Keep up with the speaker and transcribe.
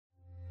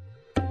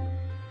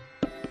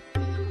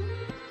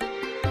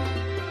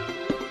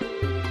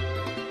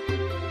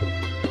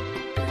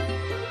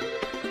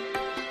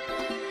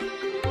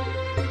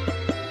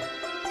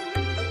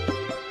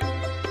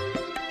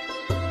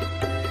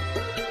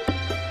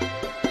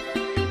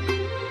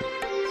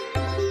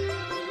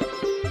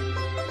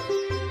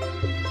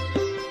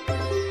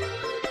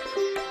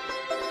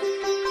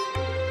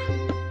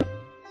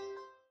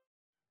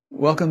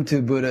Welcome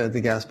to Buddha at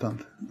the Gas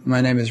Pump.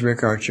 My name is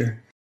Rick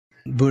Archer.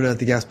 Buddha at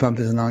the Gas Pump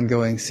is an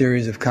ongoing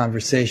series of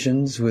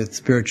conversations with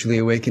spiritually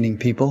awakening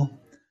people.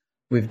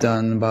 We've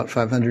done about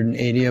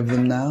 580 of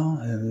them now.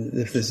 And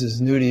if this is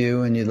new to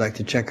you and you'd like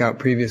to check out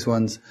previous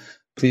ones,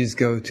 please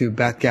go to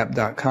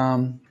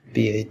batgap.com,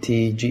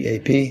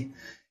 BATGAP,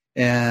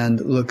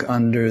 and look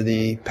under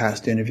the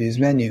Past Interviews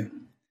menu.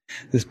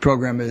 This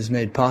program is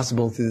made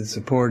possible through the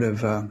support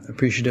of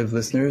appreciative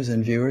listeners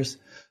and viewers.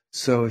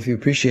 So if you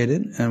appreciate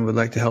it and would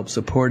like to help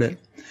support it,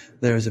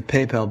 there's a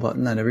PayPal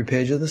button on every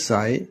page of the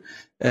site.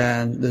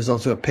 And there's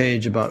also a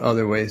page about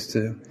other ways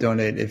to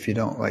donate if you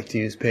don't like to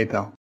use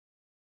PayPal.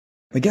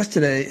 My guest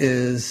today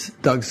is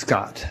Doug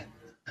Scott.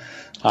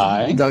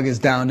 Hi. Doug is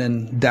down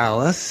in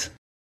Dallas.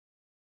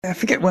 I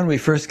forget when we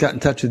first got in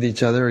touch with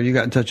each other, or you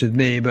got in touch with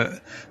me,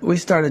 but we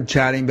started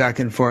chatting back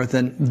and forth.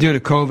 And due to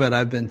COVID,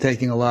 I've been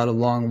taking a lot of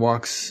long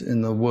walks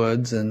in the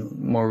woods and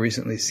more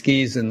recently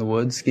skis in the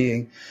woods,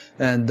 skiing.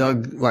 And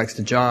Doug likes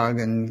to jog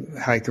and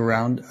hike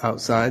around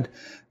outside.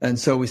 And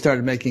so we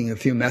started making a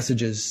few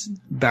messages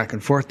back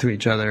and forth to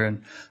each other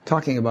and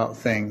talking about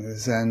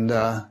things. And,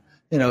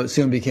 it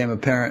soon became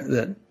apparent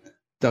that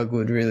Doug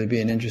would really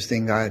be an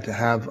interesting guy to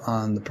have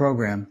on the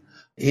program.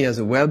 He has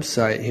a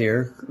website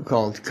here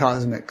called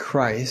Cosmic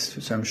Christ,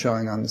 which I'm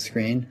showing on the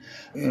screen,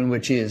 in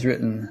which he has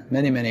written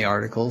many, many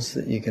articles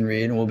that you can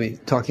read, and we'll be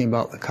talking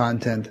about the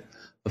content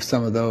of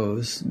some of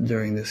those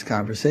during this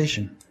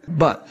conversation.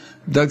 But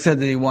Doug said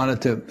that he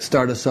wanted to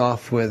start us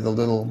off with a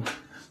little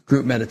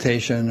group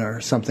meditation or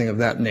something of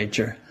that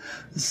nature.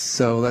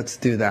 So let's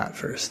do that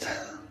first.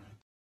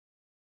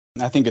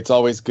 I think it's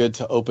always good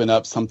to open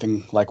up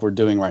something like we're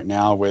doing right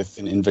now with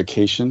an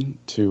invocation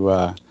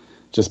to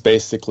just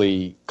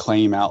basically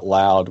claim out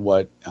loud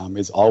what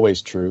is always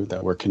true,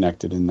 that we're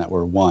connected and that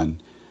we're one.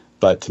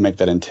 But to make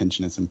that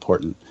intention is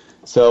important.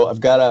 So I've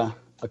got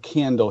a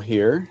candle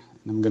here,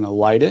 and I'm going to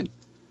light it.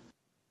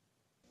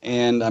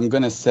 And I'm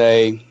going to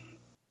say,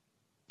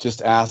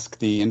 just ask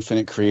the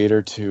Infinite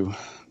Creator to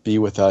be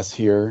with us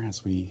here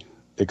as we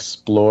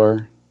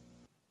explore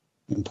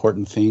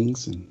important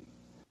things. And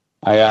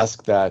I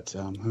ask that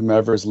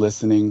whomever is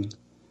listening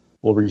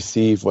will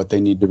receive what they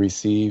need to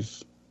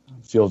receive,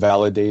 feel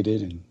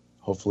validated, and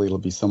hopefully it'll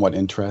be somewhat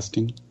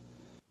interesting.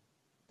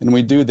 And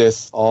we do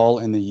this all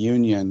in the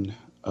union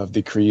of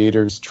the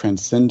Creator's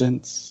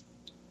transcendence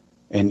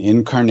and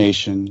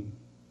incarnation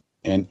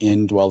and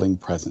indwelling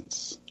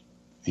presence.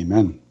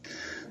 Amen.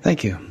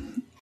 Thank you.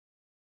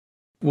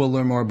 We'll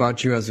learn more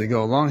about you as we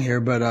go along here,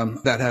 but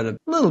that had a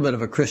little bit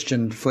of a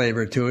Christian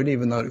flavor to it,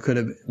 even though it could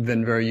have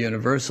been very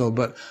universal.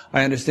 But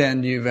I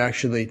understand you've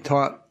actually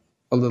taught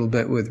a little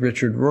bit with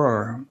Richard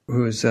Rohr,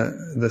 who's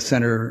the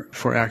Center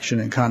for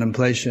Action and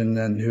Contemplation,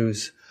 and who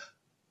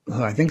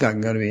I think I'm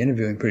going to be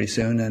interviewing pretty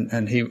soon.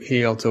 And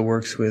he also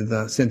works with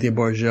Cynthia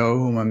Bourgeault,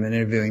 whom I'm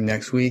interviewing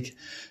next week,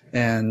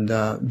 and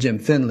Jim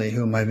Finley,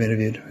 whom I've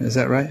interviewed. Is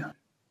that right?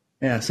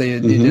 Yeah, so you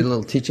did a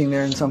little teaching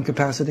there in some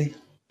capacity?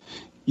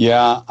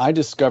 Yeah, I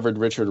discovered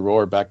Richard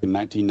Rohr back in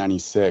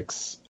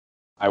 1996.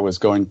 I was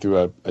going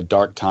through a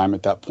dark time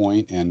at that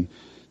point, and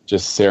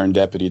just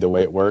serendipity, the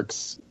way it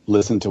works,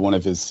 listened to one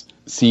of his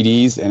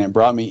CDs, and it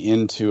brought me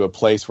into a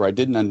place where I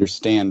didn't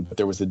understand, but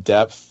there was a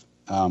depth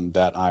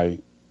that I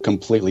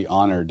completely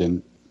honored,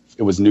 and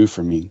it was new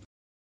for me.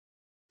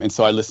 And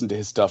so I listened to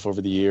his stuff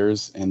over the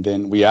years, and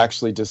then we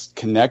actually just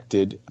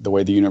connected the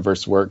way the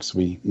universe works.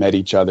 We met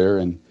each other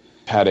and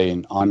had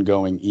an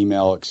ongoing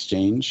email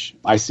exchange.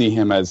 I see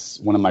him as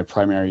one of my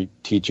primary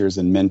teachers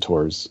and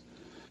mentors.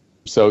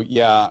 So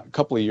yeah, a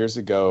couple of years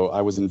ago,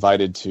 I was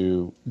invited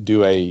to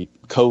do a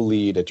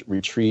co-lead a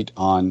retreat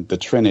on the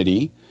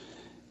Trinity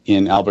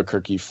in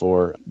Albuquerque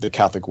for the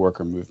Catholic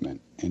Worker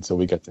Movement. And so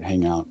we got to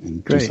hang out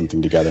and do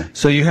something together.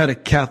 So you had a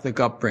Catholic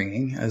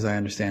upbringing, as I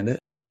understand it.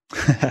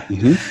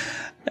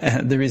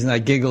 And the reason I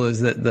giggle is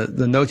that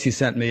the notes you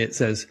sent me, it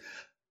says,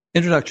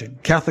 Introduction,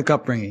 Catholic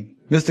upbringing,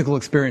 mystical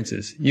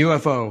experiences,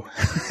 UFO.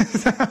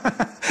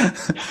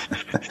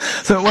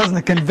 So it wasn't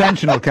a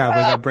conventional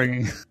Catholic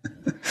upbringing.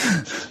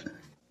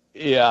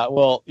 Yeah,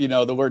 well,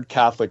 the word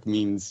Catholic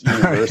means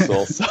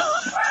universal, so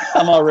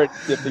I'm already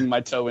dipping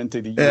my toe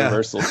into the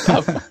universal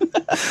stuff.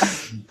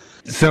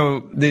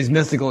 So these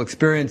mystical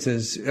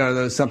experiences, are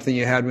those something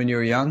you had when you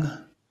were young?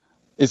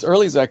 As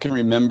early as I can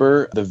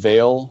remember, the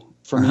veil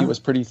for me was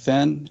pretty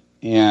thin.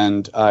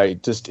 And I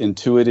just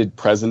intuited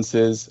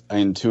presences. I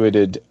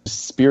intuited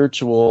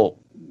spiritual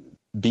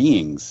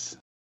beings.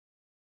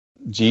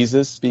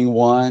 Jesus being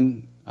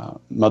one,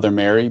 Mother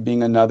Mary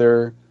being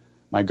another,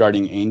 my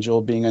guardian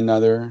angel being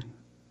another,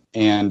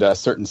 and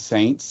certain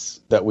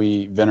saints that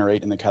we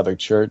venerate in the Catholic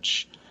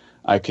Church.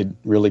 I could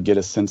really get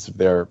a sense of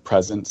their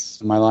presence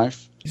in my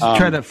life.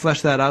 Try to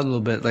flesh that out a little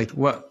bit. Like,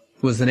 what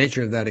was the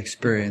nature of that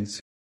experience?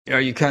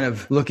 Are you kind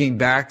of looking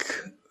back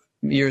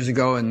years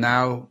ago and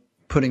now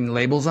putting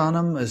labels on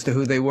them as to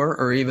who they were?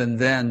 Or even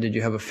then, did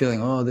you have a feeling,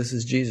 oh, this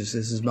is Jesus,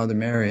 this is Mother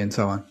Mary, and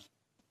so on?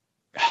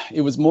 It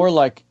was more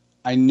like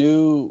I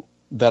knew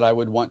that I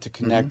would want to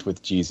connect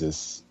with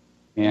Jesus.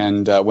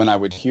 And when I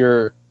would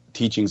hear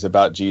teachings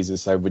about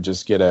Jesus, I would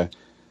just get a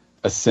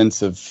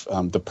sense of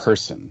the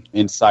person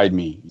inside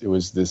me. It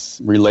was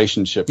this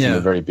relationship from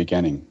the very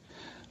beginning.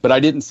 But I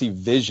didn't see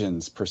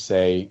visions per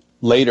se.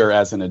 Later,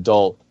 as an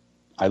adult,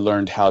 I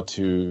learned how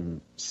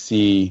to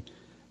see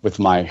with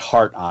my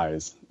heart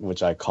eyes,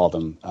 which I call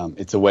them.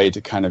 It's a way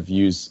to kind of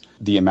use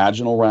the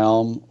imaginal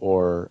realm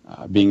or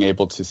being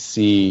able to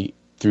see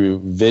through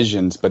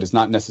visions, but it's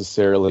not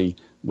necessarily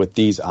with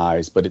these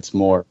eyes, but it's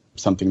more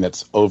something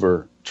that's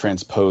over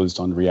transposed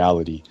on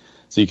reality.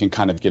 So you can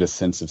kind of get a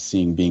sense of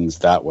seeing beings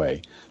that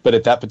way. But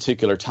at that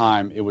particular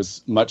time, it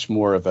was much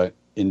more of an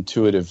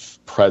intuitive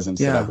presence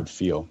that I would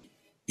feel.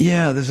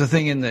 Yeah, there's a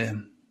thing in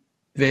the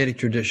Vedic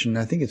tradition,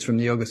 I think it's from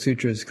the Yoga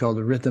Sutras, called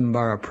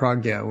Ritambhara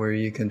Pragya, where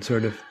you can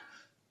sort of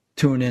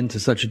tune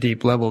into such a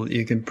deep level that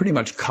you can pretty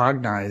much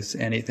cognize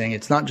anything.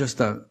 It's not just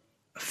a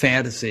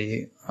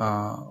fantasy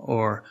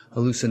or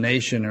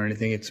hallucination or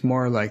anything. It's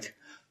more like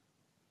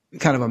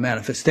kind of a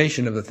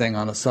manifestation of the thing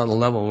on a subtle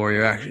level where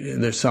you're actually,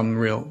 there's some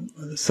real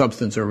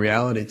substance or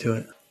reality to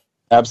it.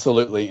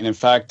 Absolutely. And in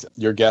fact,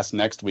 your guest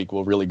next week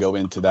will really go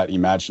into that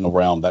imaginal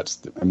realm.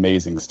 That's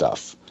amazing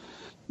stuff.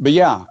 But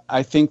yeah,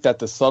 I think that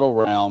the subtle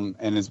realm,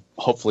 and is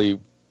hopefully,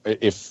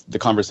 if the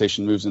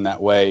conversation moves in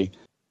that way,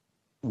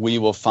 we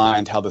will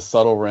find how the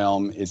subtle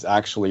realm is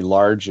actually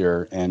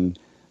larger, and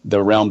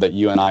the realm that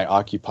you and I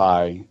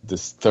occupy,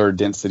 this third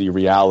density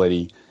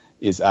reality,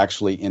 is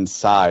actually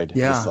inside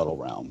the subtle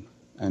realm.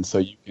 And so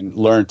you can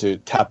learn to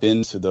tap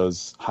into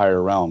those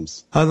higher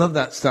realms. I love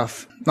that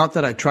stuff. Not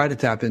that I try to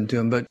tap into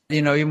them, but,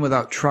 even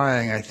without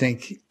trying, I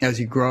think as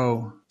you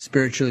grow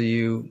spiritually,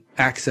 you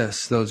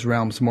access those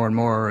realms more and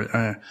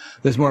more.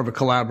 There's more of a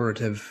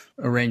collaborative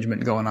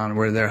arrangement going on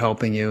where they're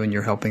helping you and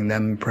you're helping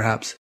them,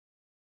 perhaps.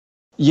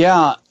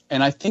 Yeah,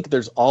 and I think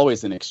there's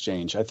always an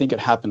exchange. I think it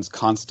happens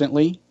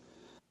constantly.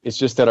 It's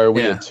just that are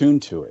we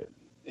attuned to it?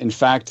 In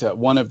fact,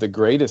 one of the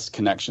greatest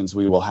connections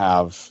we will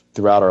have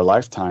throughout our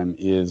lifetime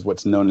is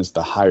what's known as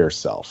the higher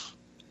self.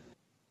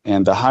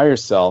 And the higher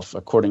self,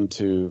 according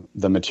to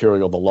the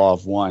material, the Law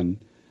of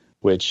One,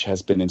 which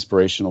has been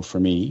inspirational for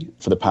me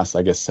for the past,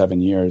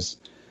 7 years,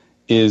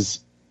 is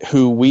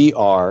who we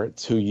are,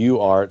 it's who you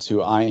are, it's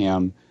who I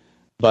am.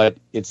 But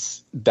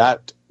it's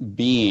that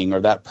being or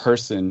that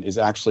person is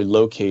actually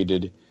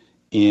located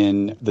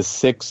in the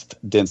sixth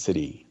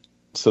density.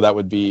 So that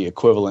would be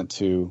equivalent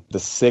to the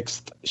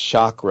sixth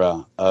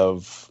chakra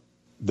of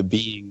the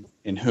being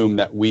in whom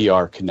that we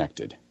are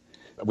connected.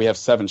 We have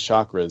 7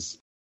 chakras.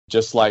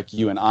 Just like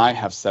you and I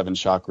have 7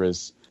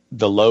 chakras,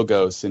 the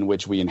logos in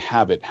which we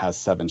inhabit has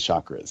 7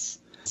 chakras.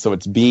 So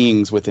it's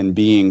beings within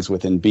beings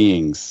within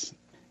beings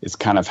is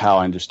kind of how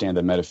I understand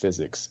the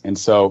metaphysics. And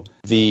so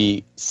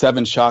the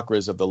 7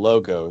 chakras of the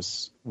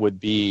logos would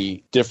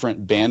be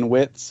different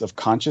bandwidths of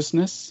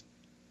consciousness,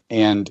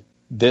 and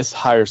this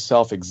higher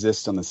self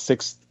exists on the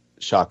 6th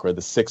chakra,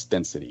 the 6th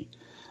density.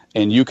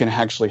 And you can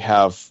actually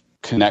have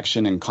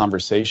connection and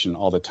conversation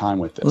all the time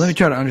with this. Well, let me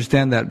try to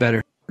understand that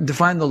better.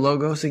 Define the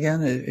logos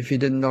again, if you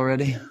didn't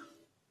already.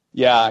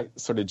 Yeah, I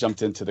sort of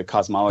jumped into the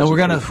cosmology.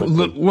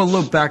 And we'll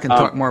look back and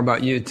talk more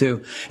about you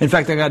too. In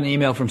fact, I got an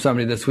email from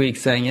somebody this week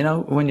saying,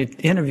 when you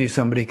interview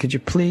somebody, could you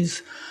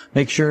please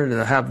make sure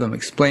to have them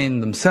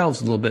explain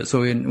themselves a little bit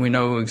so we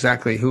know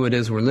exactly who it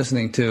is we're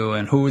listening to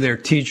and who their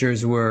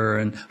teachers were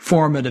and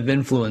formative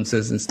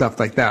influences and stuff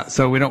like that.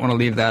 So we don't want to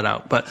leave that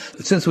out. But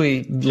since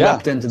we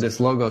leapt into this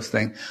logos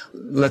thing,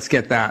 let's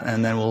get that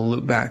and then we'll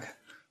loop back.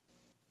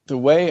 The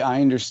way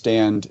I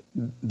understand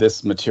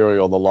this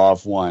material, the Law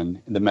of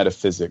One, the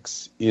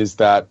metaphysics, is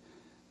that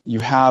you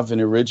have an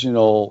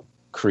original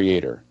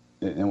creator.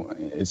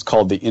 It's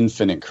called the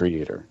infinite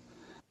creator.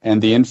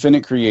 And the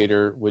infinite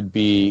creator would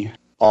be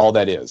all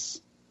that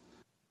is.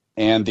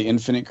 And the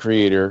infinite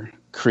creator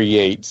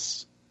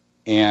creates,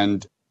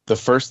 and the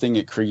first thing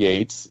it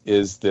creates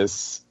is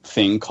this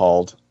thing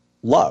called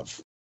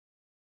love.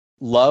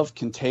 Love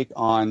can take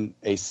on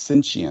a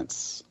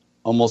sentience,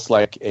 almost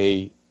like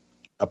a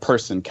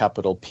person,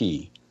 capital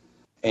P.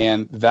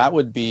 And that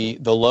would be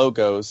the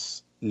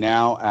logos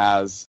now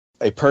as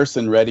a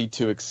person ready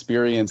to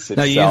experience itself.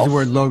 Now you use the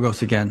word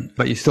logos again,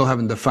 but you still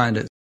haven't defined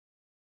it.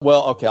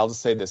 Well, okay, I'll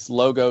just say this.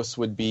 Logos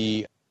would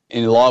be,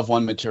 in the Law of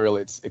One material,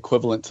 it's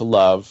equivalent to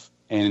love.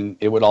 And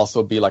it would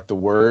also be like the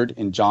word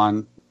in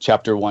John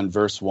chapter 1,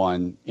 verse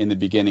 1. In the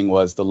beginning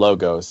was the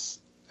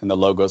logos, and the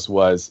logos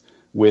was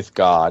with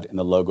God, and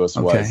the logos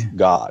was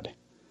God.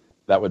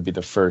 That would be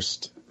the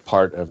first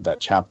part of that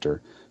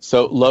chapter.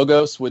 So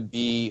logos would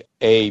be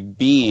a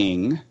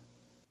being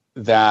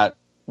that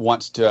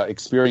wants to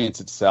experience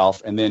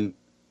itself and then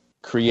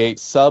create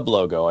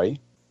sublogoi,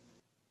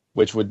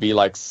 which would be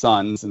like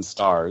suns and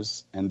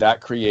stars, and that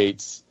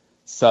creates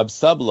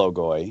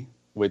sublogoi,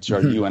 which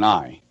are you and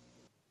I.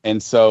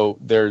 And so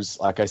there's,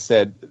 like I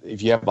said,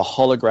 if you have a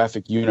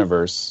holographic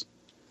universe,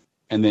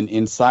 and then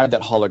inside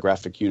that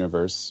holographic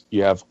universe,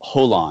 you have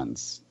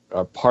holons,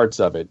 or parts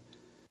of it,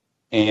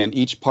 and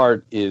each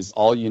part is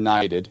all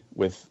united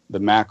with the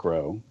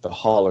macro, the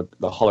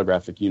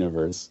holographic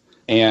universe.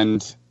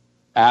 And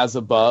as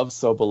above,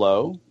 so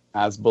below.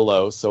 as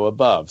below, so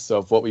above. So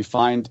if what we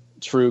find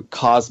true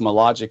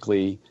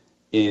cosmologically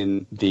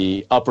in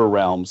the upper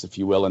realms, if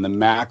you will, in the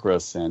macro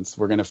sense,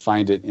 we're going to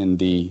find it in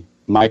the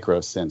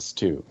micro sense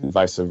too, and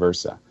vice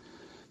versa.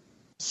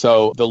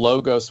 So the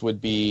logos would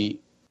be,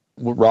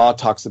 Ra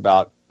talks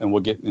about, and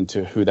we'll get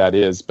into who that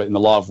is, but in the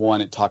Law of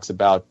One, it talks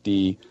about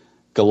the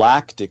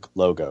galactic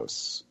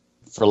logos.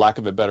 For lack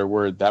of a better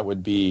word, that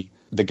would be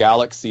the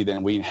galaxy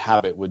that we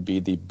inhabit would be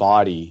the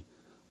body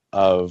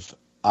of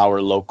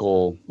our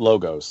local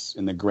logos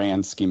in the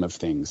grand scheme of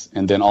things.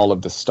 And then all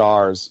of the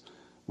stars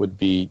would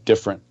be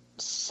different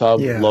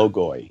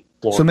sub-logoi.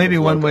 So maybe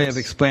one way of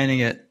explaining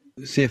it,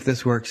 see if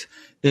this works,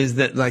 is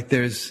that like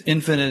there's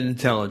infinite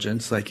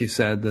intelligence, like you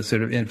said, the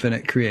sort of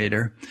infinite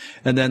creator,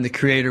 and then the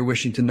creator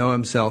wishing to know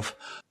himself,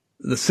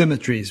 the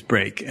symmetries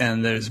break,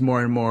 and there's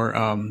more and more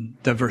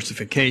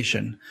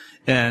diversification.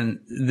 And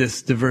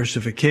this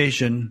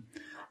diversification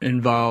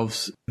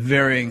involves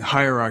varying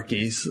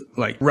hierarchies,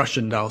 like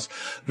Russian dolls,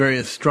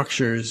 various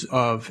structures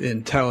of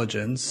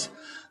intelligence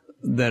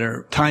that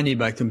are tiny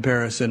by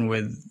comparison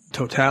with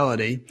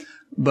totality,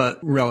 but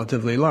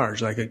relatively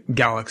large, like a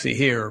galaxy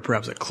here, or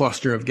perhaps a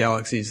cluster of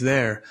galaxies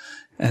there.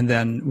 And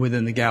then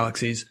within the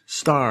galaxies,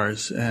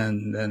 stars,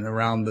 and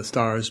around the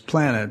stars,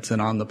 planets,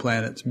 and on the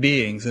planets,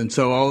 beings. And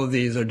so all of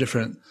these are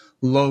different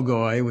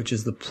logoi, which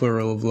is the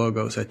plural of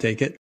logos, I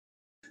take it.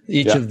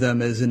 Each of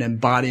them is an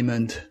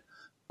embodiment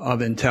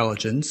of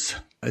intelligence.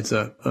 It's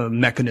a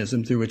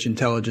mechanism through which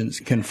intelligence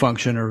can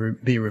function or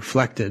be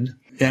reflected.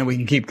 And we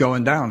can keep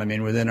going down. I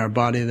mean, within our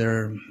body,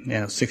 there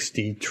are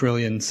 60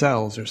 trillion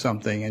cells or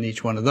something, and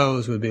each one of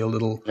those would be a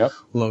little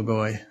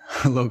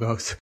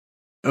logos.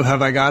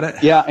 Have I got it?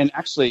 Yeah, and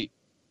actually,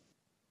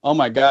 oh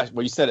my gosh,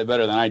 well, you said it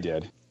better than I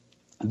did.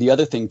 The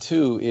other thing,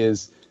 too,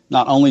 is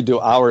not only do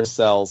our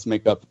cells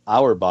make up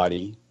our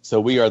body, so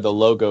we are the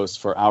logos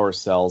for our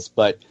cells,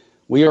 but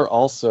we are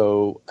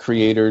also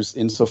creators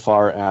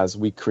insofar as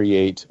we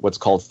create what's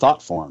called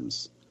thought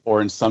forms, or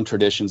in some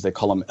traditions, they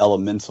call them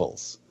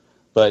elementals.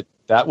 But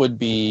that would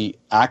be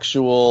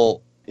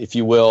actual, if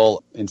you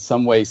will, in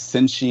some way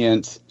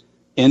sentient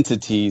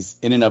entities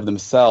in and of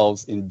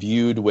themselves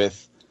imbued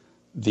with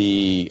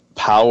the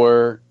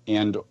power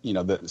and,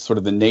 the sort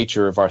of the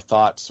nature of our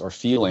thoughts or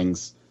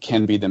feelings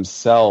can be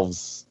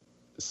themselves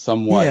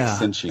somewhat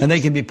sentient. And they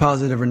can be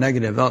positive or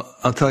negative.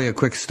 I'll tell you a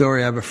quick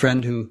story. I have a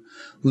friend who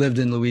lived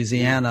in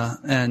Louisiana,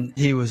 and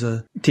he was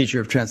a teacher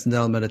of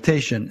Transcendental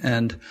Meditation.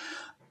 And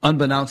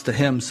unbeknownst to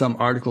him, some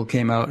article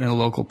came out in a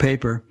local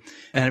paper,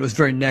 and it was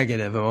very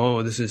negative.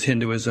 Oh, this is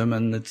Hinduism,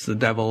 and it's the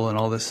devil, and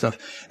all this stuff.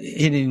 He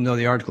didn't even know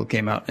the article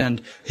came out.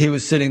 And he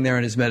was sitting there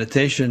in his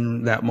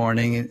meditation that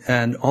morning,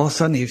 and all of a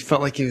sudden he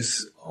felt like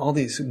all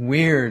these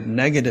weird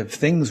negative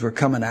things were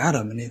coming at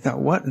him, and he thought,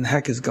 what in the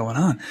heck is going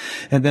on?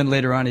 And then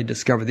later on he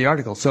discovered the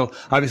article. So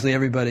obviously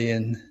everybody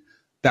in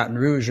Baton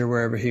Rouge or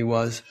wherever he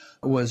was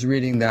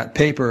reading that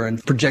paper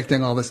and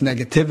projecting all this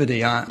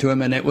negativity onto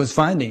him, and it was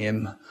finding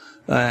him.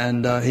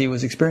 And he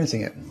was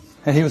experiencing it.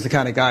 And he was the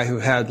kind of guy who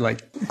had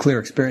clear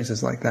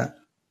experiences like that.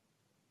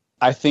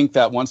 I think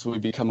that once we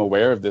become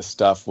aware of this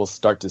stuff, we'll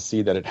start to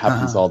see that it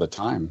happens all the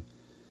time.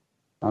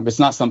 It's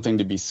not something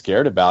to be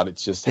scared about.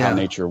 It's just how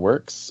nature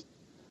works.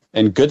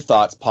 And good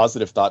thoughts,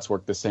 positive thoughts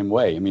work the same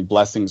way. I mean,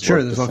 blessings work the same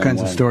way. Sure, there's all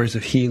kinds of stories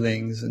of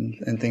healings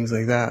and things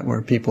like that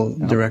where people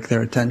direct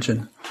their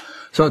attention.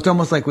 So it's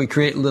almost like we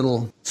create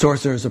little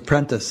sorcerer's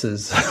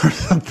apprentices or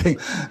something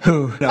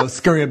who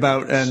scurry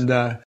about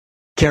and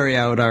carry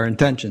out our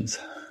intentions.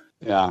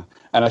 Yeah,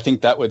 and I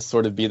think that would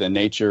sort of be the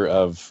nature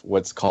of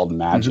what's called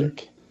magic.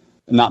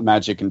 Mm-hmm. Not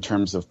magic in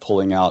terms of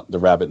pulling out the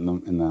rabbit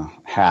in the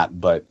hat,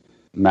 but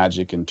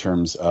magic in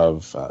terms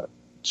of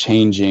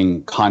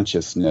changing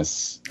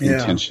consciousness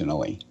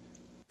intentionally.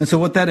 And so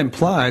what that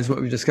implies,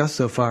 what we've discussed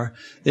so far,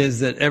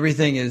 is that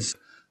everything is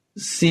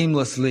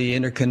seamlessly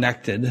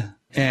interconnected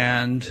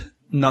and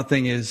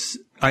nothing is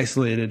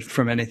isolated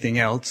from anything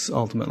else,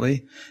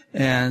 ultimately,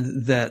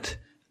 and that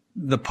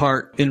the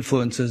part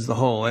influences the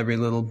whole. Every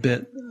little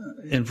bit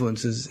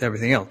influences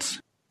everything else.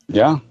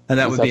 Yeah. And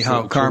that would be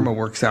how karma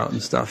works out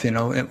and stuff,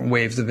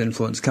 waves of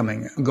influence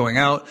going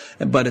out,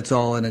 but it's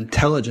all an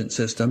intelligent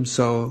system,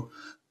 so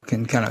it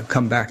can kind of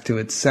come back to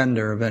its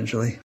sender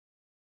eventually.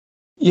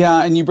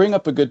 Yeah, and you bring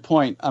up a good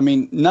point. I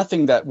mean,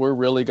 nothing that we're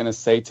really going to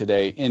say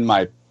today, in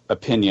my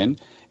opinion,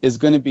 is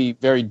going to be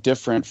very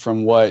different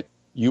from what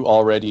you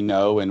already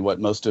know and what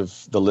most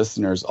of the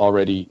listeners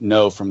already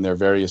know from their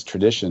various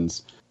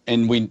traditions.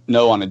 And we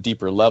know on a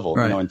deeper level,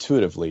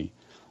 intuitively.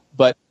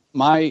 But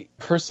my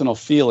personal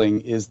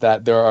feeling is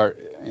that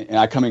and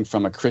I coming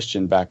from a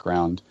Christian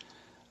background,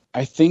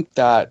 I think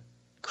that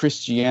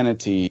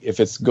Christianity, if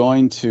it's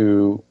going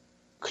to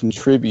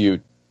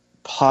contribute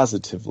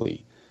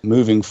positively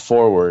moving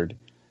forward,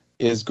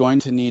 is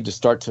going to need to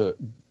start to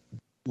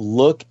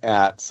look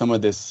at some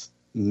of this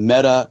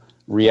meta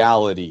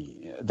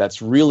reality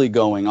that's really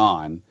going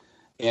on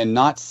and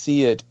not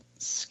see it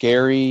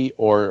scary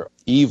or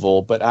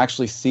evil, but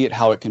actually see it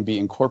how it can be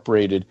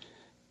incorporated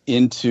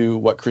into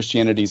what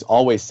Christianity's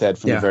always said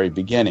from the very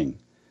beginning.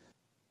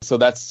 So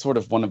that's sort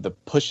of one of the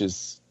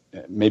pushes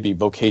maybe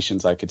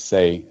vocations I could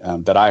say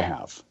that I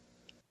have,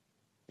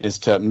 is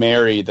to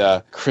marry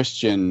the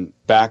Christian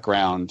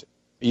background,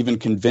 even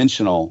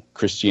conventional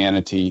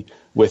Christianity,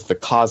 with the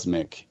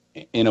cosmic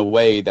in a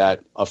way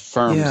that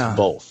affirms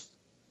both.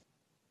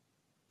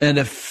 And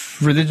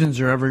if religions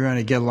are ever going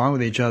to get along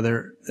with each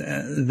other,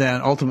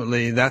 then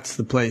ultimately that's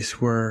the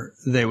place where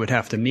they would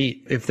have to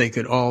meet. If they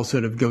could all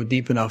sort of go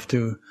deep enough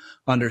to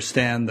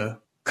understand the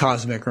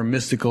cosmic or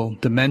mystical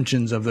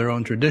dimensions of their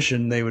own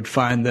tradition, they would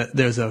find that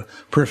there's a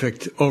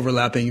perfect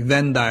overlapping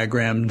Venn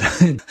diagram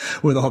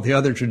with all the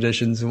other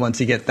traditions once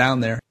you get down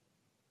there.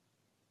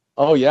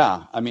 Oh,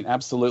 yeah. I mean,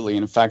 absolutely.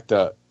 In fact,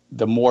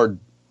 the more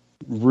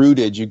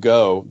rooted you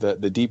go,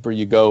 the deeper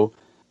you go,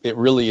 it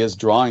really is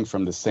drawing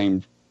from the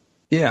same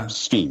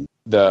stream.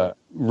 The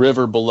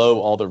river below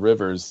all the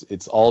rivers,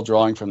 it's all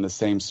drawing from the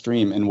same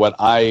stream. And what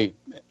I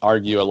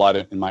argue a lot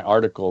in my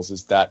articles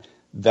is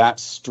that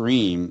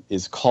stream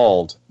is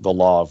called the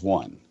law of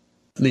one.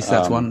 At least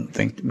that's one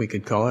thing we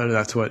could call it.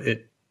 That's what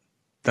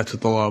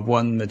the law of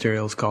one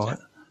materials call it.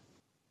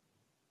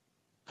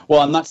 Well,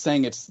 I'm not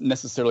saying it's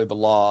necessarily the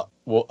law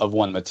of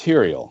one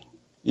material.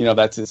 You know,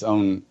 that's its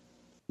own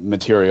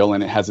material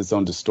and it has its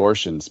own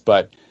distortions.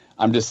 But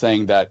I'm just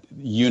saying that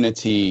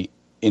unity,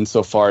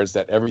 insofar as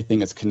that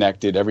everything is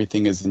connected,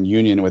 everything is in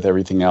union with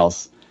everything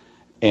else,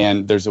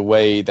 and there's a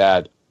way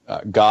that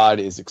God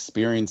is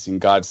experiencing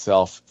God's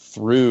self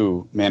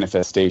through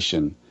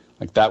manifestation.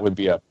 Like that would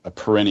be a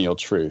perennial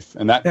truth.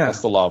 And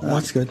that's the law of one.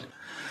 That's good.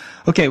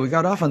 Okay, we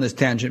got off on this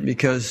tangent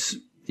because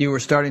you were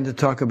starting to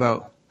talk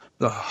about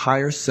the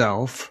higher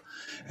self,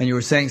 and you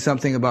were saying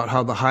something about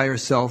how the higher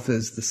self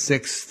is the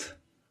sixth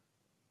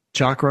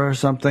chakra or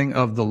something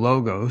of the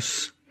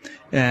Logos.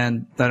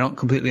 And I don't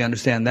completely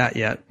understand that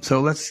yet.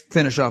 So let's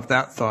finish off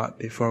that thought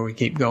before we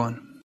keep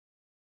going.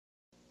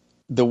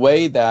 The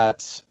way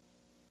that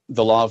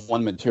the law of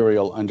one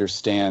material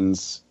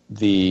understands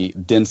the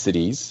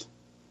densities,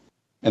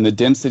 and the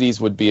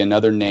densities would be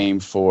another name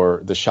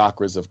for the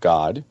chakras of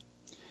God.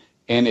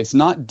 And it's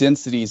not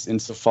densities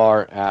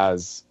insofar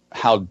as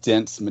how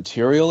dense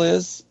material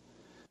is.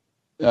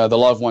 The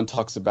law of one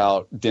talks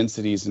about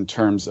densities in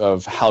terms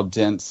of how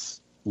dense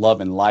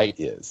love and light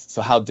is.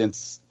 So how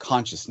dense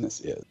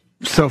consciousness is.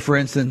 So for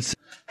instance,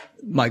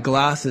 my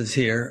glasses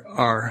here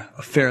are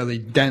a fairly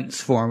dense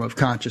form of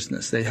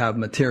consciousness. They have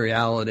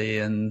materiality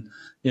and,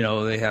 you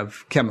know, they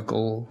have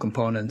chemical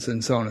components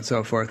and so on and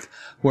so forth.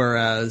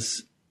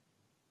 Whereas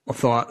a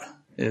thought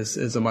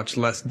is a much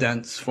less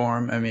dense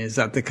form. I mean, is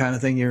that the kind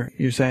of thing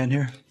you're saying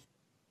here?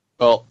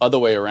 Well, other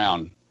way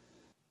around.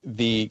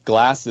 The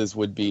glasses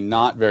would be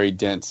not very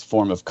dense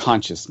form of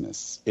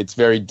consciousness. It's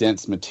very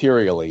dense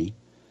materially,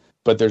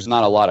 but there's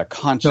not a lot of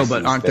consciousness. No,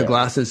 but aren't the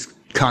glasses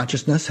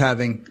consciousness,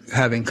 having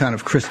kind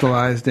of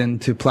crystallized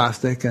into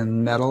plastic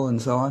and metal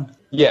and so on?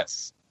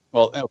 Yes.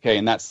 Well, okay,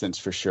 in that sense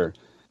for sure.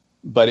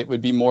 But it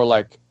would be more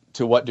like,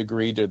 to what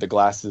degree do the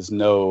glasses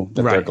know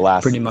that they're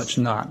glasses? Pretty much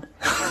not.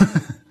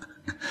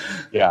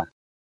 Yeah.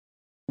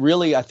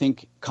 Really, I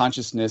think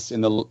consciousness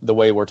in the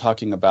way we're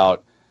talking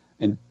about,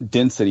 and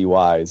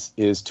density-wise,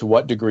 is to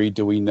what degree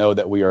do we know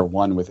that we are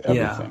one with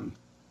everything,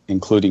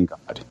 including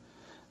God?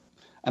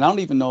 And I don't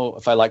even know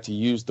if I like to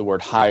use the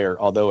word higher,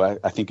 although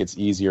I think it's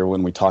easier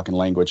when we talk in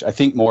language. I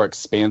think more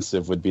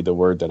expansive would be the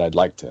word that I'd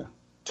like to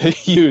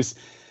use.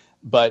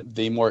 But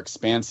the more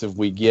expansive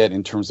we get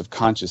in terms of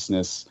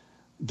consciousness,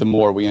 the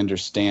more we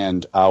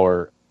understand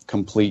our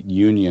complete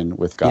union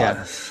with God.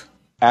 Yes.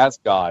 As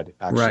God,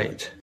 actually.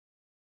 Right.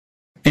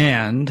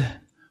 And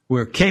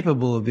we're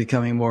capable of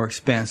becoming more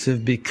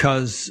expansive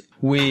because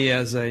we,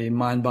 as a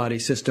mind-body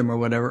system or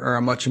whatever, are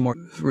a much more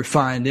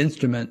refined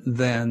instrument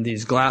than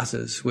these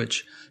glasses,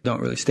 which don't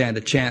really stand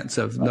a chance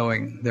of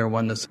knowing their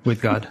oneness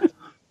with God.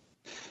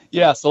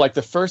 Yeah, so like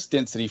the first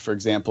density, for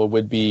example,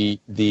 would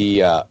be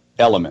the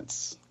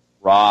elements,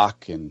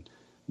 rock and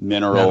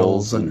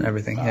minerals and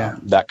everything,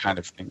 that kind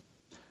of thing.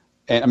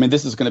 And I mean,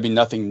 this is going to be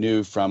nothing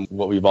new from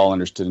what we've all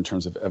understood in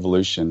terms of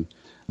evolution.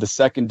 The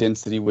second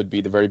density would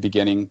be the very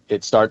beginning.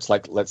 It starts,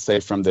 like, let's say,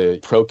 from the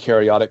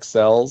prokaryotic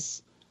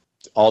cells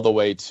all the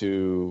way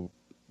to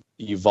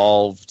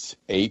evolved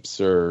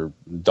apes or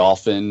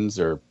dolphins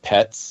or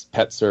pets.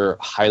 Pets are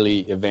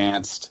highly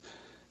advanced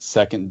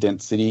second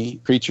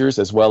density creatures,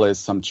 as well as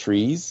some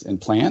trees and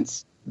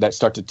plants that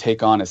start to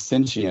take on a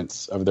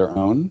sentience of their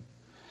own.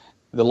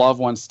 The law of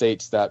one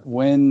states that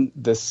when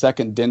the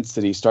second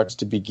density starts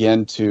to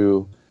begin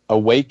to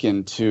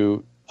awaken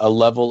to a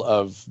level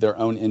of their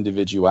own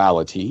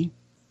individuality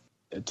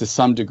to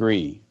some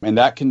degree, and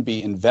that can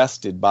be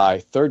invested by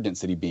third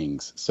density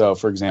beings. So,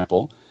 for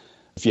example,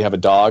 if you have a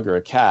dog or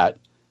a cat,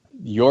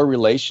 your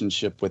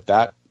relationship with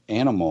that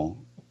animal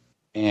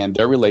and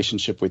their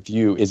relationship with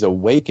you is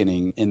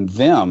awakening in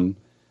them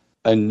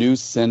a new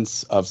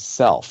sense of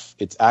self.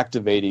 It's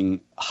activating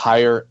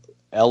higher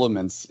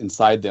elements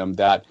inside them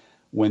that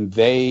when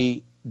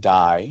they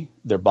die,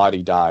 their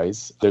body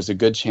dies, there's a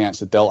good chance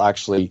that they'll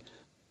actually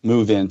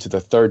move into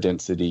the third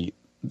density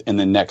in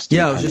the next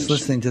I was just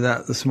listening to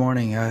that this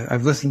morning.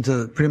 I've listened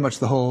to pretty much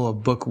the whole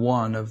of book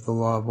 1 of the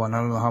Law of One. I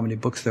don't know how many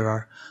books there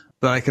are.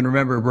 But I can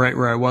remember right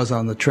where I was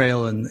on the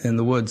trail in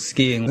the woods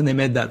skiing when they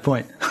made that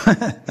point.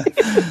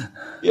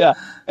 Yeah.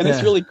 And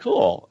it's really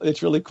cool.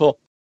 It's really cool.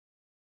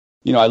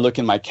 You know, I look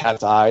in my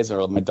cat's eyes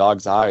or my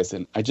dog's eyes,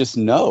 and I just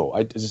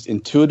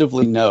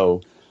intuitively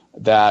know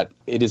that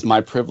it is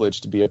my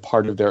privilege to be a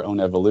part of their own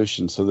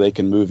evolution so they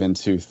can move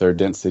into third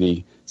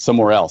density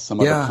somewhere else, some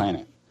other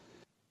planet.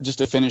 Just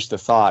to finish the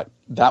thought,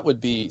 that would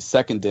be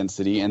second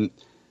density, and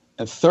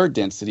a third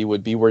density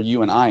would be where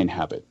you and I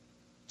inhabit.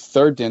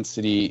 Third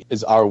density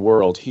is our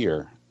world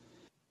here,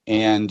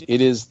 and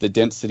it is the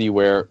density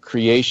where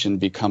creation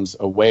becomes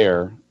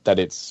aware that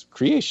it's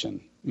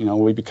creation. You know,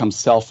 we become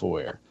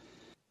self-aware.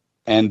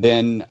 And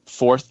then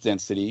fourth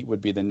density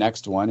would be the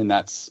next one, and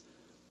that's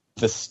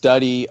the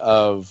study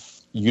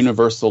of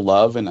universal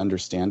love and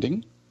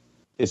understanding.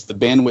 It's the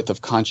bandwidth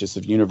of conscious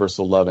of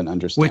universal love and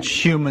understanding. Which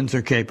humans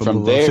are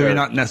capable of. So you're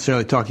not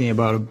necessarily talking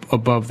about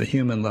above the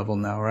human level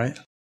now, right?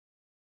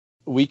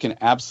 We can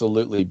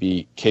absolutely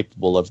be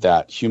capable of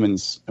that.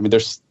 Humans, I mean,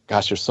 there's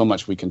so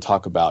much we can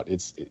talk about.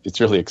 It's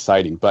really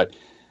exciting. But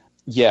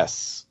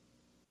yes,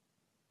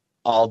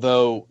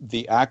 although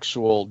the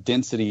actual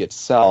density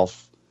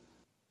itself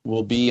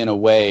will be in a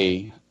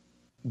way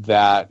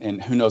that,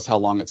 and who knows how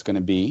long it's going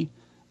to be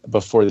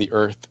before the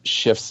Earth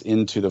shifts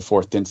into the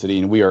fourth density,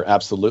 and we are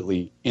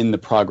absolutely in the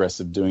progress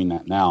of doing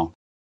that now.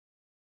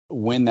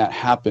 When that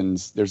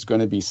happens, there's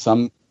going to be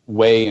some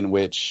way in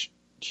which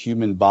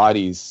human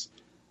bodies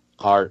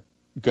are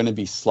going to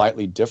be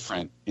slightly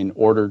different in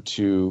order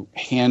to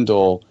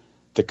handle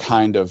the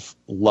kind of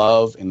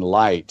love and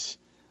light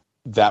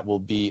that will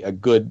be a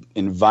good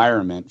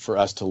environment for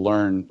us to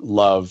learn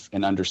love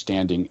and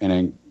understanding in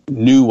a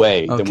new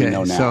way than we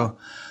know now.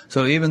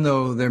 So even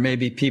though there may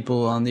be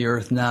people on the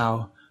earth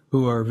now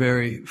who are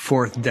very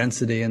fourth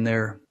density in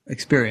their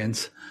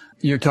experience,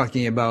 you're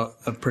talking about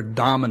a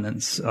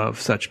predominance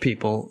of such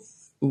people,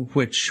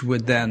 which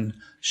would then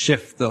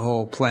shift the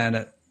whole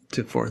planet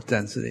to fourth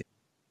density.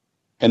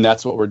 And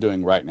that's what we're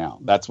doing right now.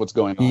 That's what's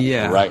going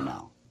on right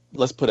now.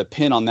 Let's put a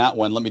pin on that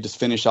one. Let me just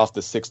finish off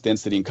the sixth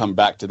density and come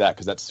back to that,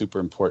 because that's super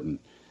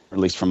important, at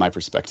least from my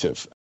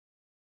perspective.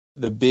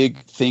 The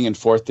big thing in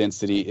fourth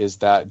density is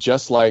that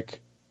just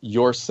like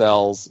your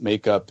cells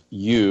make up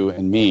you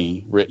and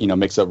me,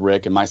 makes up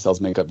Rick, and my cells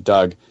make up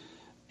Doug,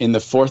 in the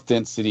fourth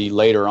density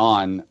later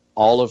on,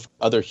 all of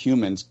other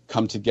humans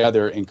come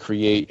together and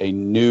create a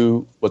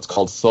new, what's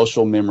called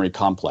social memory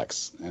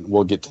complex. And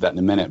we'll get to that in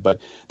a minute,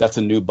 but that's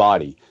a new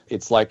body.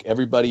 It's like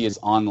everybody is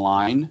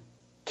online,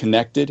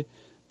 connected,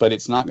 but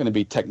it's not going to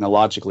be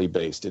technologically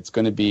based. It's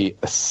going to be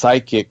a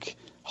psychic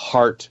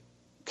heart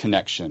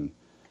connection.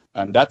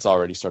 And that's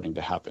already starting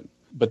to happen.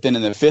 But then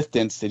in the fifth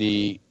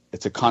density,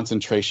 it's a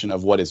concentration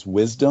of what is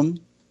wisdom.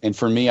 And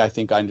for me, I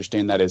think I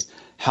understand that as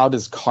how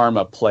does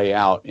karma play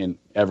out in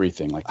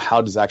everything? Like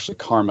how does actually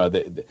karma,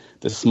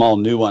 the small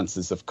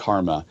nuances of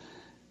karma.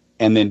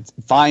 And then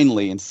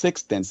finally, in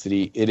sixth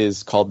density, it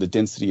is called the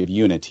density of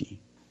unity.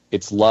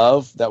 It's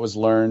love that was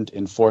learned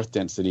in fourth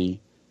density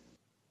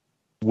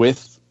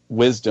with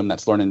wisdom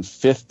that's learned in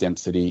fifth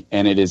density.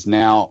 And it is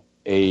now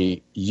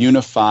a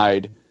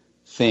unified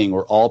thing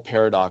where all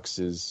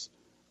paradoxes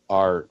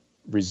are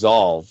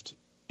resolved,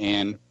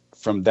 and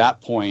from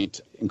that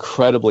point,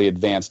 incredibly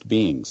advanced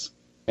beings.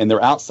 And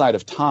they're outside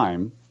of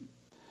time,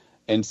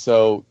 and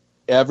so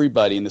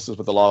everybody, and this is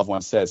what the law of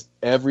one says,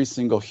 every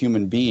single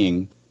human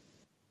being,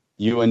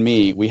 you and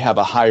me, we have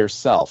a higher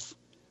self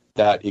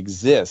that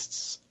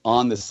exists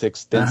on the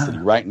sixth density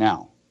right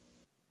now.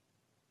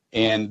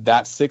 And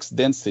that sixth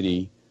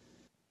density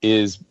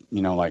is,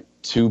 like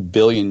 2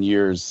 billion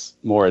years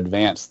more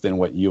advanced than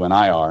what you and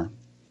I are.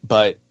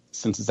 But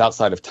since it's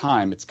outside of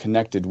time, it's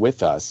connected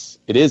with us.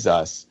 It is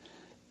us.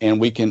 And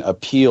we can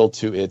appeal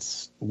to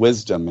its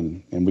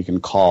wisdom and we can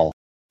call.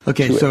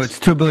 Okay, so it's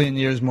 2 billion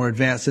years more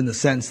advanced in the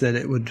sense that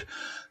it would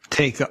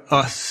take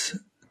us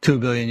 2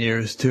 billion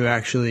years to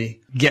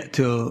actually get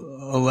to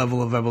a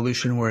level of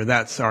evolution where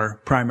that's our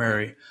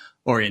primary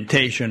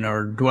orientation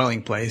or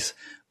dwelling place.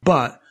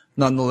 But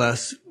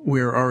nonetheless,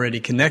 we're already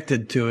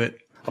connected to it.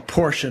 A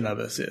portion of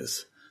us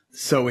is.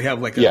 So we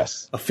have like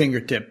a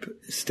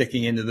fingertip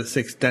sticking into the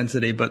sixth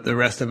density, but the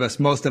rest of us,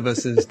 most of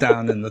us is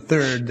down in the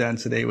third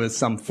density with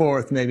some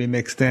fourth maybe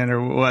mixed in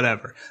or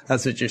whatever.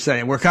 That's what you're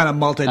saying. We're kind of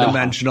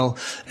multidimensional,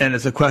 and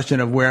it's a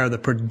question of where the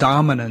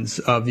predominance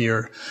of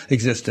your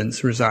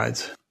existence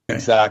resides. Okay.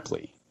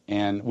 Exactly.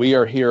 And we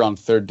are here on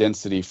third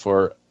density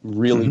for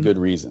really good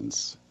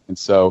reasons. And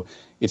so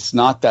it's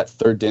not that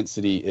third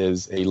density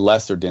is a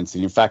lesser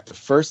density. In fact, the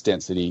first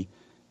density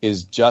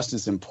is just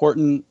as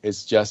important,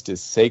 it's just as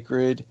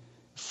sacred,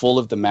 full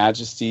of the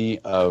majesty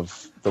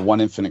of the one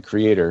infinite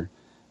creator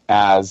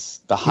as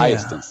the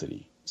highest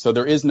density. So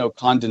there is no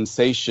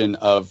condensation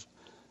of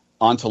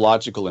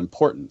ontological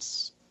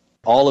importance.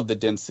 All of the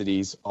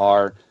densities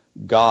are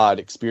God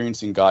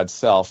experiencing God's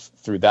self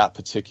through that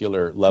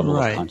particular level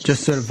of consciousness.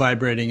 Just sort of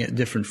vibrating at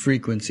different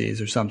frequencies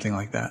or something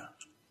like that.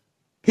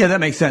 Yeah, that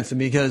makes sense,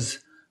 because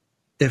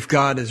if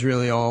God is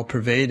really all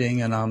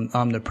pervading and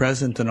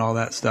omnipresent and all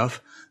that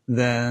stuff,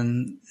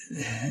 then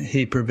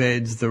he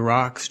pervades the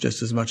rocks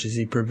just as much as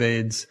he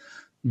pervades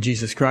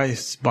Jesus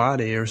Christ's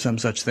body or some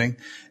such thing.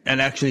 And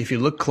actually, if you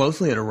look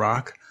closely at a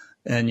rock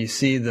and you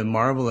see the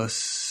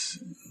marvelous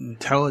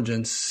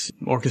intelligence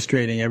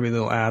orchestrating every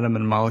little atom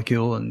and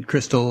molecule and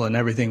crystal and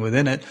everything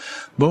within it,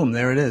 boom,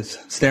 there it is,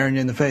 staring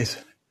you in the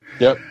face.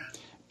 Yep.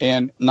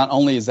 And not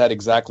only is that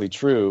exactly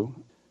true,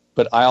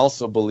 but I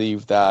also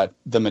believe that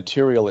the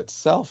material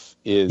itself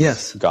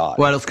is God.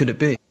 What else could it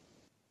be?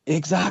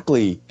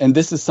 Exactly. And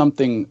this is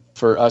something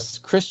for us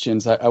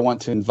Christians, I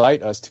want to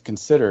invite us to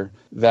consider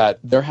that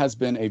there has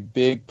been a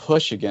big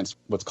push against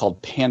what's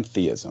called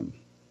pantheism.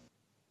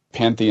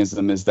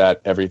 Pantheism is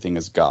that everything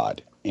is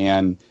God.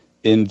 And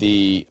in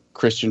the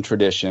Christian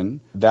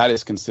tradition, that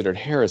is considered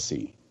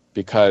heresy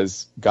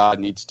because God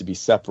needs to be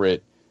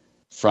separate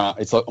from,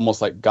 it's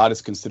almost like God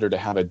is considered to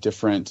have a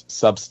different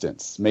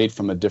substance, made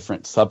from a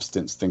different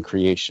substance than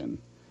creation.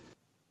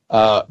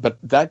 But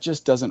that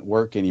just doesn't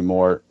work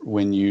anymore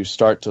when you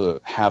start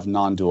to have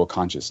non-dual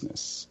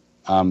consciousness.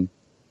 I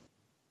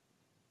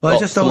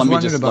just always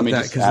wondered about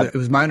that because it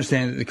was my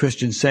understanding that the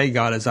Christians say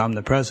God is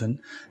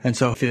omnipresent. And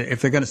so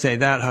if they're going to say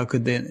that, how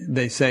could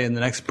they say in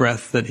the next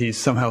breath that he's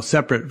somehow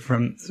separate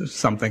from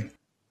something?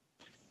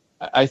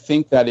 I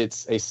think that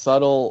it's a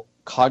subtle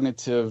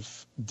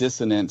cognitive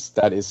dissonance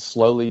that is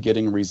slowly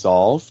getting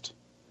resolved.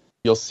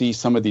 You'll see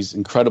some of these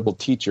incredible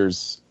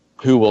teachers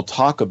who will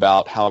talk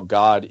about how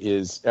God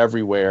is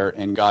everywhere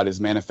and God is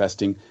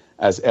manifesting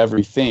as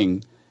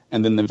everything.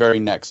 And then the very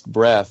next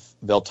breath,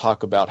 they'll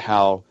talk about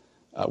how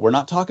we're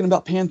not talking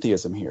about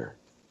pantheism here.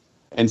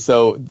 And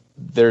so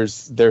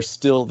there's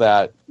still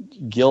that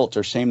guilt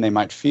or shame they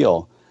might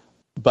feel.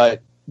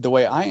 But the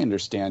way I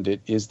understand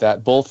it is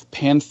that both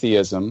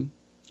pantheism,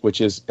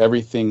 which is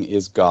everything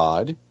is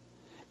God,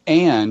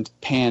 and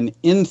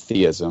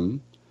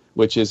panentheism,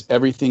 which is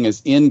everything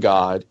is in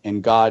God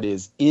and God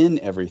is in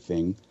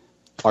everything,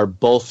 are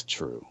both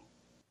true.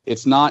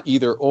 It's not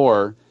either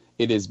or,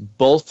 it is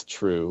both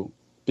true,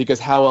 because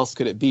how else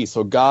could it be?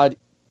 So God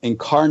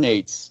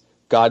incarnates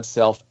God's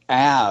self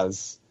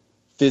as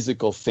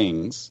physical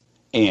things,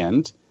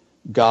 and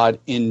God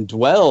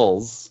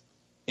indwells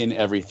in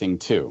everything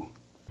too.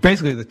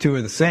 Basically, the two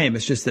are the same.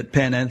 It's just that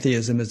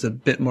panentheism is a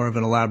bit more of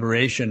an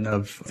elaboration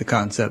of the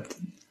concept.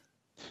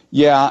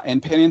 Yeah,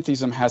 and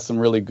panentheism has some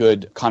really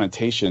good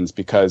connotations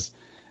because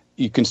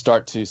you can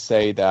start to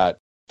say that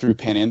through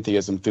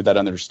panentheism, through that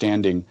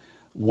understanding,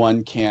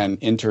 one can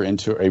enter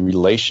into a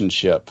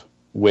relationship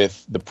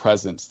with the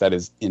presence that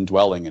is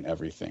indwelling in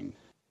everything.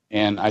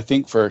 And I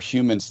think for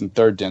humans in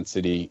third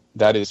density,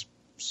 that is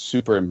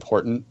super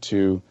important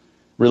to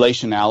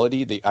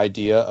relationality, the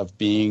idea of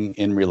being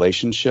in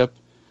relationship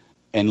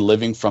and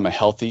living from a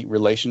healthy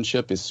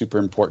relationship is super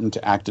important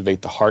to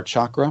activate the heart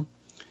chakra.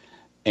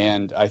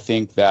 And I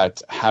think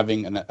that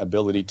having an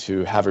ability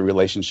to have a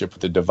relationship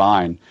with the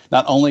divine,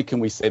 not only can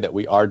we say that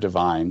we are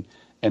divine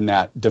and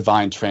that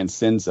divine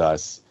transcends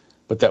us,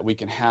 but that we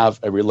can have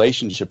a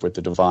relationship with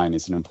the divine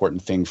is an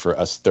important thing for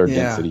us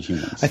third-density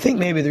humans. I think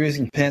maybe the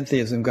reason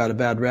pantheism got a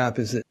bad rap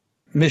is that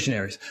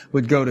missionaries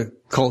would go to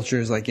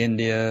cultures like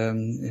India,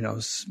 and,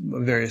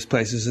 various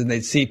places, and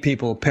they'd see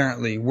people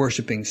apparently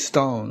worshiping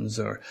stones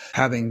or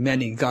having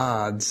many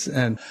gods,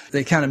 and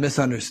they kind of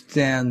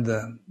misunderstand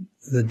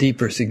the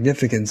deeper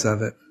significance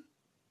of it.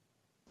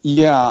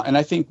 Yeah, and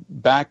I think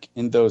back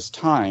in those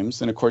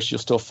times, and of course you'll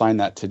still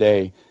find that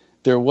today,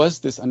 there was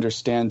this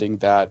understanding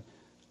that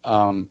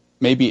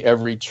maybe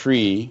every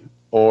tree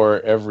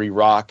or every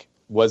rock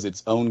was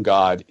its own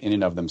god in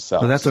and of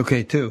themselves. Well, that's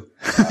okay too,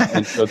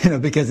 and so,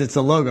 because it's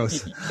a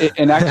logos.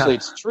 And actually,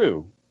 it's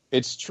true.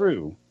 It's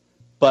true,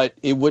 but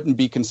it wouldn't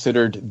be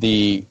considered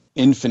the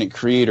infinite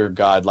creator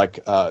God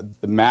like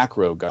the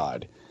macro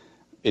God.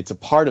 It's a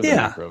part of the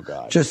macro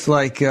God. Just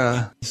like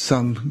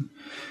some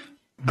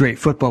great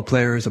football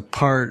player is a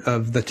part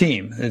of the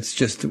team. It's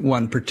just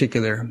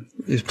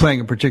is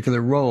playing a particular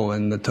role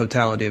in the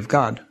totality of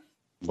God.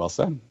 Well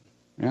said.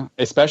 Yeah,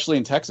 especially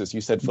in Texas. You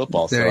said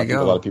football, so I think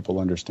a lot of people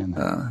understand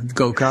that.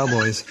 Go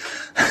Cowboys.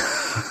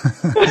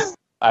 I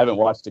haven't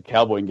watched a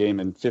Cowboy game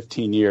in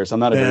 15 years. I'm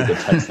not a very good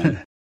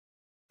Texan.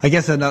 I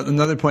guess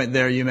another point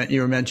there,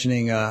 you were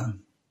mentioning the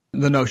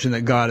notion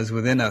that God is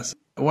within us.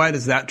 Why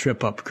does that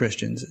trip up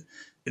Christians?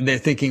 They're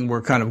thinking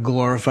we're kind of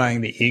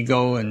glorifying the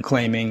ego and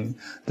claiming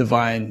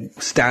divine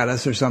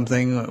status or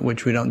something,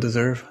 which we don't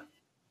deserve.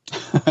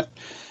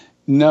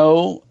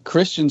 No,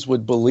 Christians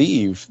would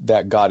believe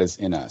that God is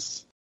in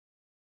us.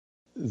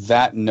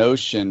 That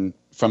notion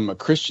from a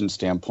Christian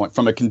standpoint,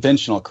 from a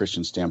conventional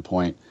Christian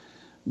standpoint,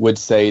 would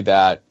say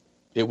that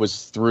it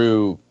was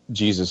through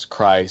Jesus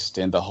Christ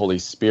and the Holy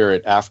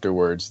Spirit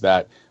afterwards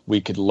that we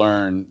could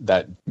learn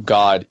that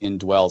God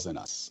indwells in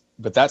us.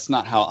 But that's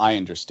not how I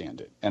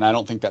understand it. And I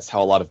don't think that's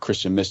how a lot of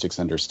Christian mystics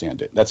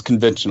understand it. That's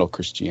conventional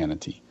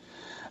Christianity.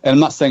 And I'm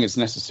not saying it's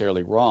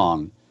necessarily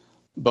wrong,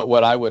 but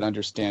what I would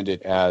understand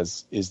it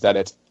as is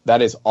that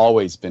that has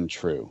always been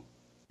true.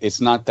 It's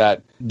not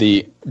that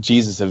the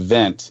Jesus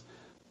event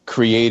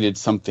created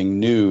something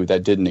new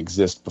that didn't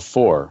exist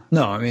before.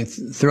 No, I mean,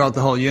 throughout the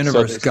whole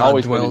universe,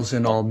 God dwells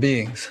in all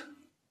beings.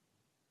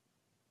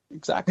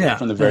 Exactly,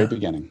 from the very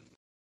beginning.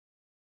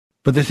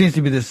 But there seems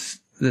to be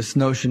this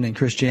notion in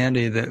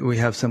Christianity that we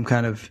have some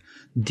kind of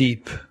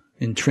deep,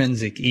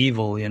 intrinsic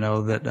evil,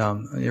 that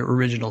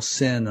original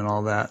sin and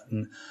all that.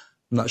 And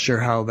I'm not sure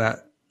how that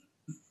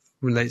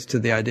relates to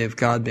the idea of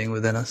God being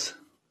within us.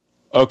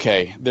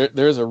 Okay,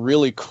 there's a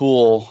really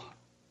cool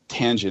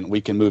tangent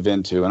we can move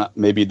into, and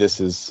maybe this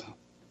is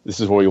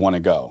where we want to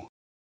go.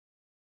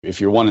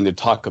 If you're wanting to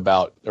talk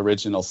about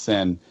original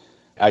sin,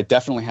 I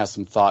definitely have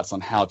some thoughts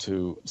on how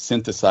to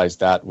synthesize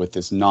that with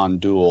this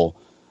non-dual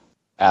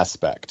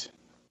aspect.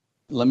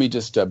 Let me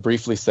just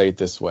briefly say it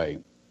this way.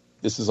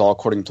 This is all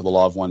according to the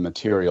Law of One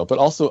material, but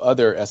also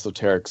other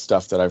esoteric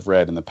stuff that I've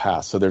read in the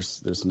past. So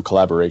there's some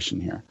collaboration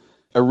here.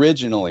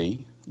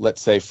 Originally,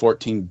 let's say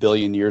 14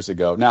 billion years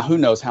ago. Now, who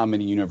knows how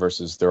many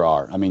universes there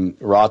are? I mean,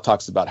 Ra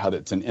talks about how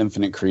it's an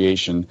infinite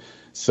creation,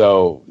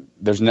 so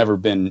there's never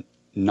been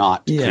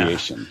not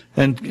creation.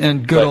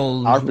 And good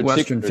old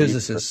Western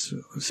physicists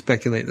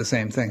speculate the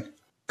same thing.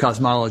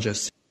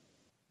 Cosmologists.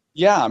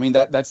 Yeah, I mean,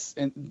 that's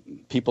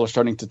and people are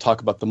starting to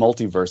talk about the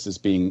multiverse as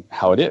being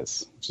how it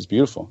is, which is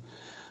beautiful.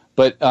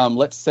 But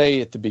let's say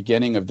at the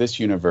beginning of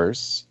this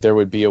universe, there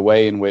would be a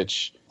way in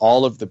which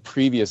all of the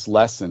previous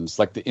lessons,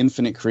 like the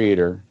infinite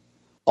creator,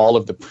 all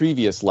of the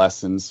previous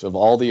lessons of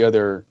all the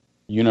other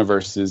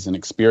universes and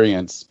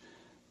experience,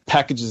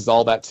 packages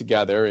all that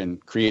together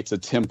and creates a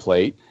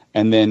template,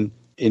 and then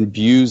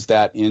imbues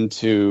that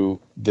into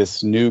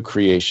this new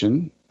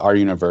creation, our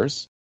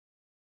universe.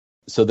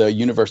 So the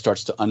universe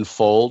starts to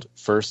unfold,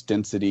 first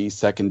density,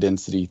 second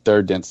density,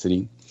 third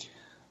density.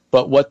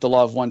 But what the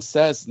Law of One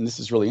says, and this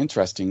is really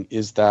interesting,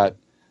 is that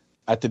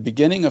at the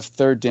beginning of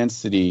third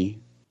density,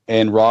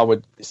 and Ra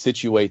would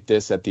situate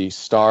this at the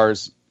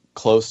stars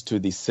close to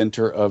the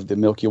center of the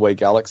Milky Way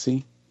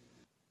galaxy.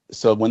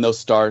 So when those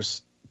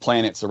stars,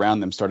 planets around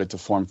them started to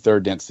form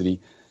third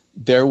density,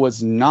 there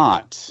was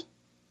not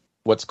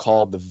what's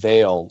called the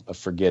veil of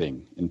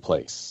forgetting in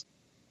place.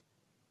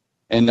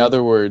 In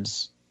other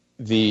words,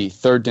 the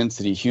third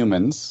density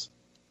humans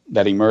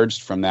that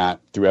emerged from that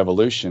through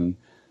evolution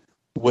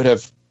would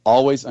have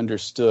always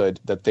understood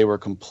that they were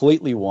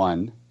completely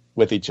one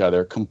with each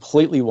other,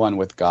 completely one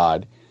with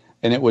God,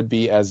 and it would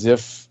be as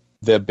if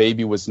the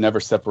baby was never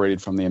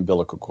separated from the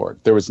umbilical cord.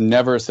 There was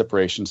never a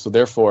separation, so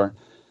therefore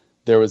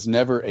there was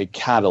never a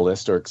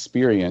catalyst or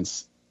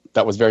experience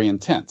that was very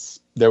intense.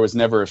 There was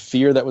never a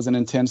fear that was an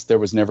intense. There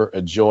was never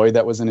a joy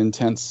that was an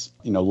intense,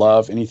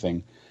 love,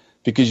 anything,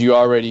 because you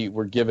already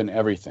were given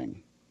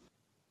everything.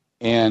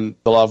 And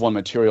the Law of One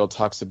material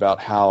talks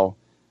about how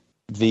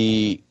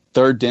the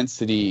third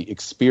density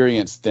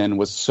experience then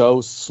was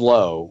so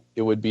slow,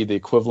 it would be the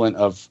equivalent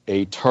of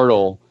a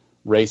turtle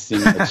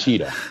racing a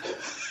cheetah.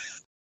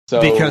 So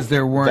because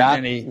there weren't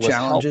any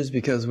challenges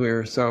because we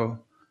were so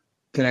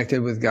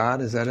connected with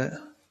God, is that it?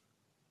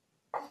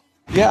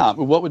 Yeah,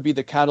 what would be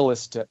the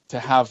catalyst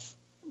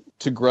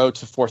to grow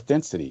to fourth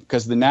density?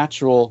 Because the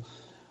natural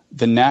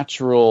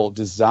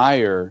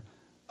desire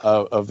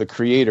of the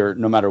creator,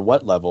 no matter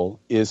what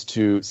level, is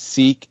to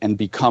seek and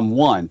become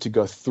one, to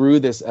go through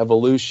this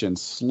evolution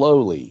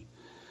slowly.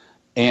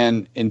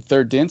 And in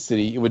third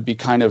density, it would be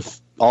kind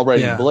of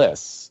already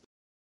bliss.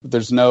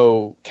 There's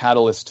no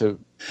catalyst to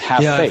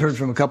have faith. I've heard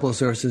from a couple of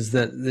sources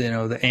that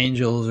the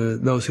angels or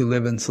those who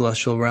live in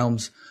celestial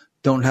realms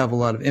don't have a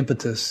lot of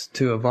impetus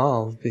to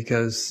evolve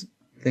because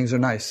things are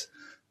nice.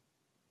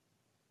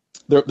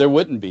 There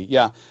wouldn't be,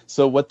 yeah.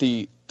 So what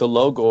the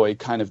Logoi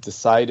kind of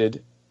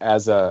decided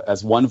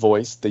as one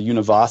voice, the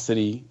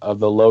univocity of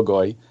the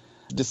Logoi,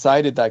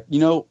 decided that,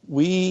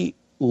 we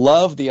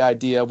love the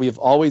idea, we have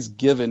always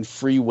given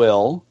free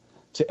will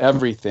to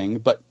everything,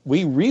 but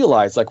we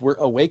realize we're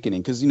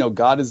awakening because,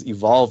 God is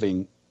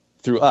evolving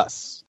through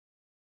us.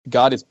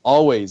 God is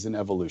always in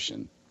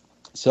evolution.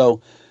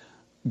 So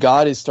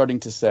God is starting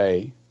to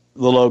say,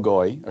 the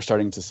Logoi are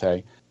starting to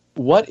say,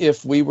 what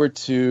if we were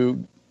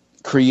to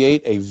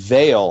create a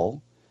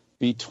veil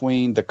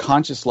between the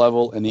conscious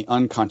level and the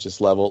unconscious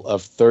level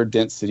of third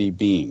density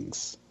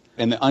beings?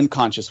 And the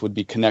unconscious would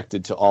be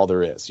connected to all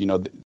there is.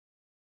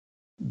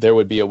 There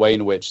would be a way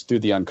in which through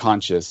the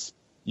unconscious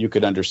you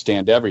could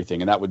understand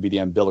everything, and that would be the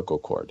umbilical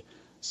cord.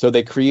 So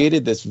they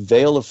created this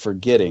veil of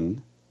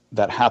forgetting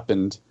that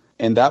happened,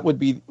 and that would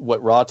be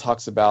what Ra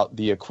talks about,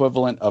 the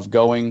equivalent of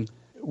going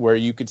where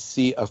you could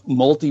see a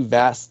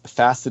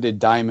multifaceted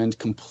diamond,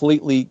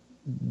 completely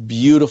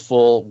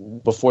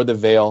beautiful before the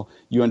veil.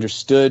 You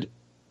understood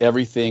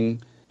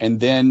everything, and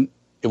then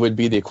it would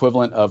be the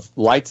equivalent of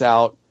lights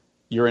out,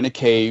 you're in a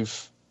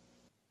cave,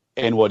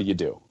 and what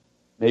do?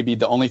 Maybe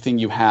the only thing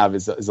you have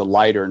is a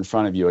lighter in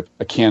front of you,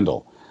 a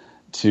candle,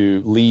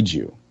 to lead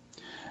you.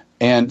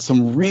 And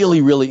some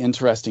really, really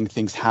interesting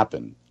things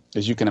happen.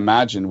 As you can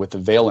imagine, with the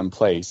veil in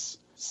place,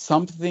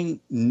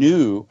 something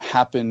new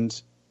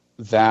happened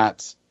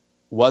that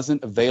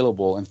wasn't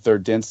available in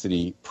third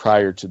density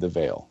prior to the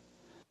veil.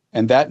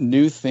 And that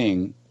new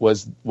thing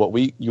was what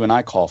you and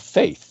I call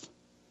faith.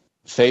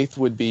 faith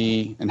would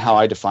be, and how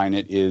I define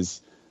it,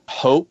 is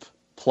hope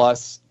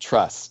plus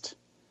trust.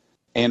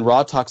 And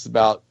Ra talks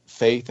about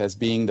faith as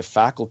being the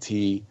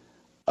faculty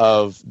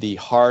of the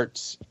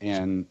heart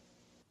and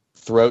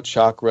throat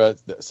chakra.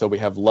 So we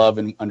have love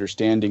and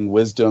understanding,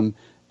 wisdom,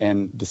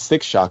 and the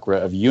sixth chakra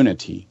of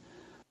unity,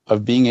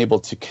 of being able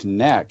to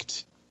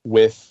connect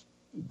with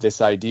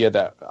this idea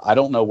that I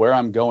don't know where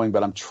I'm going,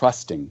 but I'm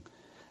trusting.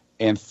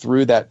 And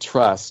through that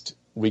trust,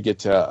 we get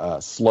to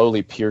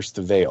slowly pierce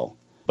the veil.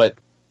 But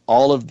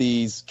all of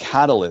these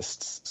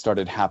catalysts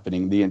started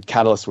happening. The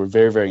catalysts were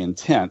very, very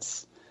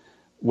intense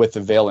with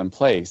the veil in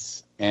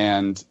place.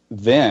 And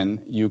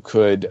then you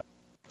could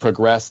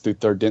progress through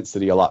third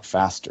density a lot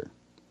faster.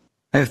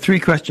 I have 3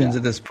 questions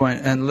at this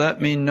point, and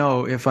let me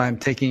know if I'm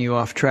taking you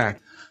off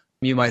track.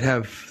 You might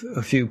have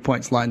a few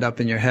points lined up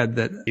in your head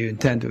that you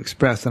intend to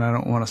express, and I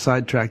don't want to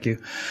sidetrack you.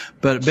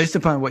 But based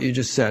upon what you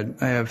just said,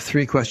 I have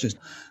 3 questions.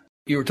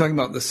 You were talking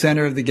about the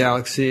center of the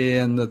galaxy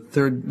and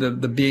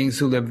the beings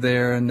who lived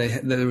there, and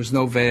there was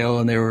no veil,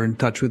 and they were in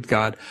touch with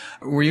God.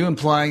 Were you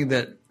implying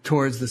that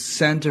towards the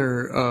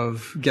center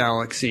of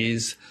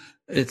galaxies,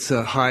 it's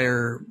a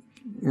higher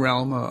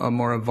realm, a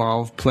more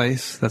evolved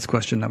place? That's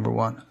question number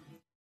 1.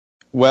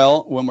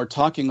 Well, when we're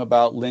talking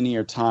about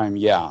linear time,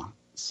 yeah.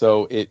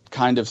 So it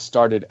kind of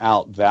started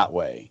out that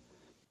way.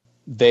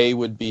 They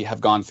would have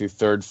gone through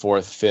 3rd,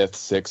 4th, 5th,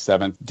 6th,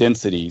 7th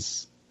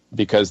densities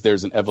because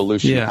there's an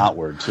evolution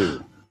outward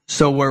too.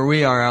 So where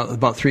we are out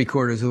about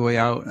 3/4 of the way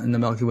out in the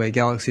Milky Way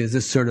galaxy, is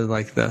this sort of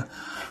like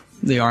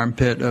the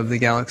armpit of the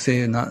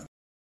galaxy and not?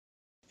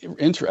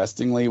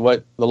 Interestingly,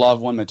 what the Law of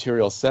One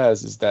material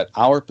says is that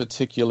our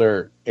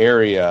particular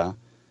area,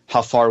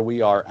 how far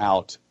we are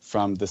out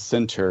from the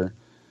center,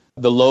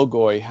 the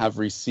Logoi have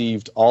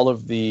received all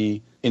of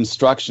the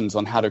instructions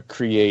on how to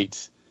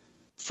create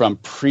from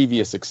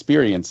previous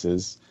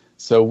experiences.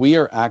 So we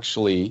are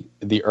actually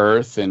the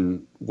Earth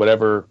and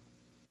whatever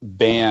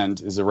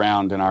band is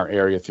around in our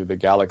area through the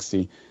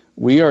galaxy.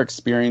 We are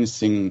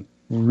experiencing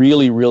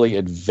really, really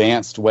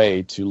advanced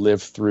way to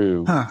live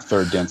through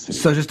third density.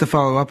 So just to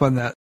follow up on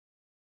that,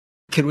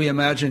 can we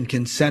imagine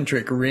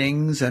concentric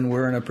rings, and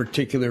we're in a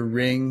particular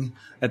ring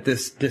at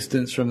this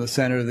distance from the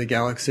center of the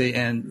galaxy,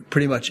 and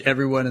pretty much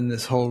everyone in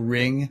this whole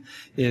ring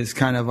is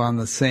kind of on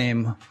the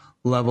same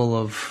level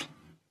of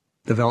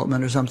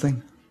development or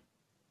something?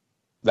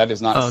 That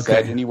is not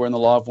said anywhere in the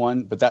Law of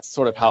One, but that's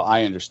sort of how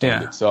I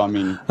understand it. So, I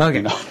mean,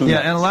 and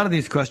a lot of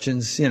these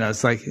questions,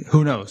 it's like,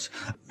 who knows?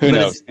 Who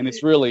knows? And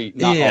it's really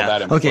not all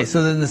that important. Okay,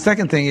 so then the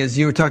second thing is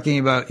you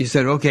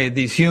said, okay,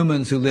 these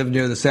humans who live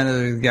near the center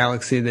of the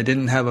galaxy, they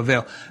didn't have a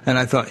veil. And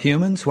I thought,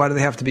 humans? Why do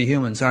they have to be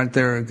humans? Aren't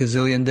there a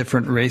gazillion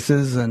different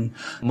races and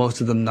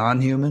most of them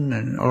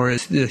non-human? Or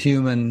is the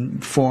human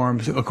form,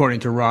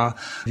 according to Ra,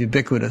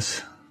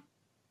 ubiquitous?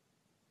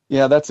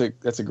 Yeah, that's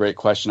a great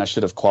question. I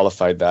should have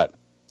qualified that.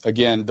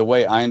 Again, the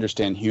way I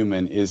understand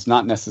human is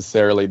not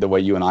necessarily the way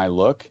you and I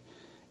look.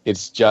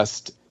 It's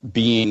just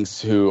beings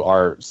who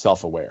are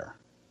self-aware.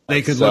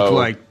 They could look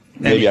like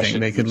anything.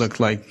 They could look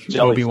like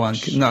Obi-Wan.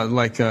 No,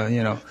 like,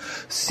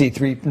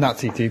 C3, not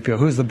C3PO.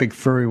 Who's the big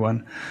furry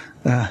one?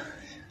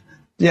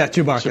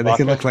 Chewbacca. They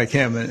could look like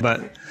him,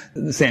 but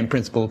the same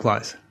principle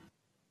applies.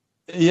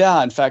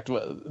 Yeah, in fact,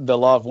 the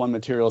Law of One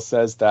material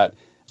says that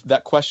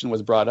question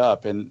was brought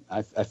up, and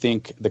I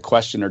think the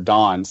questioner,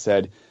 Don,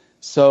 said,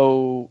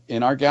 so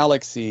in our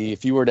galaxy,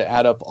 if you were to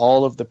add up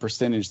all of the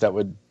percentage that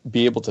would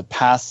be able to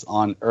pass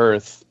on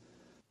Earth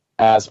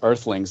as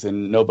Earthlings,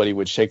 and nobody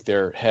would shake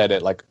their head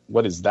at like,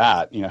 what is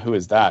that? Who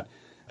is that?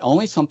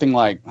 Only something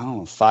like,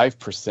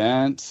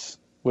 5%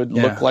 would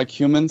look like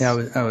humans.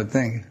 Yeah, I would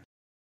think.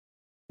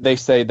 They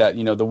say that,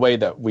 the way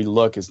that we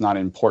look is not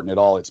important at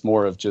all. It's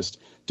more of just,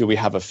 do we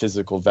have a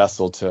physical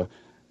vessel to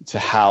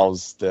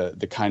house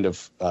the kind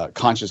of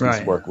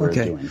consciousness work we're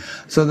doing.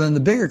 So then the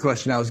bigger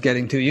question I was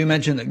getting to, you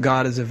mentioned that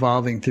God is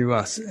evolving through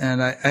us.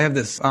 And I have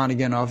this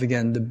on-again,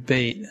 off-again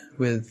debate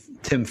with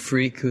Tim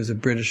Freke, who's a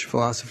British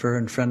philosopher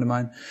and friend of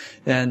mine.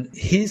 And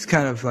he's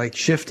kind of like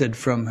shifted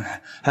from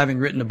having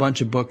written a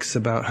bunch of books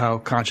about how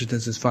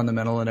consciousness is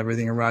fundamental and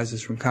everything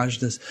arises from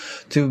consciousness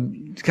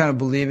to kind of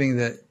believing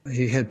that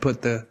he had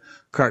put the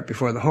cart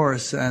before the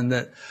horse and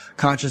that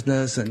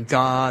consciousness and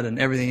God and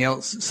everything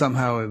else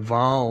somehow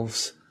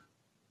evolves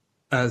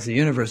as the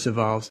universe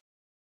evolves.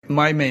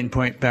 My main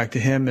point back to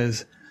him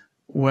is,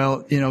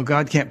 well,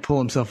 God can't pull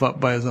himself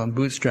up by his own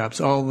bootstraps.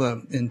 All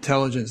the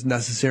intelligence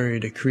necessary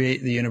to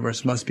create the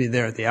universe must be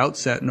there at the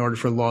outset in order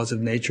for laws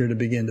of nature to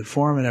begin to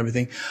form and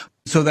everything.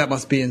 So that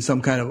must be in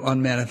some kind of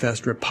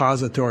unmanifest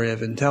repository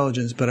of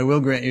intelligence. But I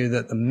will grant you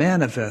that the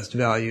manifest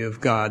value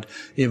of God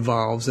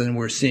evolves, and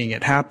we're seeing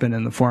it happen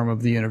in the form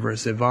of the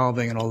universe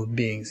evolving and all the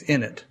beings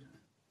in it.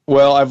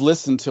 Well, I've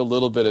listened to a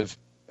little bit of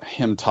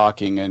him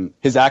talking, and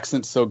his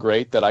accent's so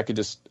great that I could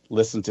just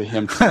listen to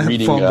him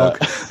reading a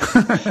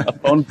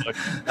phone book,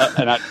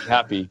 and I'd be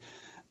happy.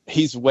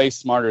 He's way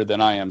smarter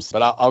than I am,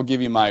 but I'll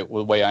give you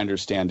the way I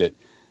understand it.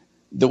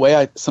 The way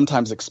I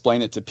sometimes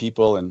explain it to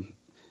people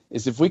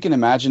is if we can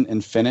imagine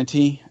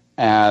infinity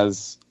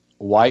as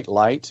white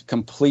light,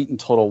 complete and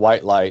total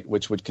white light,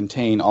 which would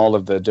contain all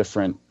of the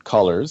different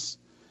colors.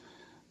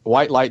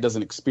 White light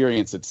doesn't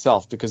experience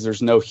itself because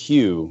there's no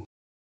hue.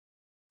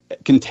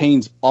 It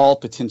contains all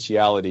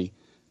potentiality.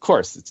 Of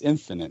course, it's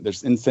infinite.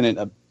 There's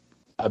infinite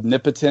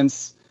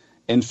omnipotence,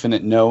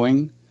 infinite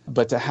knowing.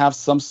 But to have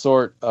some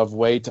sort of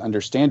way to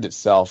understand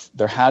itself,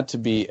 there had to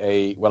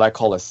be what I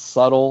call a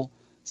subtle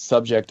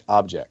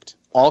subject-object,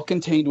 all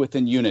contained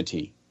within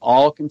unity,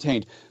 all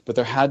contained, but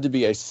there had to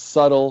be a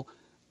subtle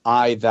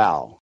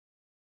I-thou.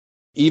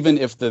 Even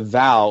if the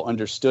thou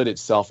understood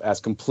itself as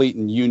complete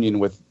in union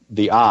with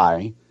the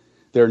I,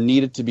 there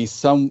needed to be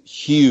some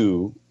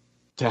hue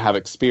to have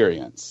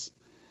experience.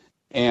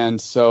 And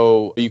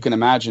so you can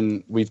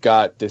imagine we've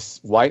got this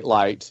white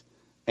light,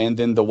 and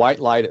then the white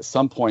light at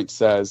some point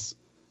says,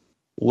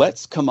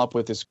 let's come up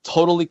with this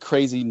totally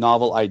crazy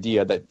novel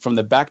idea that from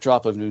the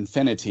backdrop of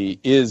infinity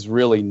is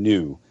really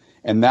new.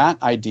 And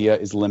that idea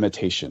is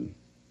limitation.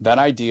 That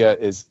idea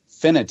is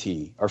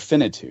finity or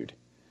finitude.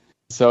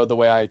 So the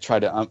way I try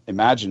to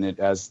imagine it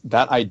as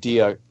that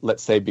idea,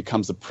 let's say,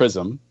 becomes a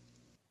prism.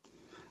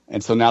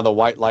 And so now the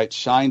white light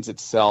shines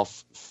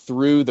itself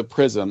through the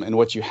prism, and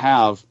what you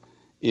have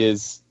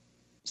is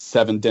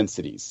 7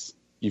 densities.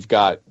 You've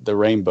got the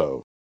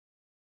rainbow.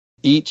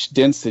 Each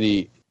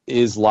density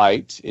is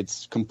light.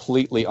 It's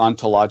completely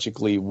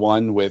ontologically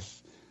one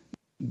with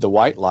the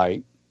white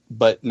light,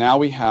 but now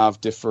we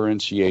have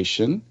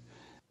differentiation,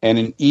 and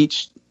in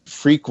each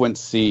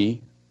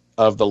frequency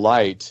of the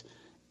light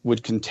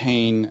would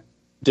contain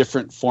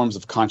different forms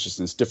of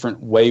consciousness,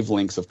 different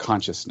wavelengths of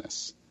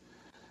consciousness,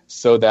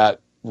 so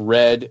that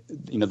red,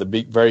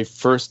 the very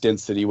first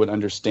density would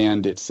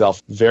understand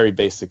itself very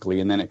basically,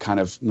 and then it kind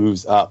of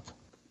moves up.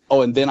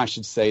 Oh, and then I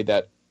should say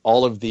that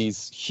all of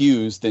these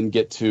hues then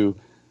get to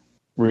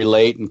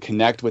relate and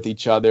connect with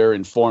each other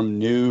and form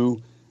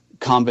new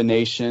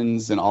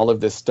combinations and all of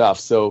this stuff.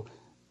 So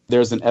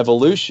there's an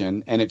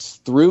evolution, and it's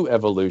through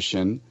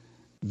evolution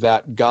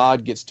that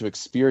God gets to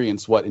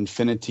experience what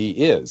infinity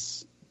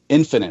is,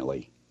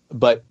 infinitely.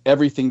 But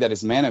everything that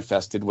is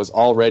manifested was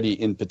already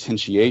in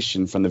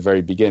potentiation from the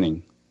very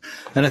beginning.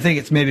 And I think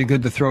it's maybe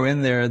good to throw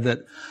in there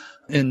that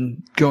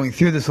in going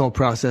through this whole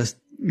process,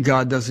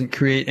 God doesn't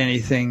create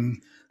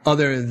anything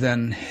other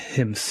than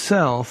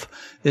himself.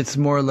 It's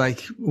more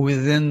like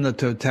within the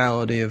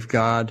totality of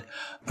God,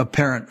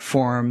 apparent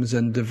forms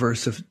and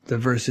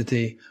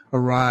diversity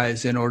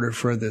arise in order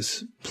for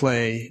this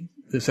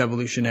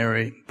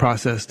evolutionary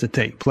process to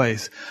take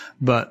place.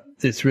 But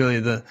it's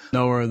really the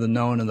knower, the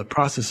known, and the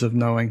process of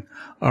knowing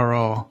are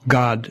all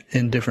God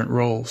in different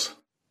roles.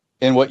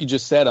 And what you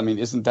just said,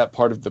 isn't that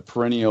part of the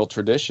perennial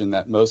tradition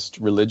that most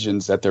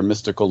religions at their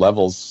mystical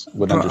levels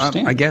would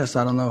understand? I guess.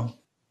 I don't know.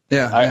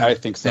 Yeah. I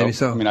think so. Maybe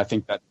so. I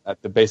think that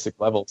at the basic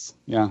levels,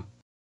 yeah.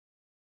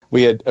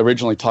 We had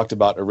originally talked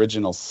about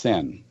original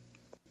sin.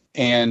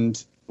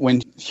 And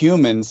when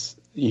humans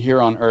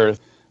here on earth,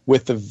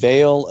 with the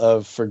veil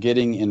of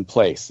forgetting in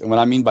place, and what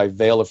I mean by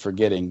veil of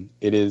forgetting,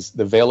 it is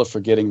the veil of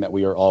forgetting that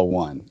we are all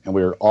one, and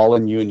we are all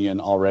in union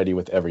already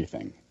with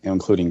everything,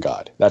 including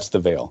God. That's the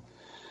veil.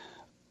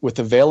 With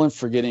the veil of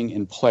forgetting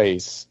in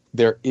place,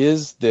 there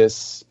is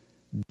this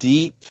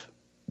deep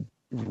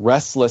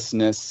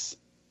restlessness,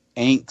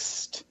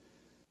 angst,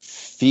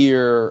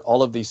 fear,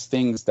 all of these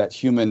things that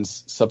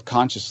humans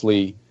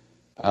subconsciously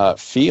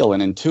feel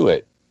and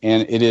intuit.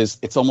 And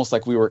it's almost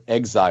like we were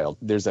exiled.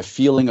 There's a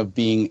feeling of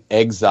being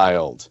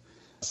exiled.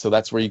 So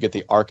that's where you get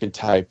the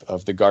archetype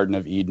of the Garden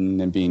of Eden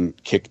and being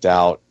kicked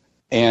out.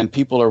 And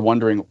people are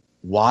wondering,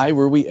 why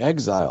were we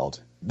exiled?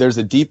 There's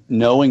a deep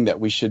knowing that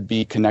we should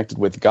be connected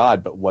with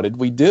God, but what did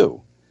we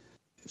do?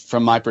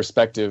 From my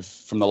perspective,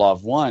 from the Law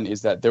of One,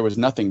 is that there was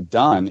nothing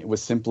done. It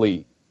was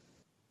simply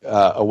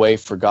a way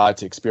for God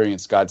to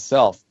experience God's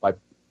self by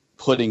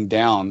putting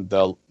down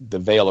the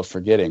veil of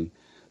forgetting.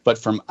 But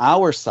from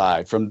our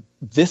side, from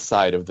this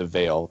side of the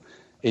veil,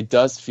 it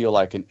does feel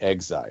like an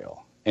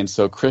exile. And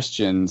so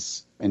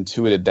Christians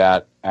intuited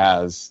that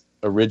as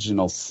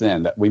original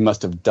sin, that we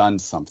must have done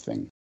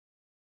something.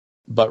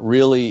 But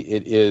really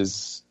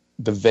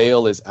the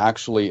veil is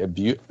actually,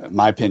 in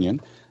my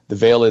opinion, the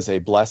veil is a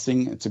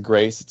blessing, it's a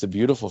grace, it's a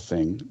beautiful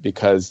thing,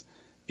 because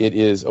it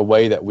is a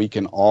way that we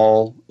can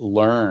all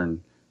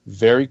learn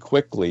very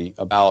quickly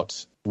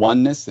about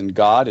oneness and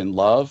God and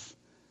love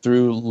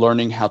through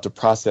learning how to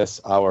process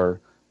our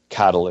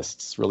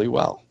catalysts really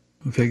well.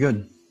 Okay,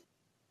 good.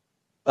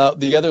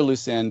 The other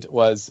loose end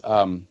was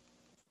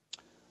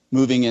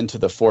moving into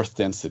the fourth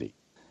density.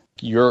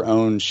 Your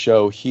own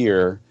show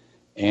here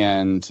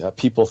and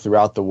people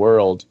throughout the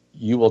world,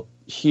 you will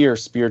hear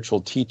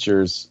spiritual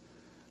teachers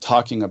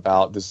talking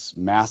about this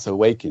mass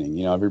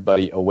awakening,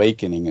 everybody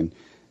awakening. And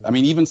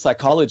even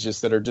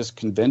psychologists that are just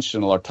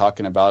conventional are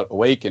talking about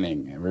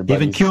awakening.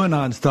 Even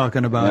QAnon's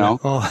talking about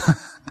it. Oh.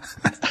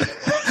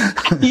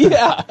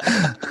 Yeah.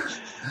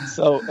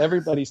 So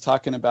everybody's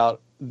talking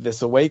about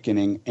this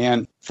awakening.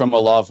 And from a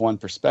Law of One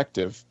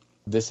perspective,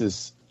 this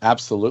is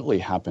absolutely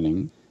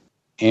happening.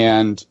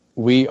 And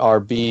we are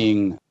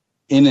being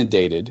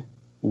inundated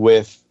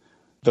with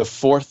the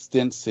fourth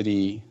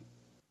density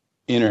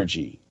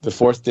energy, the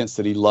fourth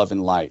density love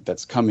and light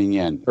that's coming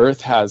in.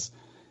 Earth has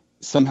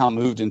somehow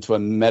moved into a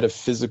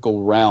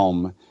metaphysical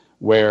realm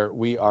where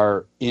we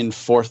are in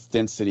fourth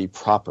density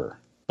proper,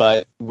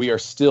 but we are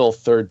still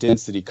third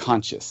density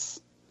conscious.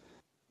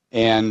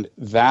 And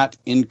that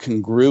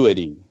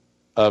incongruity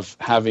of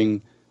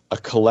having a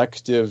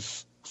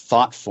collective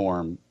thought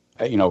form,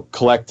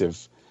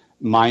 collective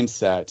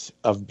mindset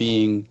of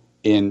being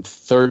in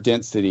third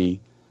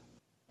density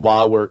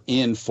while we're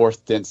in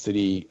fourth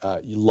density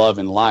love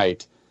and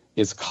light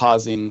is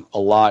causing a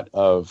lot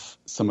of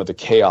some of the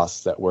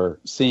chaos that we're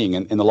seeing.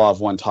 And the Law of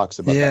One talks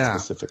about that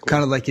specifically.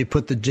 Kind of like you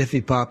put the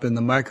Jiffy Pop in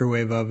the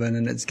microwave oven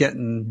and it's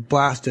getting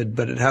blasted,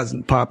 but it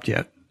hasn't popped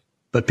yet.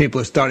 But people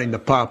are starting to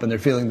pop and they're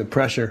feeling the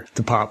pressure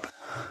to pop.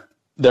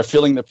 They're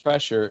feeling the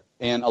pressure.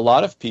 And a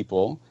lot of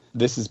people,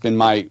 this has been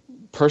my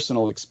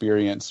personal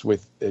experience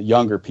with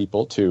younger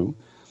people too,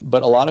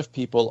 but a lot of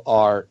people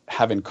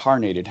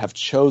have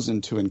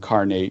chosen to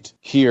incarnate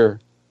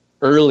here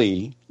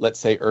early, let's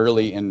say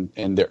early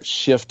in their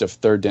shift of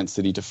third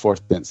density to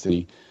fourth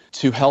density,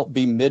 to help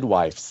be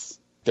midwives.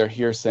 They're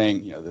here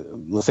saying,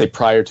 let's say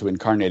prior to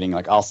incarnating,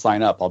 like, I'll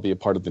sign up, I'll be a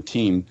part of the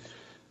team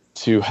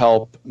to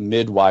help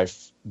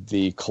midwife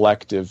the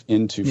collective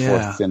into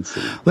fourth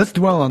density. Let's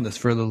dwell on this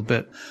for a little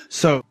bit.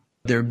 So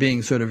they're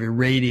being sort of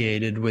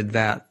irradiated with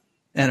that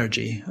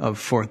energy of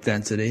fourth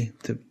density,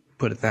 to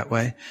put it that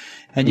way.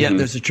 And yet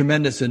there's a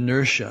tremendous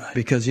inertia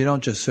because you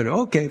don't just sort of,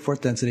 okay, fourth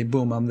density,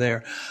 boom, I'm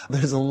there.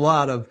 There's a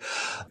lot of,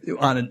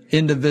 on an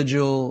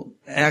individual,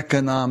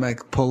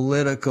 economic,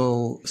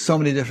 political, so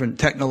many different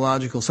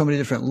technological, so many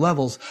different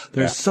levels,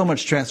 there's so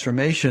much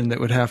transformation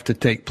that would have to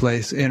take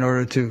place in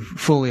order to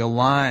fully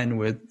align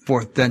with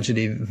fourth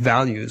density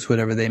values,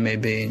 whatever they may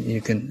be.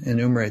 You can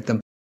enumerate them.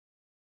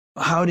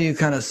 How do you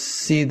kind of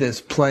see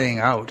this playing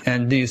out?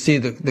 And do you see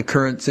the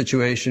current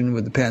situation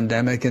with the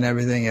pandemic and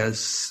everything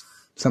as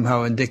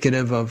somehow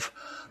indicative of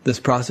this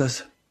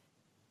process?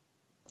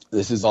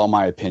 This is all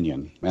my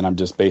opinion, and I'm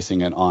just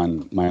basing it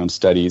on my own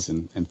studies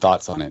and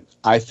thoughts on it.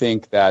 I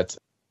think that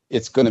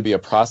it's going to be a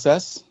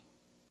process,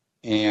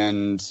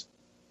 and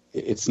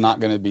it's not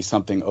going to be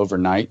something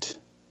overnight.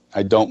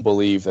 I don't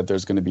believe that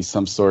there's going to be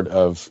some sort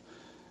of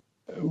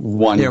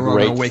one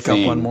great wake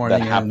thing up one morning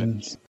that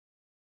happens.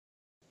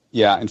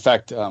 Yeah, in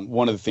fact,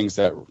 one of the things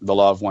that the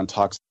Law of One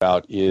talks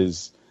about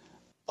is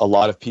a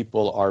lot of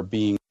people are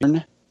being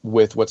born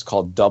with what's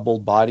called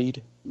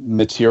double-bodied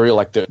material,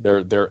 like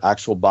their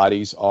actual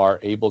bodies are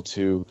able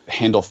to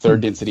handle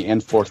third density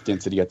and fourth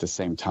density at the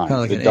same time.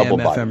 Kind of like an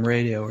AM/FM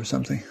radio or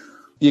something.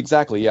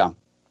 Exactly, yeah.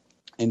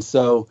 And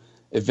so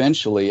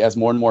eventually, as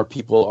more and more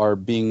people are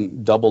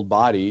being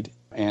double-bodied,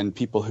 and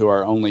people who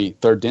are only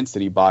third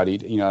density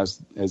bodied,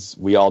 as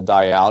we all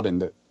die out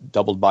and the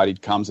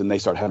double-bodied comes and they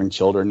start having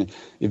children,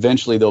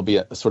 eventually there'll be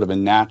a sort of a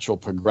natural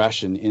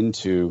progression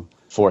into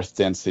fourth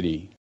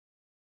density.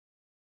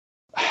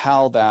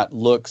 How that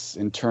looks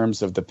in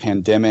terms of the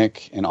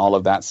pandemic and all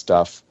of that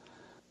stuff,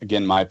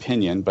 again, my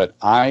opinion, but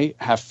I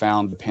have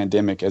found the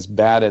pandemic, as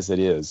bad as it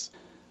is,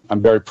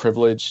 I'm very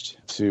privileged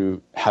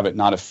to have it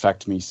not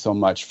affect me so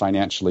much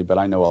financially, but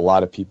I know a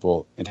lot of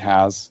people it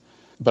has.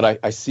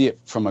 But I see it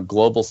from a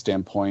global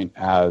standpoint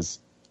as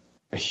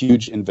a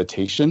huge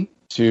invitation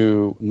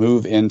to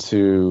move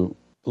into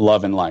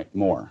love and light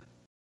more,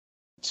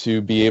 to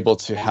be able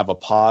to have a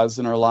pause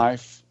in our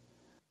life,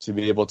 to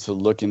be able to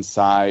look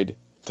inside,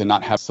 to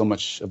not have so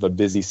much of a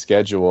busy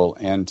schedule,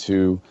 and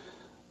to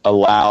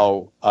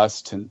allow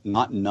us to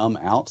not numb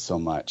out so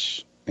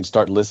much and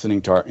start listening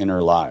to our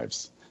inner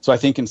lives. So I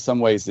think in some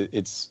ways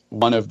it's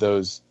one of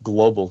those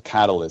global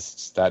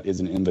catalysts that is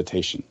an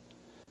invitation.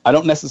 I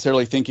don't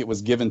necessarily think it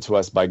was given to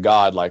us by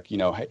God, like,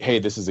 hey,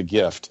 this is a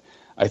gift.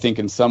 I think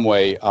in some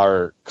way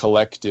our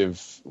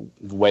collective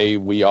way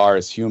we are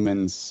as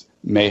humans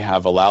may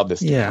have allowed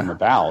this to come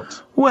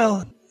about.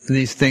 Well,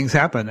 these things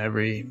happen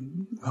every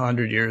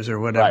 100 years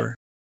or whatever.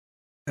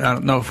 Right. I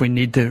don't know if we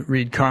need to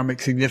read karmic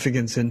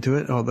significance into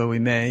it, although we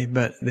may,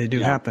 but they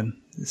do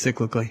happen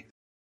cyclically.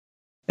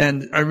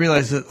 And I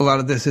realize that a lot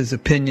of this is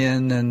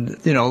opinion,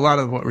 and, a lot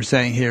of what we're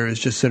saying here is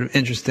just sort of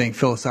interesting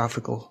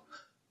philosophical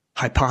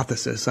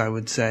hypothesis, I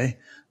would say.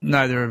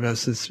 Neither of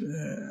us,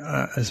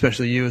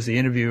 especially you as the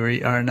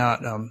interviewer, are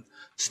not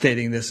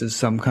stating this as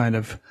some kind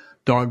of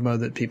dogma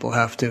that people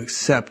have to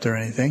accept or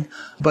anything.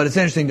 But it's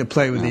interesting to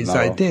play with these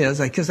ideas,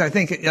 because I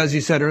think, as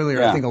you said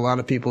earlier, I think a lot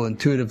of people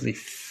intuitively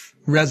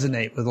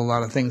resonate with a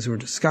lot of things we're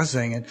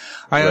discussing. And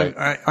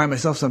I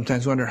myself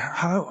sometimes wonder,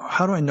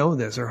 how do I know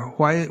this? Or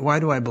why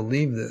do I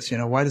believe this?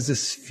 Why does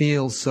this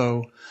feel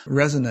so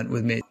resonant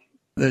with me?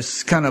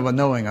 There's kind of a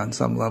knowing on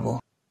some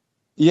level.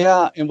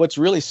 Yeah, and what's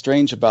really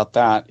strange about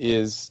that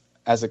is,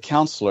 as a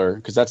counselor,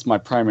 because that's my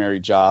primary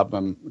job,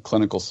 I'm a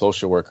clinical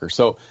social worker.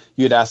 So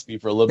you had asked me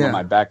for a little bit of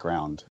my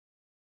background.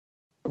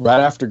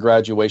 Right after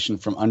graduation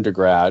from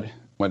undergrad,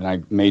 when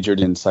I majored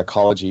in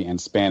psychology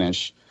and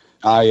Spanish,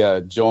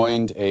 I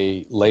joined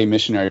a lay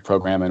missionary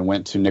program and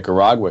went to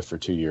Nicaragua for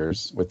 2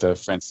 years with the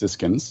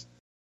Franciscans.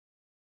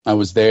 I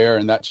was there,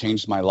 and that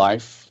changed my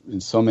life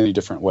in so many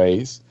different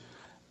ways.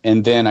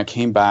 And then I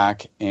came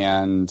back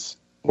and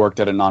worked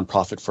at a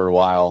nonprofit for a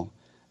while.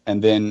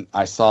 And then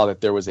I saw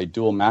that there was a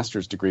dual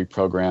master's degree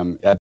program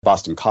at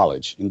Boston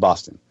College in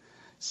Boston.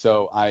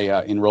 So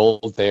I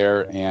enrolled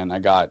there, and I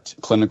got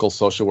clinical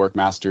social work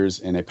master's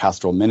and a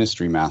pastoral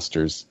ministry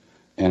master's,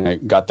 and I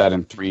got that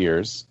in 3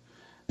 years.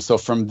 So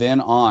from then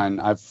on,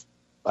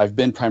 I've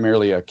been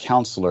primarily a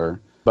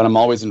counselor, but I'm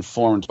always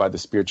informed by the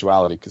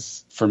spirituality,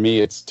 because for me,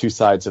 it's two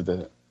sides of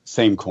the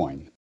same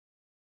coin.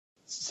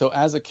 So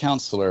as a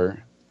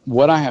counselor,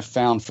 what I have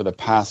found for the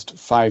past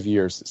 5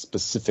 years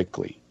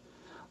specifically,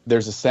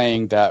 there's a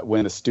saying that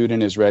when the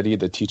student is ready,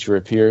 the teacher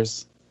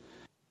appears.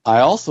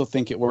 I also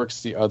think it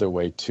works the other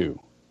way too.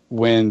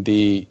 When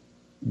the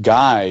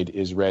guide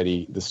is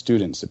ready, the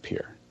students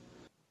appear.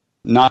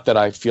 Not that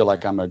I feel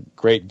like I'm a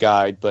great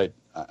guide, but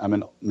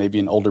I'm maybe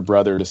an older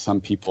brother to some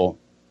people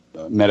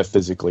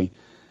metaphysically.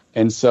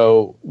 And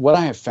so what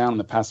I have found in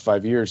the past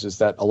 5 years is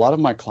that a lot of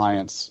my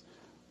clients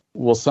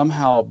will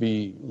somehow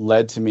be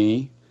led to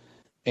me,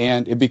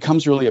 and it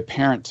becomes really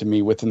apparent to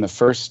me within the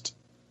first,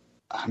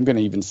 I'm going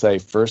to even say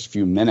first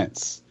few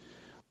minutes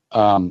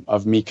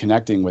of me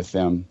connecting with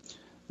them,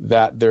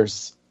 that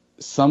there's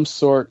some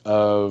sort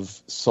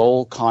of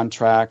soul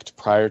contract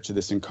prior to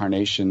this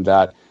incarnation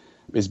that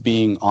is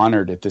being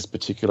honored at this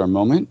particular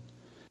moment,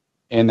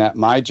 and that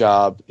my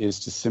job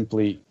is to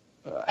simply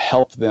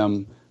help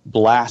them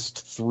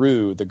blast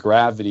through the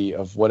gravity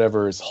of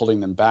whatever is holding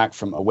them back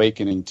from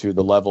awakening to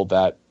the level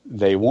that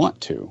they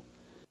want to.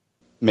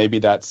 Maybe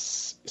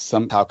that's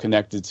somehow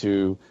connected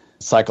to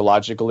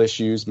psychological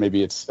issues.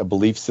 Maybe it's a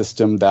belief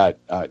system that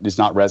is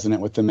not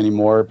resonant with them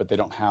anymore, but they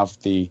don't have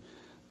the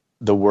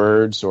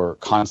words or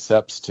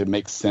concepts to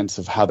make sense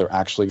of how they're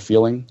actually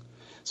feeling.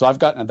 So I've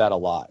gotten at that a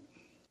lot.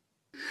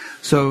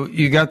 So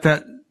you got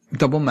that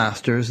double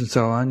masters and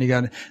so on.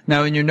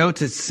 Now in your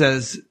notes it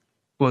says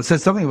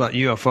something about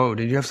UFO.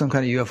 Did you have some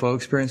kind of UFO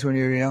experience when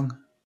you were young?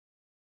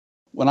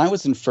 When I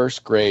was in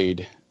first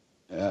grade,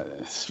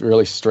 it's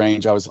really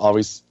strange. I was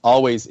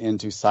always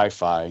into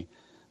sci-fi.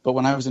 But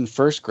when I was in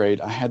first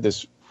grade, I had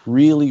this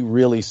really,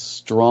 really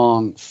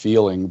strong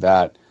feeling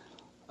that,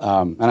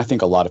 and I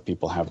think a lot of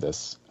people have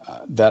this,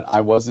 that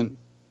I wasn't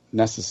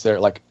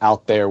necessarily, like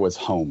out there was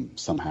home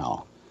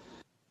somehow.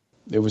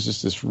 It was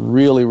just this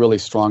really, really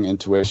strong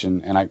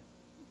intuition, and I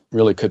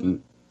really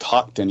couldn't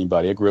talk to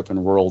anybody. I grew up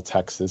in rural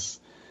Texas,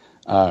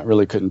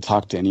 really couldn't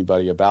talk to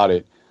anybody about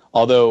it.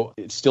 Although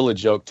it's still a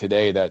joke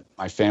today that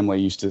my family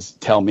used to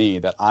tell me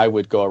that I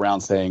would go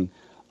around saying,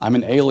 I'm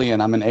an alien,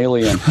 I'm an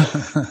alien.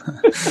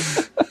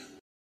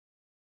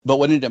 But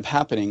what ended up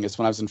happening is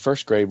when I was in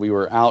first grade, we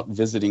were out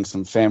visiting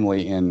some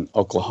family in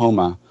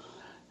Oklahoma.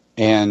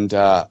 And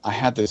I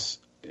had this,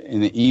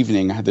 in the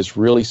evening, I had this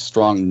really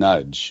strong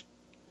nudge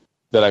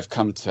that I've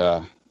come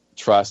to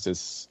trust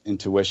as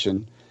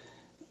intuition.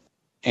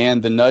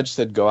 And the nudge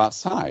said, go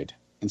outside.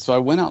 And so I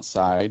went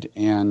outside,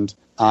 and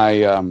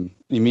I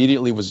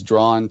immediately was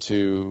drawn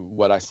to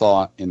what I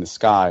saw in the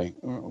sky,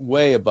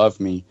 way above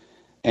me.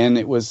 And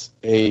it was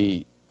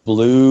a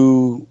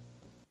blue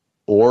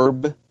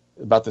orb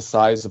about the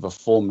size of a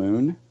full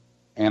moon.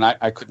 And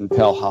I couldn't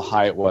tell how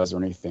high it was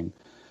or anything.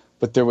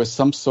 But there was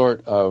some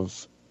sort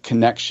of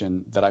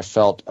connection that I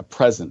felt, a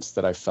presence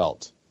that I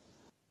felt.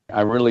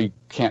 I really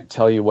can't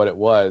tell you what it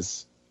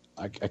was.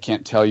 I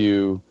can't tell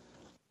you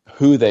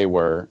who they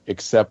were,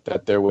 except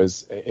that there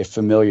was a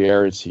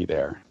familiarity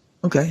there.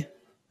 Okay.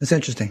 That's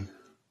interesting.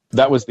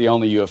 That was the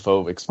only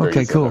UFO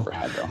experience cool. I've ever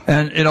had, though.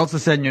 And it also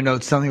said in your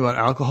notes something about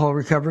alcohol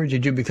recovery.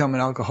 Did you become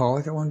an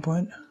alcoholic at one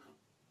point?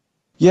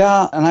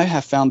 Yeah, and I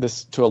have found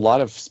this to a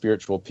lot of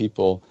spiritual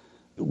people.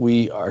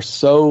 We are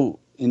so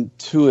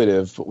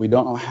intuitive, but we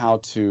don't know how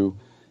to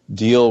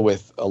deal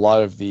with a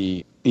lot of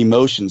the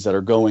emotions that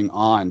are going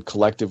on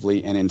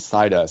collectively and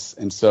inside us.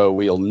 And so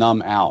we'll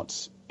numb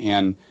out.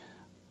 And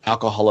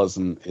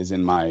alcoholism is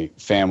in my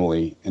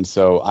family. And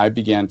so I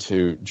began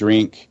to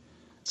drink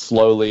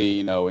slowly,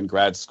 in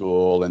grad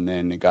school, and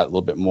then it got a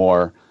little bit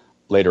more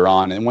later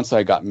on. And once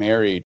I got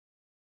married,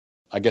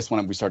 I guess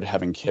when we started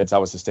having kids, I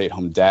was a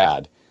stay-at-home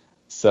dad.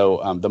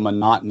 So the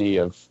monotony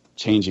of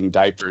changing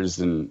diapers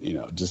and,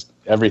 just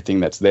everything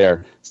that's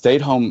there,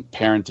 stay-at-home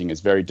parenting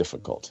is very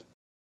difficult.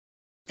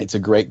 It's a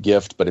great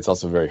gift, but it's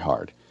also very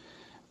hard.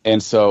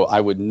 And so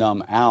I would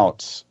numb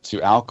out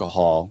to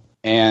alcohol.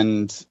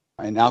 And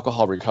in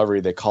alcohol recovery,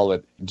 they call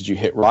it, did you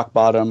hit rock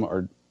bottom,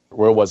 or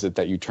where was it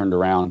that you turned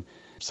around?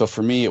 So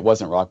for me, it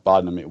wasn't rock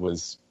bottom. It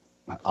was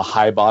a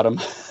high bottom,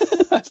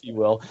 if you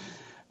will.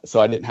 So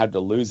I didn't have to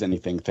lose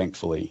anything,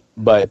 thankfully.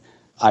 But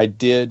I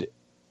did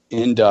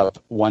end up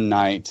one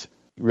night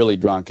really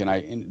drunk, and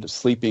I ended up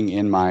sleeping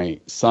in my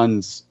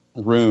son's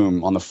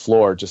room on the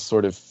floor, just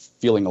sort of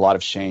feeling a lot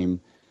of shame.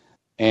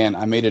 And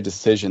I made a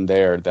decision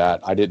there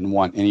that I didn't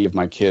want any of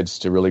my kids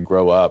to really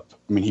grow up.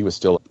 I mean, he was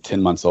still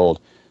 10 months old,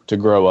 to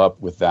grow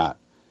up with that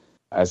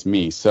as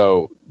me.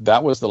 So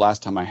that was the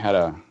last time I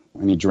had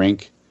any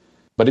drink.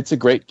 But it's a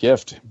great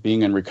gift.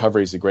 Being in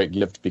recovery is a great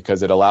gift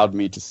because it allowed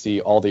me to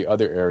see all the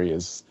other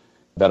areas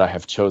that I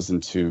have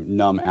chosen to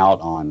numb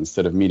out on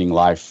instead of meeting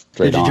life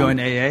straight on. Did you join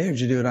AA or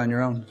did you do it on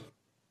your own?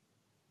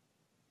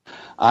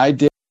 I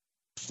did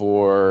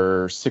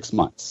for 6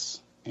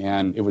 months,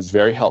 and it was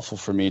very helpful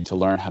for me to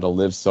learn how to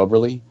live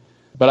soberly.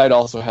 But I'd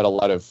also had a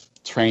lot of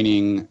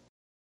training.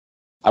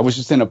 I was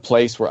just in a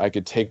place where I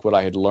could take what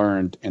I had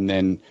learned and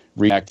then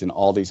reconnect in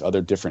all these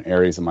other different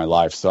areas of my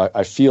life. So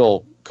I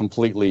feel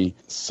completely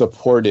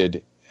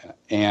supported,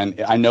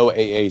 and I know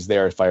AA is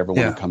there if I ever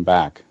want to come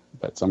back.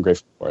 But so I'm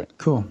grateful for it.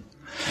 Cool.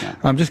 Yeah.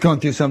 I'm just going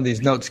through some of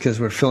these notes because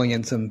we're filling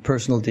in some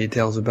personal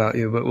details about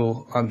you,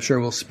 but I'm sure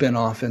we'll spin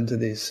off into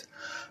these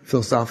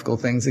philosophical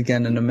things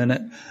again in a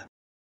minute.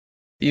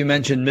 You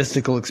mentioned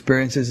mystical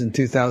experiences in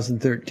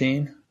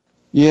 2013.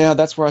 Yeah,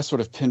 that's where I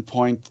sort of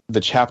pinpoint the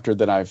chapter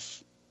that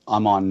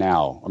I'm on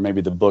now, or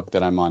maybe the book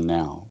that I'm on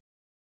now.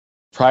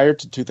 Prior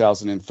to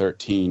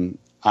 2013,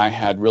 I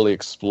had really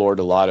explored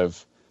a lot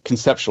of,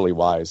 conceptually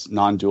wise,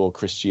 non-dual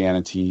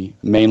Christianity,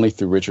 mainly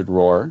through Richard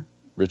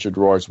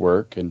Rohr's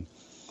work and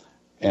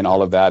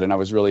all of that, and I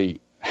was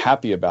really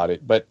happy about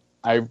it. But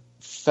I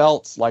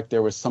felt like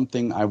there was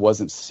something I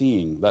wasn't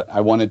seeing, that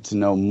I wanted to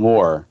know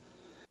more.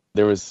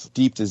 There was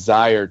deep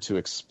desire to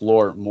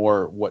explore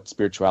more what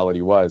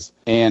spirituality was.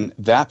 And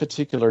that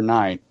particular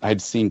night, I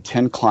had seen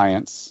 10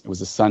 clients. It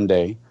was a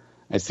Sunday.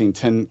 I'd seen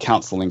 10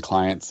 counseling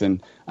clients,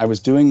 and I was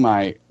doing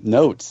my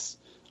notes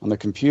on the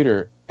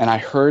computer, and I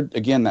heard,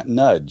 again, that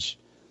nudge.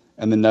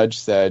 And the nudge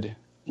said,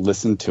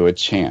 listen to a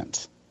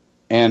chant.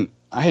 And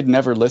I had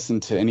never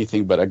listened to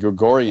anything but a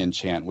Gregorian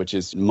chant, which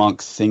is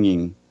monks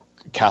singing,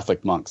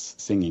 Catholic monks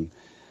singing.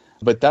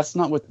 But that's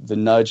not what the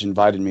nudge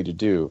invited me to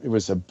do. It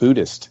was a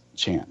Buddhist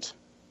chant.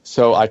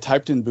 So I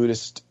typed in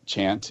Buddhist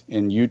chant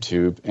in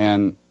YouTube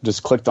and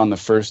just clicked on the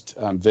first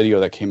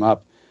video that came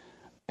up.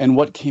 And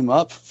what came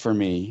up for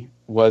me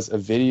was a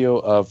video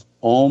of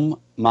Om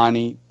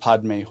Mani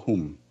Padme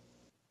Hum.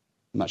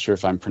 I'm not sure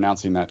if I'm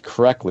pronouncing that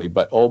correctly,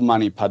 but Om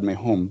Mani Padme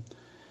Hum.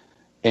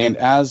 And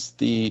as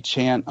the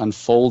chant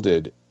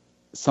unfolded,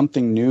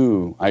 something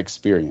new I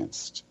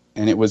experienced.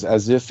 And it was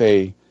as if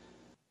a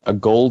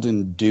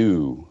golden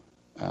dew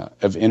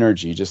of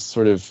energy just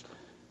sort of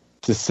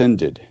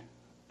descended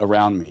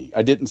around me.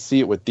 I didn't see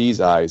it with these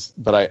eyes,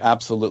 but I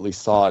absolutely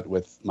saw it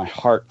with my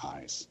heart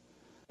eyes.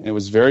 And it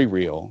was very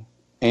real.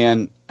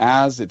 And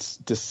as it's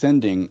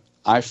descending,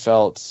 I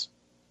felt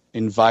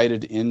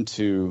invited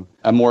into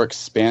a more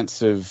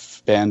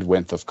expansive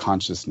bandwidth of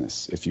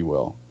consciousness, if you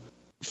will.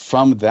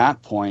 From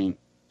that point,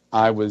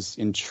 I was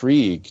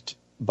intrigued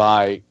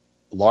by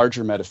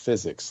larger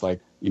metaphysics, like,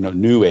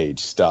 New Age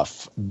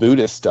stuff,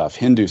 Buddhist stuff,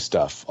 Hindu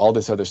stuff, all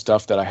this other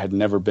stuff that I had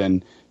never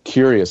been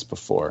curious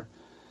before.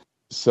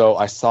 So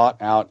I sought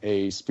out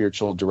a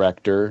spiritual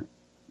director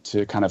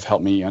to kind of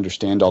help me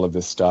understand all of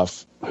this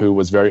stuff, who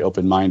was very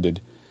open-minded.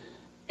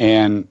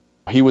 And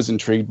he was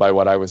intrigued by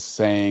what I was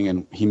saying,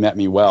 and he met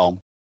me well.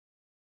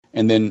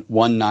 And then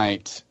one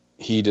night,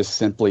 he just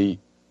simply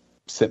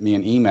sent me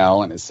an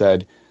email, and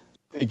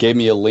it gave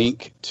me a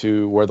link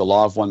to where the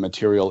Law of One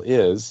material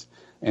is,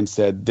 and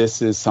said,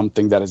 this is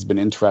something that has been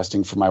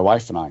interesting for my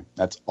wife and I.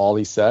 That's all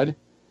he said.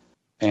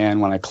 And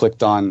when I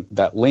clicked on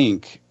that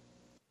link,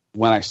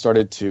 when I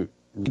started to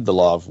read the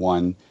Law of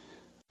One,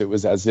 it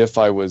was as if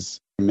I was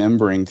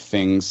remembering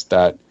things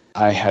that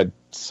I had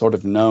sort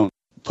of known,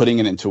 putting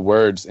it into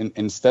words. And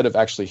instead of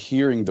actually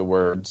hearing the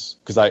words,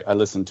 because I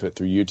listened to it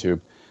through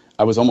YouTube,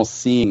 I was almost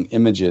seeing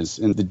images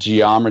in the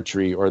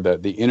geometry or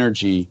the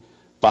energy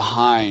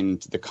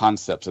behind the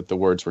concepts that the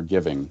words were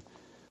giving.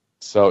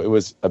 So it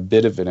was a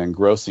bit of an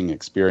engrossing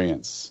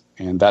experience,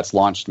 and that's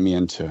launched me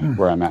into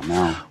where I'm at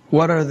now.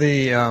 What are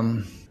the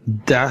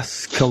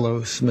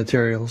Daskalos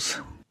materials?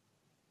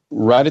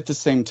 Right at the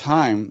same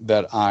time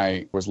that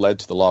I was led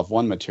to the Law of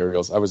One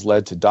materials, I was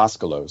led to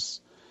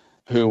Daskalos,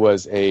 who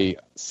was a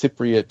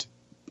Cypriot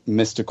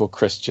mystical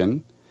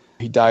Christian.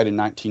 He died in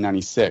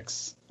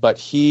 1996, but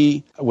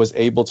he was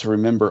able to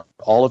remember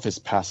all of his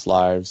past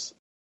lives.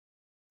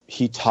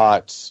 He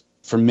taught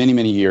for many,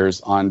 many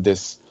years on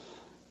this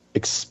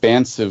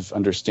expansive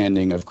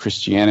understanding of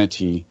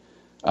Christianity.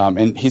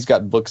 And he's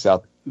got books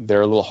out.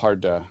 They're a little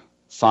hard to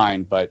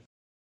find, but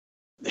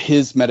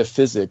his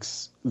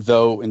metaphysics,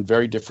 though in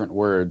very different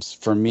words,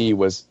 for me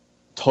was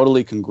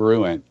totally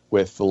congruent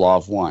with the Law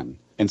of One.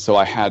 And so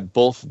I had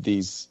both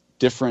these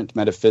different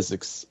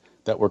metaphysics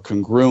that were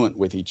congruent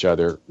with each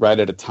other right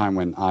at a time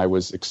when I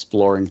was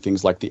exploring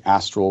things like the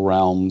astral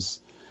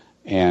realms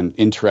and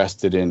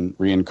interested in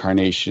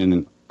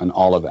reincarnation and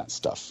all of that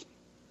stuff.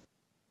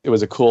 It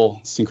was a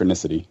cool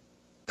synchronicity.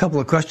 A couple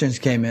of questions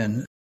came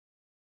in.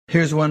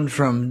 Here's one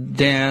from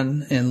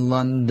Dan in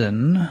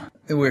London.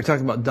 We were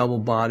talking about double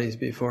bodies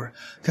before.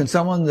 Can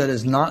someone that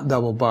is not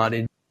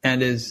double-bodied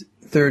and is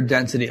third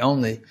density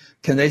only,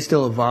 can they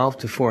still evolve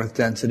to fourth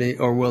density,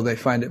 or will they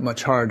find it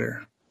much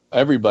harder?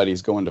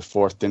 Everybody's going to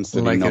fourth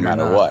density no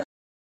matter what.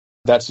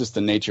 That's just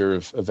the nature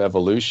of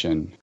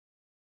evolution.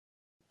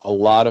 A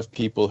lot of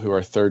people who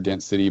are third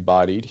density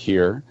bodied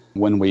here,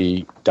 when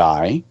we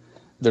die,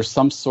 there's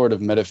some sort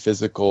of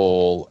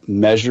metaphysical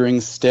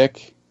measuring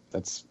stick.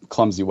 That's a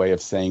clumsy way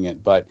of saying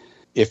it, but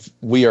if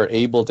we are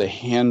able to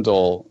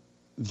handle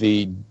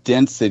the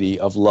density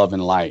of love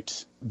and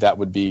light that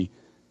would be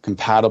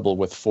compatible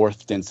with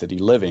fourth density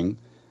living,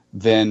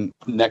 then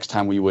next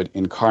time we would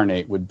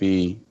incarnate would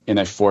be in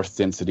a fourth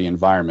density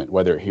environment,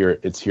 whether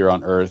it's here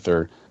on Earth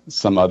or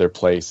some other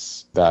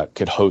place that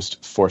could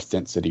host fourth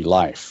density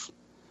life.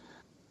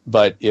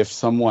 But if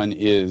someone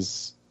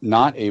is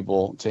not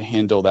able to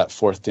handle that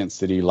fourth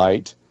density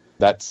light,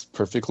 that's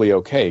perfectly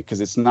okay,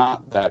 because it's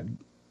not that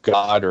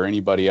God or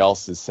anybody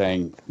else is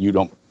saying you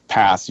don't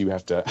pass, you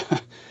have to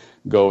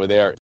go over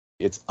there.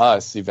 It's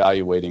us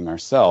evaluating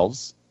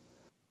ourselves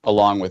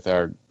along with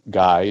our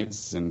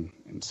guides and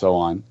so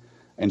on.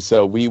 And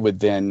so we would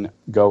then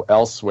go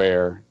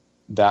elsewhere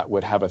that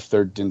would have a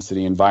third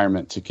density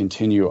environment to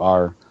continue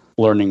our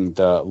learning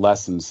the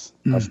lessons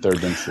of third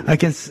density. I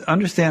can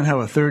understand how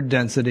a third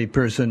density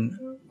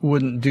person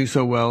wouldn't do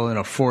so well in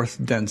a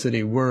fourth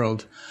density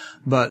world,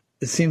 but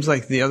it seems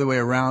like the other way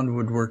around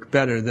would work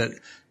better, that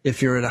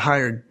if you're at a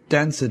higher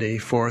density,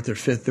 fourth or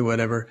fifth or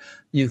whatever,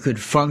 you could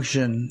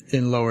function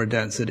in lower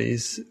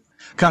densities,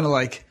 kind of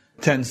like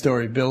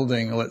 10-story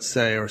building, let's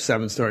say, or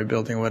 7-story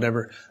building,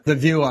 whatever. The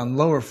view on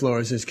lower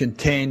floors is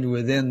contained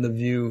within the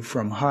view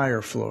from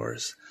higher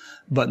floors,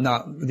 but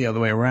not the other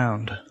way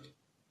around.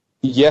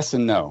 Yes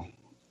and no,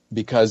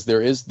 because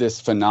there is this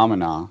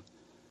phenomena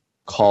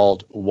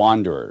called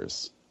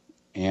wanderers,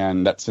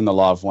 and that's in the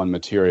Law of One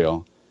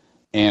material.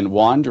 And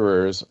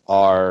wanderers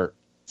are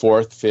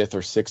fourth, fifth,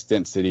 or sixth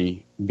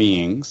density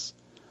beings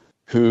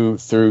who,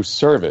 through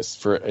service,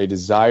 for a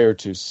desire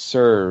to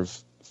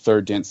serve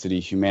third density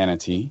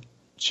humanity,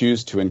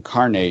 choose to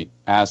incarnate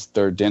as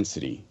third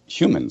density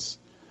humans.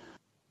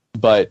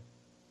 But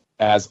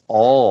as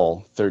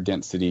all third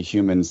density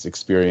humans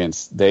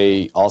experience,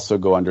 they also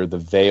go under the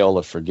veil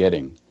of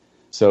forgetting.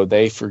 So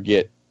they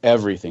forget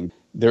everything.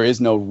 There is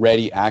no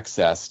ready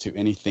access to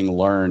anything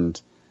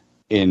learned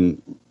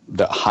in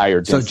the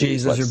higher density.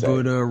 So Jesus or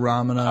Buddha or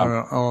Ramana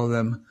or all of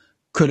them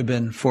could have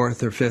been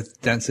fourth or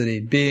fifth density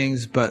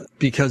beings, but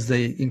because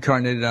they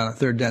incarnated on a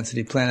third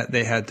density planet,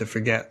 they had to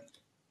forget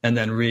and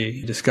then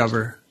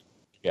rediscover.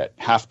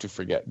 Have to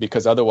forget,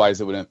 because otherwise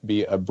it would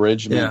be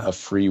abridgment of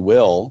free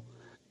will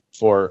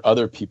for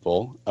other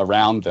people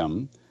around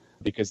them,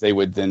 because they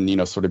would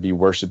then, sort of be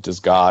worshipped as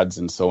gods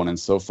and so on and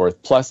so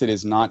forth. Plus, it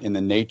is not in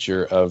the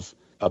nature of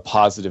a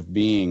positive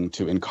being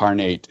to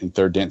incarnate in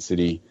third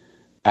density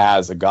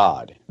as a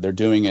god. They're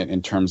doing it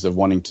in terms of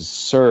wanting to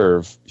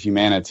serve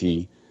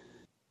humanity.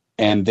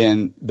 And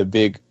then the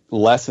big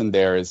lesson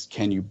there is,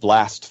 can you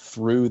blast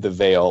through the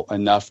veil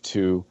enough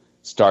to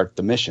start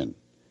the mission?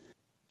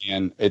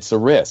 And it's a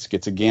risk,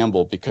 it's a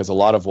gamble, because a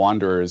lot of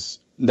wanderers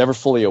never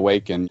fully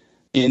awaken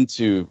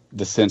into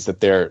the sense that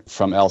they're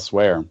from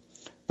elsewhere.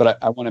 But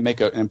I want to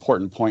make an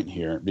important point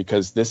here,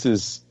 because this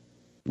is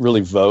really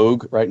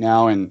vogue right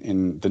now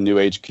in the New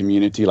Age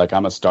community. Like,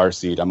 I'm a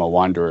starseed, I'm a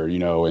wanderer,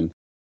 and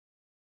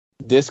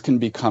this can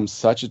become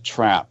such a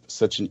trap,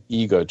 such an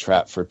ego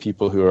trap for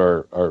people who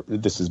are,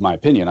 this is my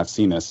opinion, I've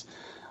seen this,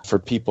 for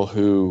people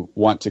who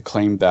want to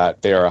claim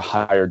that they are a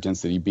higher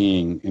density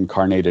being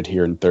incarnated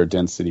here in third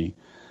density.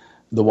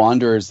 The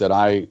wanderers that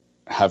I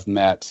have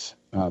met,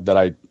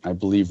 that I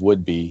believe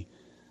would be,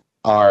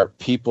 are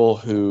people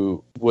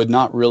who would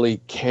not really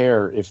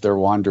care if they're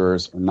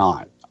wanderers or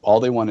not. All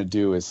they want to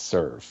do is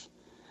serve.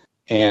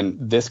 And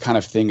this kind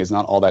of thing is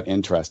not all that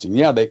interesting.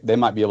 Yeah, they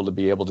might be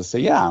able to say,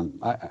 yeah,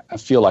 I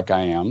feel like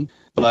I am.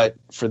 But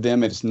for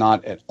them, it's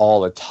not at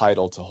all a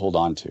title to hold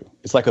on to.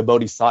 It's like a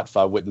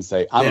bodhisattva wouldn't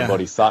say, I'm a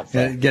bodhisattva.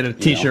 Yeah, get a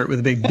T-shirt with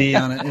a big B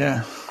on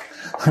it,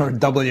 or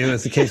W,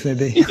 as the case may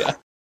be. Yeah.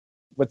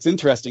 What's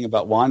interesting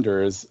about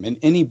wanderers, and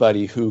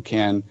anybody who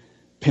can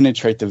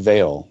penetrate the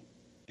veil,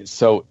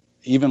 so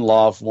even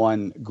Law of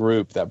One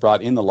group that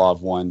brought in the Law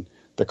of One,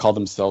 that call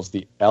themselves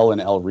the L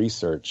and L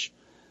Research,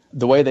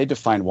 the way they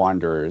define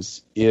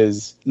wanderers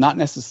is not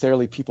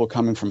necessarily people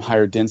coming from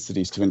higher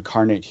densities to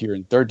incarnate here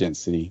in third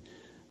density,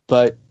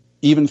 but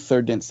even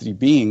third density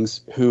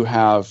beings who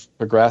have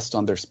progressed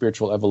on their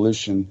spiritual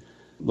evolution,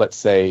 let's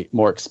say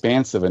more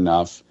expansive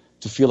enough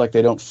to feel like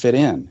they don't fit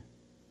in,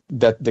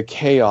 that the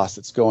chaos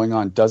that's going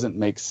on doesn't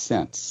make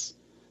sense,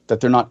 that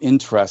they're not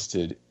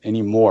interested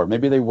anymore.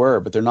 Maybe they were,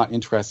 but they're not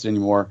interested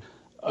anymore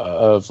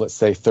of, let's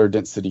say, third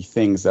density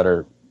things that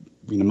are,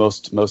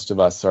 most of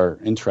us are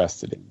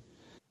interested in.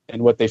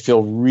 And what they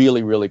feel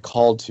really, really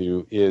called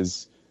to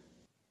is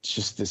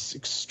just this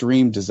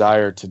extreme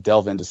desire to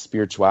delve into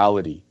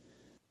spirituality.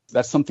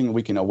 That's something that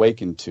we can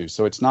awaken to.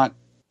 So it's not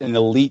an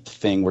elite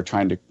thing we're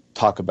trying to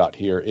talk about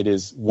here. It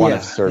is one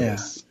of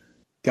service. Yeah.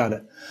 Got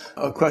it.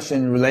 A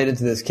question related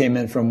to this came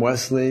in from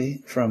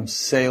Wesley from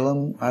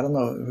Salem. I don't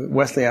know.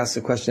 Wesley asks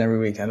a question every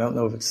week. I don't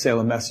know if it's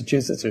Salem,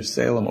 Massachusetts, or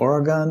Salem,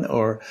 Oregon,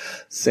 or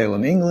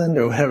Salem, England,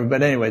 or whatever.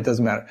 But anyway, it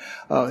doesn't matter.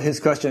 His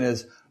question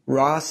is,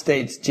 Ra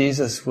states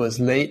Jesus was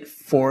late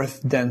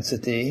fourth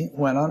density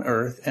when on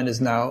Earth and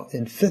is now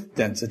in fifth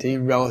density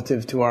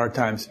relative to our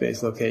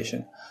time-space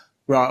location.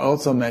 Ra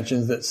also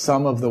mentions that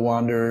some of the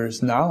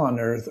wanderers now on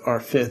Earth are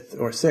fifth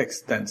or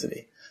sixth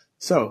density.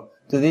 So,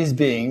 do these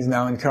beings,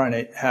 now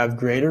incarnate, have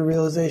greater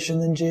realization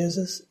than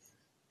Jesus?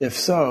 If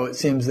so, it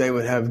seems they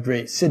would have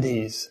great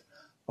siddhis.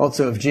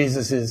 Also, if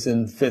Jesus is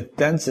in fifth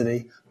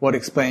density, what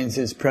explains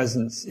his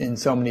presence in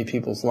so many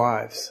people's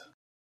lives?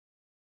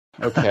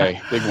 Okay,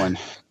 big one.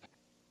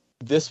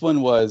 This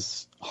one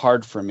was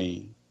hard for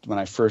me when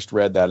I first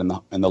read that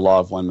in the Law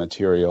of One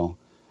material,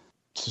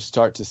 to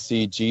start to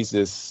see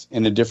Jesus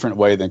in a different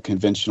way than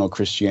conventional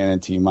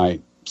Christianity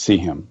might see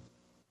him.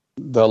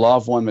 The Law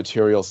of One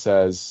material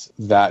says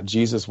that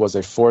Jesus was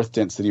a fourth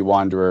density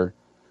wanderer.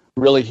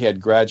 Really, he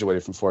had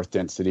graduated from fourth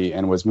density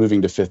and was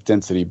moving to fifth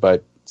density,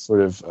 but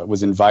sort of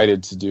was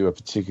invited to do a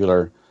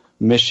particular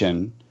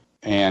mission,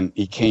 and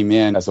he came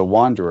in as a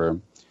wanderer.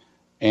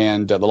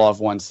 And the Law of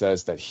One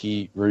says that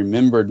he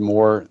remembered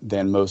more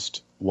than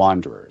most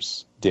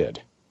wanderers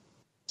did,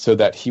 so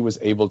that he was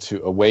able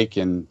to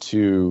awaken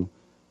to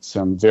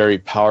some very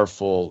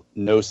powerful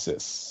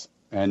gnosis.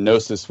 And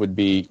gnosis would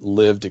be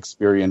lived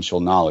experiential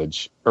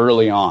knowledge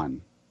early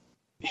on.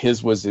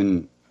 His was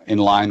in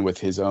line with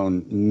his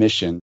own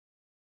mission.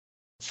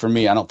 For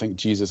me, I don't think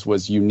Jesus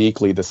was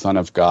uniquely the Son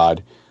of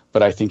God,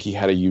 but I think he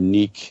had a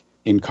unique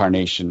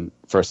incarnation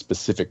for a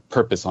specific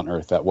purpose on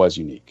earth that was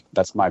unique.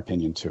 That's my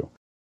opinion too.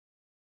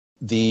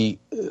 The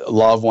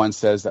Law of One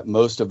says that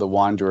most of the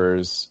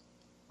wanderers,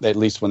 at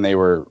least when they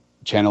were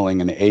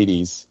channeling in the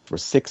 80s, were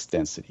sixth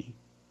density.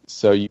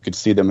 So you could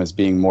see them as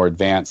being more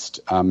advanced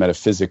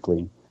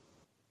metaphysically.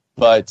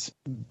 But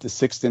the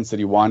sixth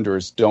density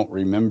wanderers don't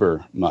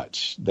remember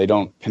much. They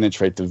don't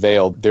penetrate the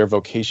veil. Their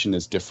vocation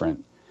is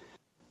different.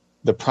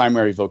 The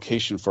primary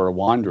vocation for a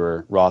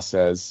wanderer, Ra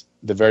says,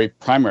 the very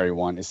primary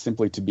one is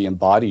simply to be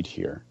embodied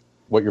here.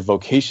 What your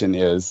vocation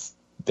is,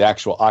 the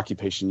actual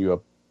occupation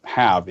you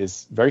have,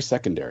 is very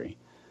secondary.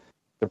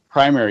 The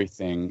primary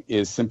thing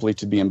is simply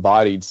to be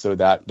embodied so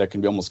that there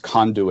can be almost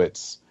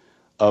conduits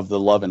of the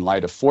love and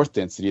light of fourth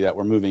density that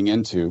we're moving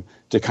into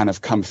to kind of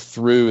come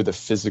through the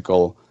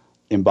physical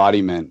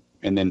embodiment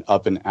and then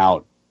up and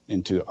out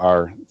into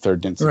our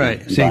third density.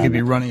 Right. So you could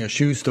be running a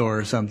shoe store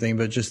or something,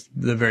 but just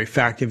the very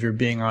fact of your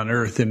being on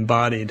earth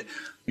embodied,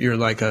 you're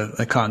like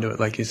a conduit,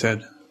 like you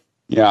said.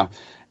 Yeah.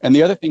 And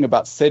the other thing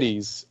about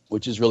cities,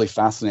 which is really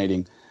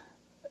fascinating,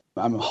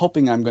 I'm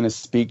hoping I'm going to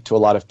speak to a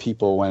lot of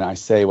people when I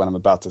say what I'm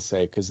about to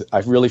say, because I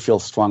really feel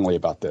strongly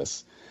about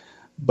this.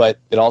 But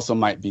it also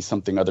might be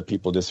something other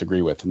people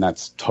disagree with, and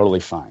that's totally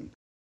fine.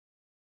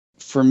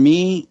 For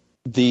me,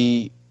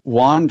 the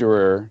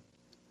wanderer,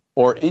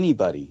 or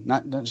anybody,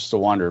 not just a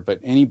wanderer,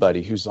 but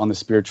anybody who's on the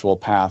spiritual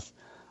path,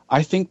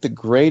 I think the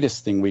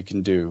greatest thing we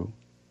can do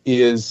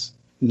is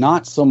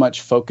not so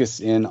much focus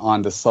in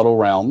on the subtle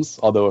realms,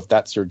 although if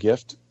that's your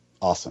gift,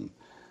 awesome.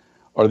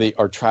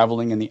 Or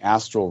traveling in the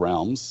astral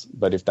realms,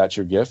 but if that's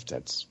your gift,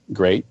 that's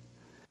great.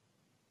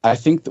 I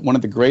think that one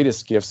of the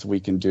greatest gifts we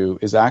can do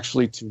is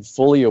actually to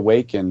fully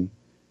awaken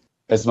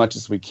as much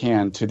as we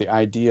can to the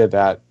idea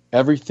that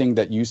everything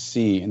that you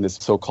see in this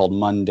so-called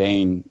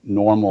mundane,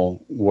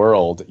 normal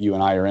world that you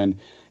and I are in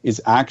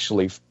is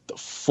actually the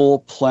full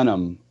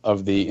plenum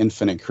of the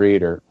infinite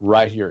creator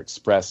right here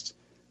expressed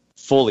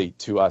fully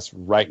to us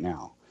right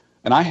now.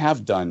 And I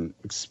have done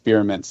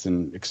experiments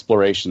and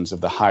explorations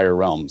of the higher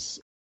realms,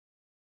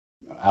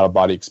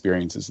 out-of-body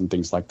experiences and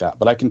things like that.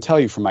 But I can tell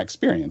you from my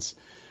experience,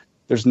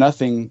 there's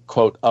nothing,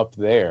 quote, up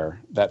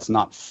there that's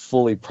not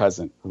fully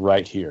present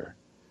right here.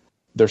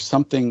 There's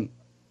something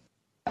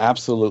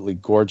absolutely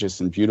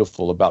gorgeous and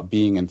beautiful about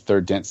being in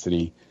third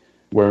density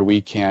where we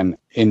can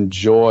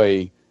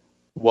enjoy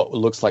what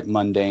looks like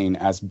mundane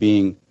as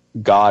being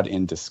God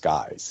in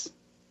disguise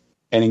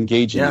and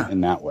engaging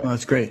in that way. Well,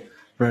 that's great.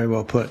 Very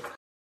well put.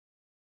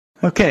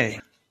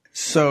 Okay,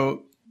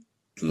 so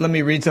let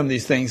me read some of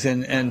these things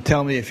and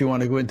tell me if you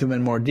want to go into them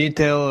in more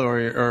detail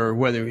or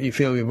whether you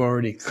feel we've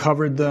already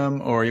covered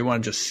them or you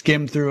want to just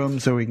skim through them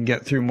so we can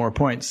get through more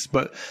points.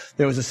 But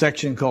there was a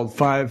section called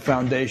 5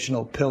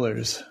 Foundational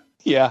Pillars.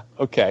 Yeah,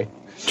 okay.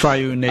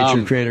 Triune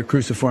nature, creator,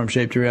 cruciform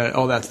shaped reality,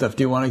 all that stuff.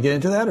 Do you want to get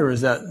into that or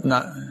is that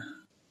not?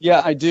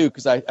 Yeah, I do,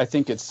 because I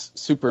think it's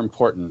super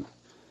important.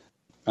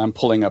 I'm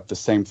pulling up the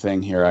same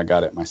thing here. I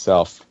got it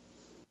myself.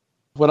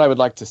 What I would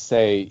like to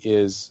say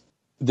is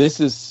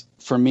this is,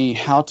 for me,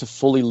 how to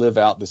fully live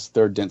out this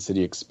third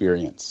density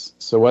experience.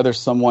 So whether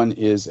someone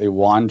is a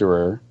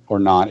wanderer or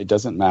not, it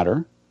doesn't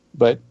matter.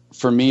 But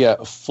for me,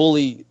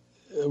 somebody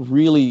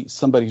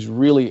who's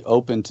really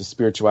open to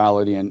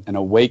spirituality and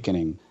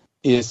awakening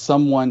is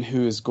someone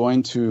who is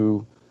going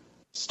to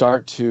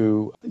start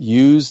to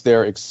use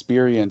their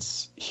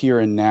experience here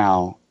and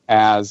now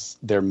as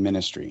their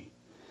ministry.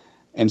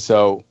 And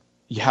so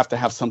you have to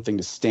have something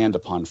to stand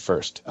upon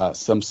first,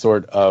 some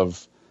sort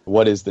of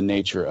what is the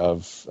nature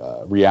of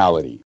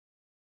reality.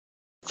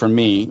 For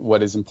me,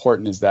 what is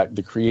important is that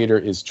the creator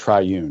is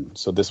triune.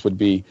 So this would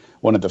be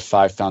one of the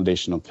 5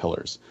 foundational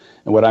pillars.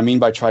 And what I mean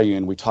by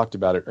triune, we talked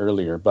about it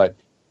earlier, but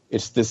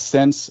it's this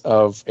sense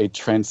of a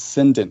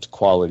transcendent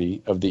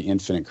quality of the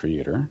infinite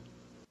creator,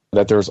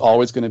 that there's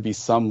always going to be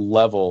some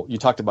level. You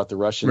talked about the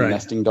Russian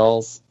nesting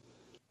dolls.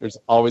 There's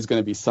always going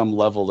to be some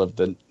level of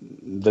the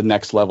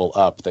next level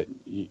up that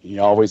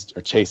You always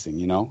are chasing,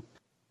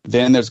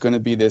 Then there's going to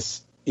be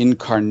this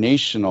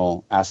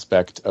incarnational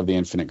aspect of the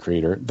infinite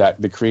creator,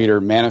 that the creator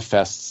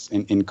manifests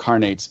and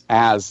incarnates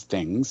as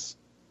things.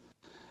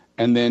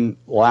 And then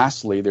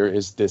lastly, there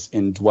is this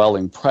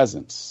indwelling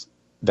presence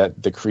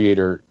that the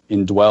creator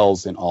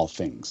indwells in all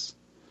things.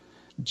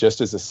 Just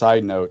as a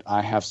side note,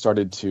 I have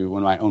started to,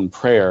 in my own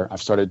prayer,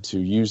 I've started to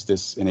use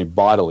this in a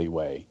bodily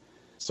way.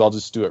 So I'll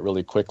just do it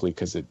really quickly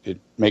because it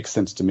makes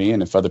sense to me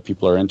and if other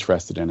people are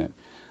interested in it.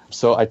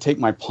 So I take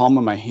my palm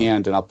of my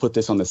hand and I'll put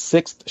this on the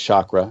 6th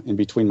chakra in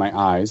between my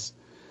eyes.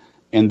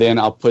 And then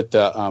I'll put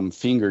the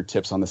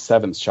fingertips on the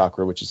 7th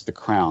chakra, which is the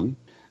crown.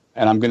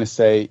 And I'm going to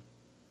say,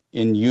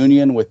 in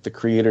union with the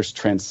creator's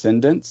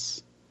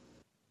transcendence.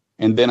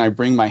 And then I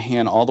bring my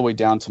hand all the way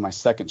down to my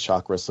 2nd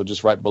chakra, so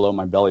just right below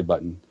my belly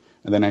button.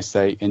 And then I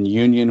say, in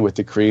union with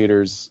the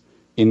creator's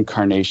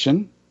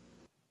incarnation.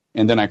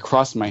 And then I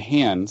cross my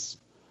hands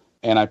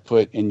and I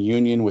put in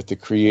union with the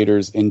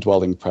creator's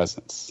indwelling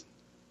presence.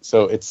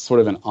 So it's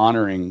sort of an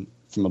honoring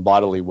from a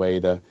bodily way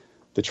the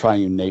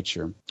triune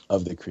nature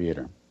of the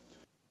creator.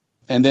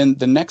 And then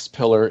the next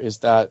pillar is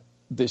that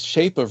the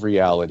shape of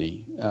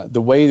reality,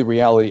 the way the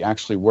reality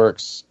actually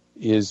works,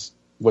 is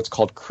what's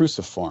called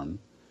cruciform.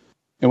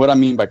 And what I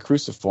mean by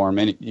cruciform,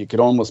 and it could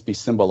almost be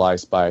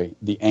symbolized by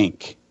the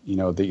Ankh,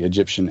 the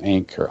Egyptian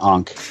Ankh or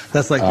Ankh.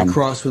 That's like the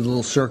cross with a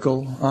little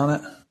circle on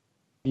it?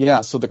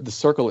 Yeah, so the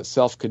circle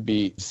itself could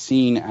be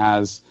seen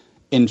as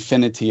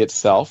infinity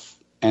itself,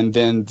 and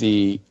then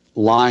the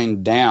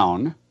line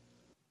down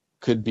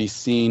could be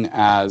seen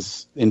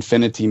as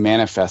infinity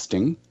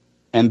manifesting,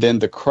 and then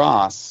the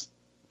cross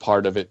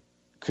part of it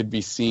could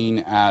be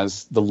seen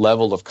as the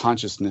level of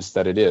consciousness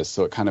that it is.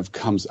 So it kind of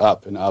comes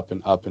up and up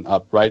and up and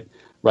up,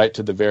 right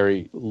to the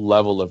very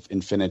level of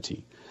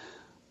infinity.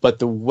 But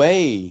the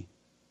way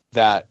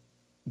that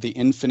the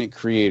infinite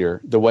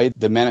creator, the way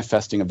the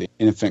manifesting of the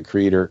infinite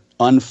creator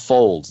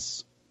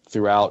unfolds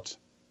throughout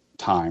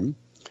time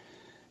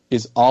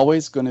is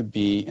always going to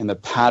be in the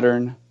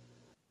pattern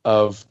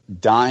of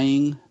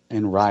dying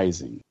and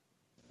rising,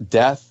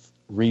 death,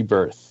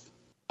 rebirth,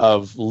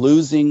 of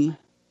losing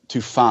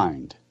to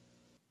find.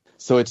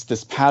 So it's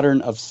this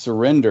pattern of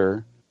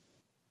surrender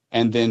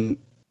and then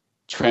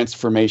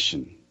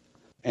transformation.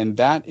 And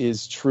that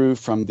is true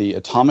from the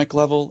atomic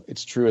level,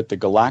 it's true at the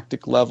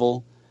galactic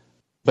level,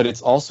 but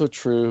it's also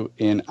true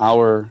in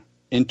our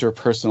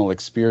interpersonal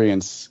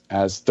experience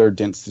as third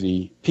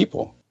density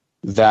people,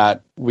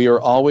 that we are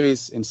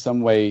always in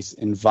some ways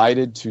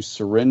invited to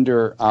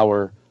surrender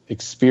our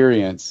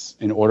experience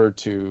in order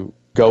to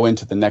go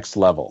into the next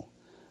level.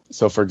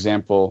 So for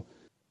example,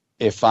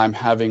 if I'm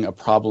having a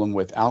problem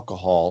with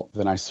alcohol,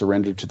 then I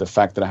surrender to the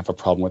fact that I have a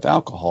problem with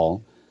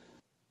alcohol.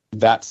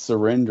 That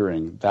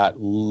surrendering,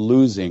 that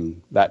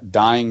losing, that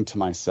dying to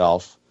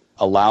myself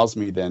allows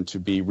me then to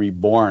be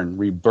reborn,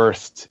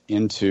 rebirthed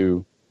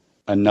into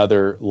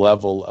another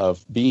level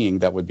of being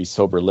that would be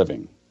sober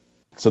living.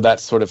 So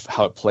that's sort of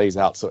how it plays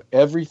out. So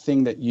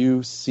everything that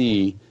you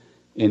see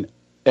in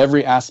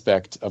every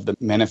aspect of the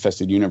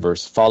manifested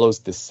universe follows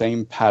the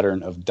same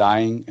pattern of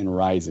dying and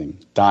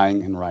rising,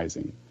 dying and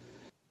rising.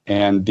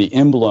 And the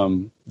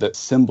emblem, the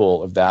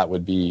symbol of that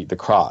would be the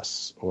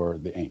cross or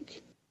the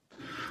Ankh.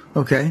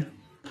 Okay.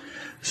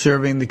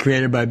 Serving the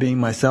creator by being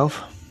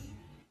myself?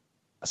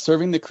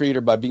 Serving the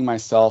creator by being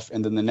myself,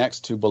 and then the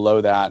next two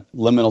below that,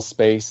 liminal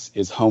space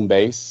is home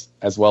base,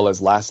 as well as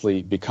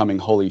lastly, becoming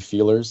holy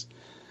feelers.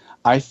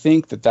 I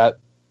think that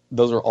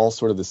those are all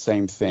sort of the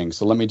same thing.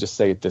 So let me just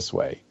say it this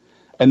way.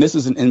 And this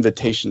is an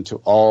invitation to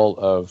all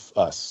of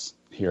us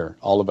here,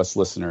 all of us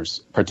listeners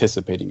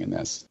participating in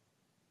this.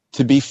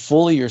 To be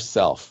fully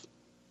yourself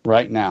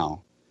right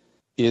now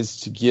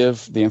is to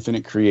give the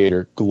infinite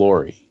creator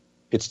glory.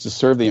 It's to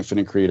serve the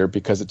infinite creator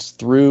because it's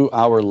through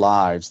our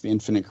lives the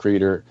infinite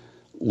creator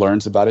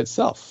learns about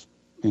itself.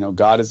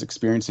 God is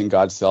experiencing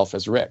God's self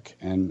as Rick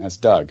and as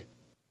Doug.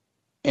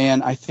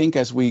 And I think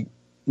as we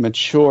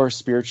mature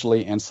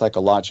spiritually and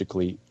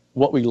psychologically,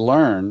 what we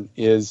learn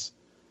is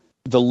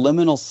the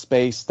liminal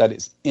space that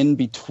is in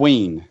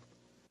between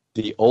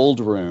the old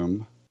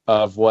room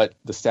of what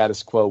the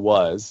status quo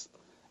was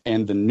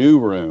and the new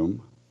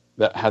room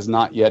that has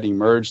not yet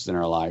emerged in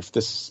our life,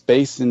 this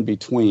space in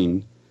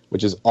between,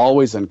 which is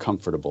always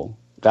uncomfortable.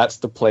 That's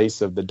the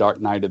place of the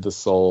dark night of the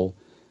soul.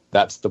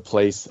 That's the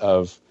place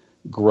of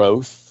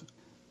growth.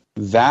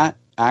 That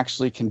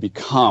actually can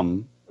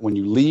become, when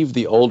you leave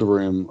the old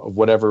room of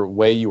whatever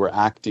way you were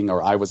acting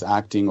or I was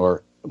acting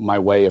or my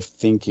way of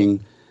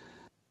thinking,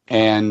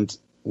 and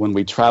when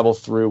we travel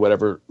through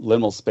whatever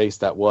liminal space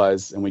that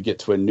was and we get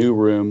to a new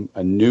room,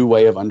 a new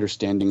way of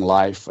understanding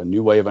life, a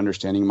new way of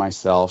understanding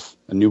myself,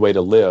 a new way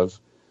to live,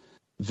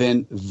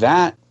 then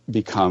that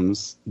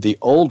becomes the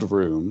old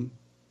room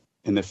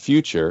in the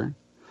future,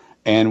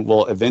 and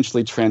we'll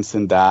eventually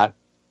transcend that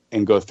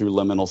and go through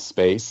liminal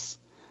space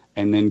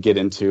and then get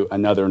into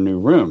another new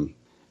room.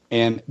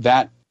 And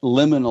that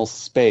liminal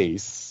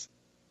space,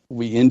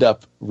 we end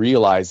up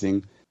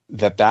realizing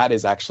that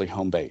is actually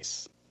home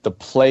base, the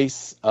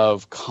place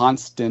of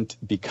constant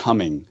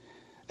becoming.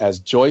 as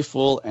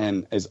joyful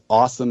and as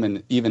awesome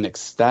and even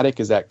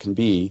ecstatic as that can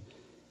be,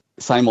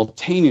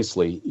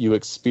 simultaneously you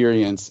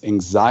experience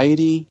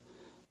anxiety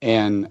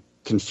and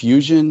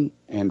confusion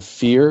and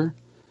fear,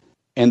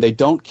 and they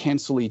don't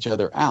cancel each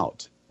other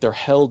out. They're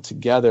held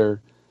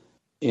together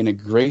in a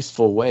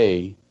graceful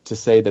way to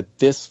say that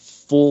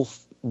this full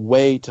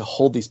way to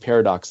hold these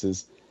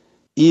paradoxes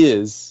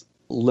is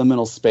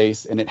liminal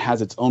space, and it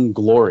has its own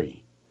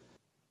glory.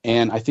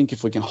 And I think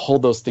if we can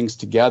hold those things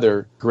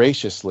together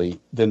graciously,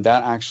 then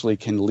that actually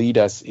can lead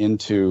us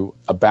into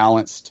a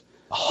balanced,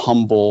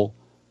 humble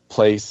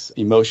place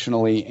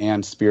emotionally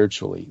and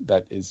spiritually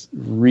that is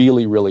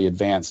really, really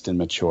advanced and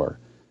mature.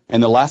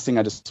 And the last thing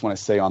I just want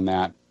to say on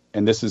that,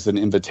 and this is an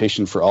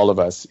invitation for all of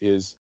us,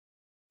 is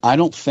I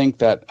don't think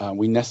that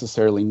we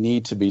necessarily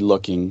need to be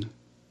looking.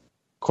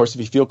 Of course,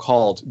 if you feel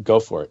called, go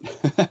for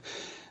it.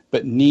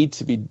 But need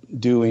to be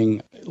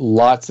doing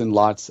lots and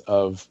lots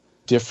of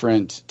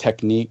different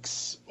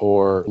techniques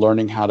or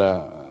learning how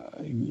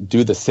to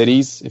do the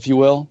cities, if you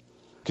will,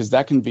 because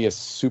that can be a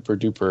super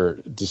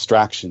duper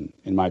distraction,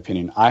 in my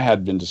opinion. I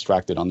had been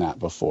distracted on that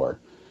before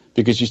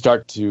because you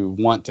start to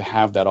want to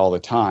have that all the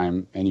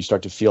time, and you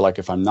start to feel like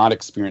if I'm not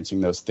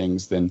experiencing those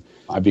things, then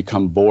I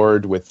become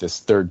bored with this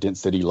third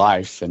density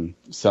life, and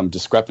some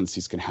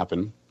discrepancies can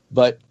happen.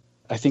 But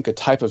I think a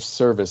type of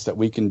service that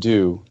we can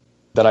do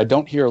that I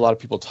don't hear a lot of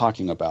people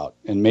talking about,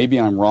 and maybe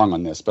I'm wrong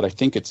on this, but I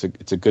think it's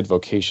a good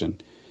vocation,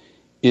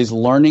 is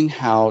learning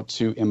how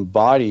to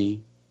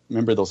embody,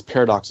 remember those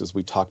paradoxes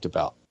we talked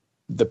about,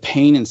 the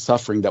pain and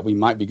suffering that we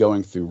might be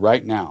going through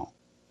right now.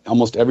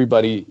 Almost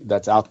everybody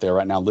that's out there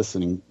right now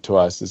listening to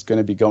us is going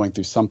to be going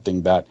through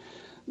something that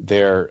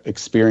they're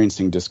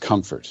experiencing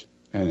discomfort,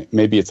 and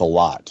maybe it's a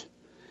lot.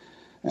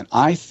 And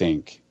I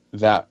think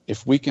that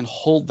if we can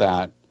hold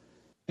that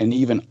and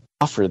even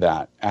offer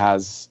that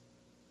as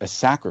a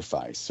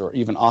sacrifice, or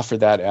even offer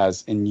that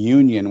as in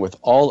union with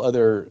all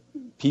other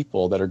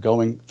people that are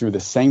going through the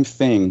same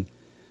thing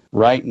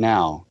right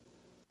now,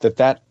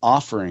 that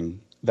offering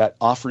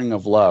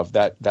of love,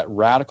 that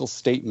radical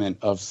statement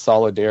of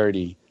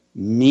solidarity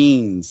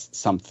means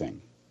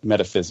something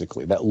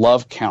metaphysically, that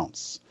love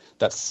counts,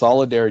 that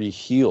solidarity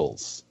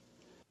heals.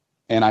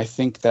 And I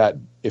think that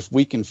if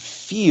we can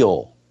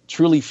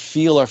truly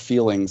feel our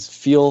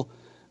feelings,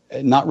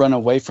 not run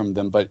away from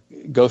them, but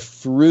go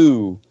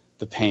through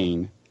the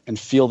pain and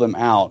feel them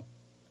out,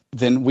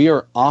 then we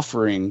are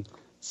offering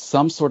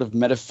some sort of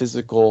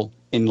metaphysical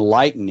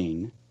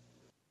enlightening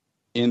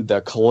in the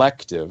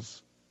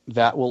collective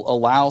that will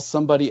allow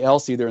somebody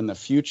else, either in the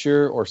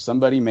future or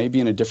somebody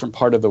maybe in a different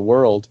part of the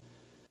world,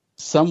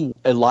 some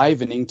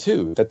enlivening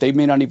too, that they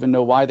may not even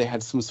know why they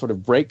had some sort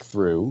of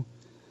breakthrough,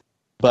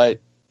 but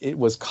it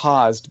was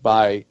caused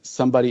by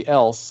somebody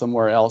else,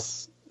 somewhere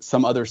else,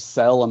 some other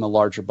cell in the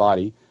larger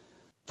body,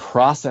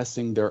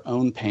 processing their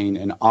own pain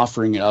and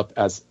offering it up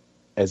as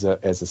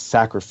a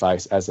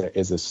sacrifice, as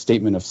a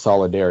statement of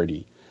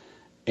solidarity.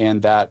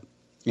 And that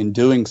in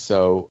doing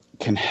so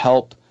can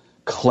help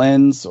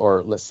cleanse,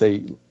 or let's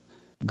say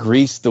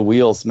grease the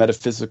wheels,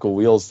 metaphysical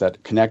wheels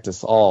that connect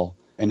us all,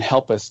 and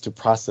help us to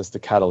process the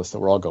catalyst that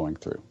we're all going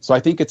through. So I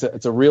think it's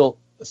a real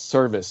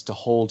service to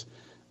hold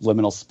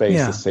liminal space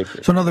as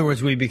sacred. So in other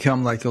words, we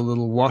become like a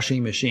little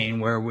washing machine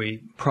where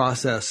we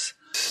process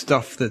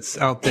stuff that's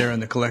out there in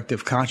the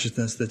collective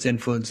consciousness that's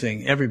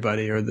influencing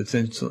everybody, or that's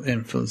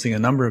influencing a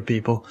number of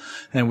people,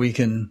 and we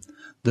can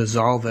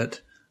dissolve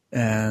it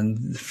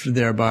and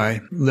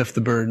thereby lift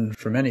the burden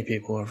for many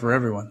people, or for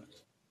everyone.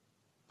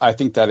 I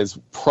think that is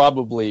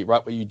probably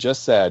right what you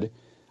just said.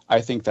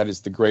 I think that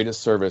is the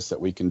greatest service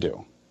that we can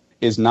do,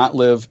 is not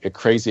live a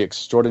crazy,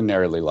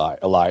 extraordinarily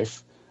a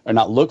life, or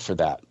not look for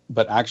that,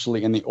 but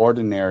actually in the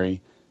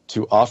ordinary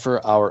to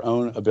offer our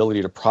own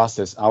ability to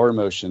process our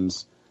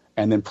emotions,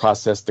 and then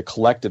process the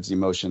collective's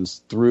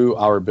emotions through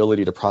our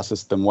ability to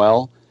process them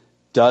well,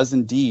 does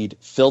indeed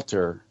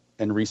filter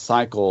and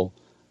recycle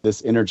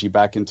this energy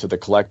back into the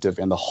collective,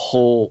 and the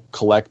whole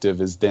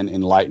collective is then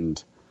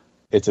enlightened.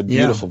 It's a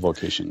beautiful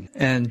vocation.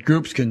 And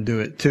groups can do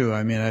it too.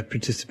 I mean, I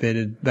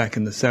participated back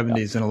in the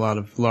 70s in a lot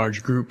of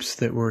large groups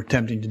that were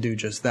attempting to do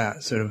just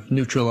that, sort of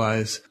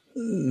neutralize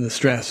the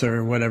stress,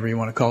 or whatever you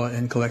want to call it,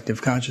 in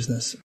collective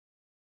consciousness.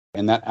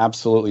 And that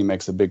absolutely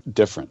makes a big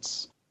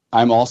difference.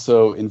 I'm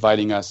also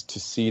inviting us to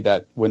see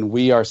that when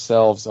we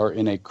ourselves are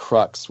in a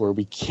crux where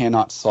we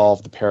cannot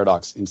solve the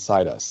paradox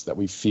inside us that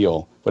we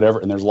feel, whatever,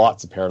 and there's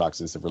lots of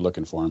paradoxes if we're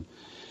looking for them,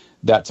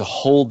 that to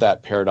hold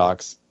that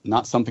paradox,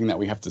 not something that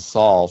we have to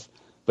solve,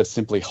 but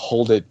simply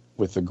hold it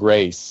with a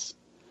grace,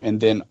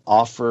 and then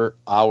offer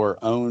our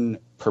own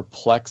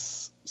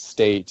perplexed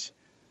state,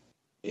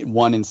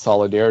 one in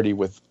solidarity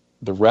with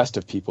the rest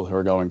of people who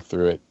are going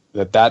through it,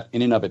 that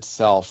in and of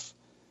itself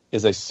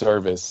is a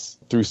service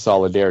through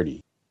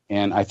solidarity.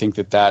 And I think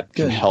that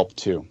can help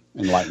too,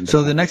 enlighten.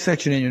 So the next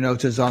section in your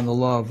notes is on the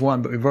law of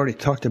one, but we've already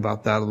talked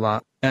about that a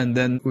lot. And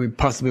then we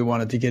possibly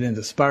wanted to get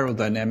into spiral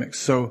dynamics.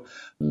 So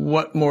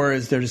what more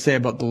is there to say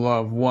about the law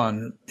of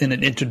one in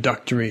an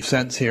introductory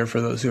sense here for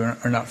those who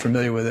are not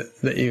familiar with it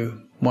that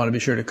you want to be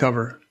sure to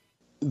cover?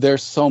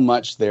 There's so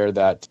much there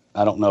that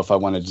I don't know if I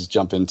want to just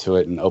jump into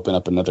it and open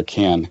up another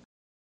can.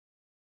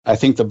 I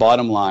think the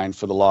bottom line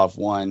for the Law of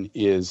One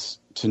is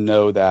to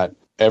know that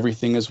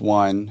everything is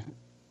one,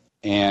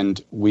 and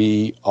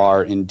we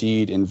are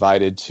indeed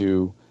invited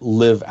to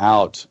live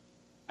out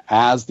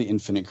as the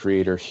infinite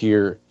creator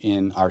here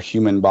in our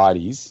human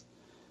bodies,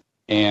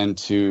 and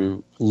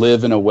to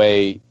live in a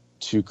way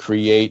to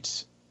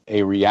create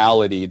a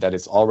reality that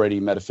is already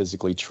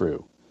metaphysically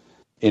true.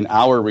 In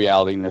our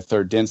reality, in the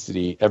third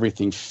density,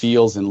 everything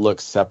feels and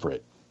looks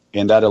separate.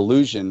 And that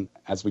illusion,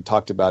 as we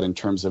talked about in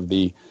terms of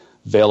the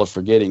veil of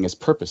forgetting, is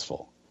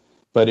purposeful.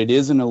 But it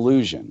is an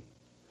illusion.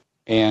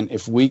 And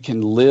if we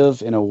can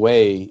live in a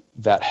way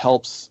that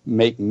helps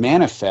make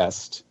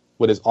manifest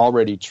what is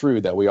already true,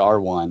 that we are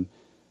one,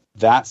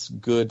 that's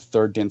good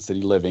third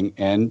density living.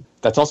 And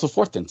that's also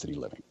fourth density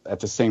living at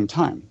the same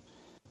time.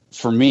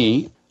 For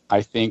me,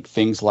 I think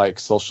things like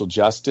social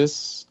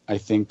justice, I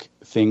think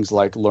things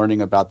like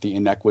learning about the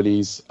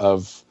inequities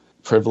of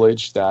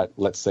privilege that,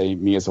 let's say,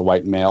 me as a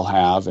white male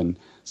have, and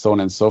so on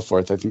and so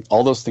forth. I think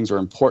all those things are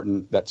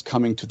important. That's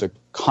coming to the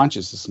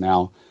consciousness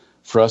now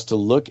for us to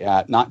look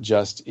at, not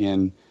just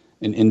in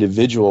an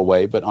individual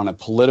way, but on a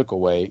political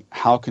way.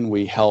 How can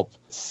we help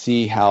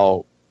see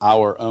how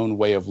our own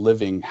way of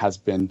living has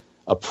been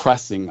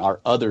oppressing our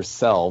other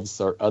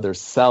selves or other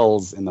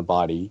cells in the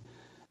body?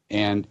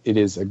 And it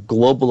is a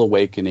global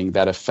awakening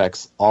that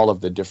affects all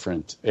of the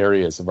different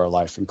areas of our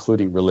life,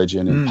 including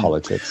religion and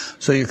politics.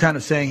 So you're kind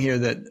of saying here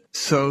that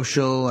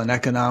social and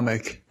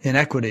economic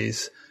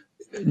inequities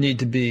need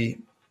to be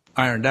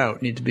ironed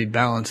out, need to be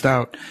balanced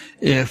out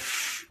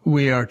if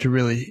we are to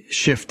really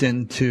shift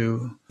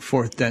into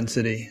fourth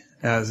density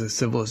as a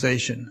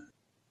civilization.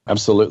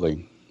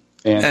 Absolutely.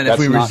 And if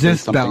we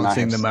resist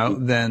balancing them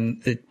out,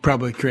 then it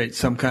probably creates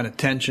some kind of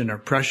tension or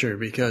pressure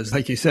because,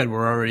 like you said,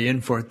 we're already in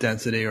fourth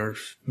density or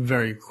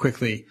very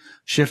quickly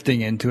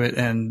shifting into it,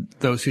 and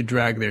those who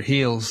drag their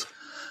heels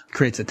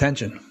creates a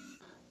tension.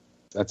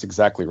 That's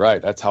exactly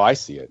right. That's how I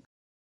see it.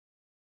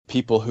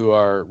 People who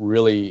are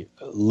really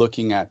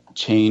looking at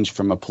change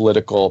from a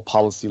political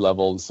policy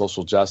level and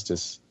social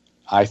justice,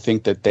 I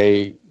think that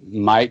they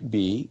might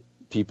be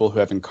people who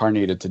have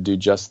incarnated to do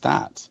just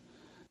that,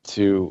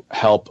 to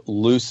help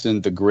loosen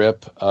the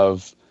grip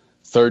of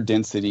third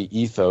density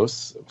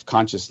ethos of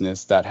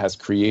consciousness that has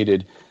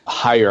created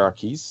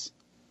hierarchies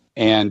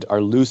and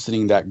are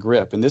loosening that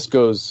grip. And this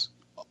goes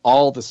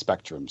all the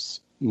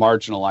spectrums.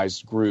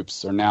 Marginalized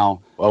groups are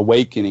now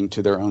awakening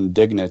to their own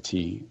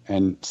dignity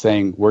and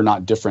saying, we're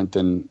not different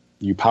than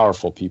you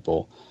powerful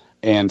people.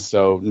 And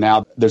so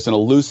now there's an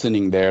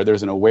loosening there,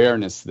 there's an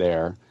awareness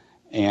there.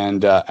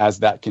 And as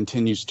that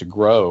continues to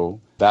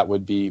grow, that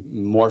would be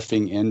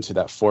morphing into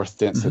that fourth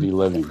density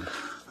living.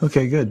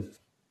 Okay, good.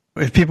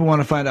 If people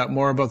want to find out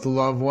more about the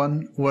Law of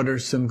One, what are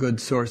some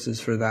good sources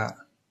for that?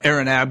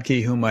 Aaron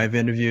Abke, whom I've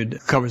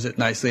interviewed, covers it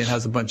nicely and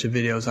has a bunch of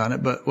videos on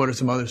it, but what are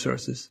some other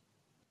sources?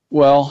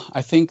 Well,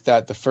 I think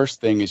that the first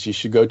thing is you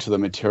should go to the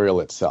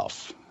material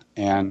itself.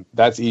 And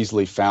that's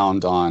easily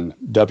found on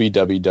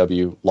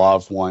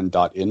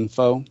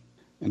www.lawofone.info.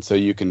 And so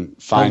you can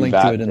find that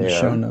there. I'll link to it in the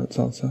show notes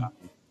also.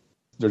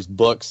 There's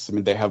books. I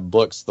mean, they have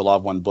books, the Law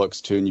of One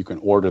books too, and you can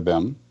order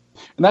them.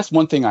 And that's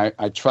one thing I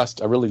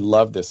trust. I really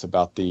love this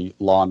about the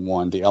Law of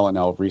One, the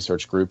LNL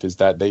research group, is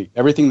that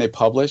everything they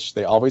publish,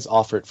 they always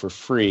offer it for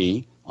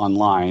free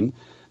online.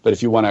 But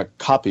if you want a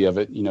copy of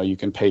it, you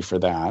can pay for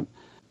that.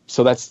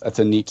 So that's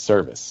a neat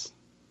service.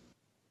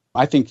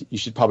 I think you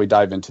should probably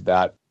dive into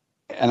that.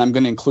 And I'm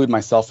going to include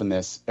myself in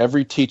this.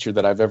 Every teacher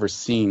that I've ever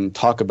seen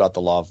talk about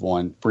the Law of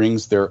One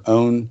brings their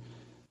own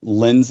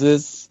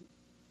lenses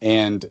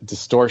and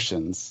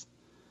distortions.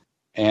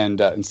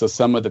 And so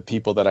some of the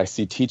people that I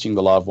see teaching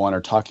the Law of One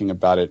are talking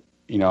about it.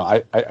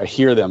 I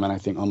hear them and I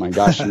think, oh my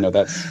gosh,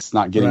 that's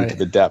not getting to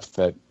the depth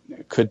that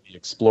could be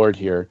explored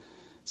here.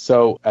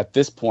 So at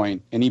this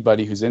point,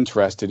 anybody who's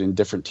interested in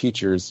different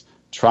teachers,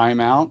 try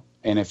them out.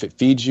 And if it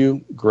feeds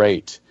you,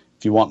 great.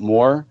 If you want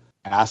more,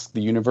 ask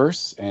the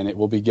universe and it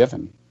will be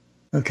given.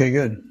 Okay,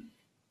 good.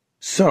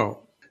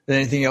 So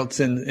anything else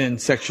in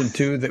section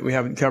 2 that we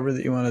haven't covered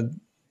that you want to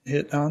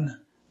hit on?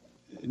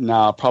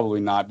 No,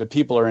 probably not. But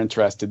people are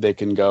interested. They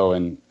can go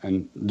and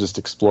just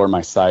explore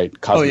my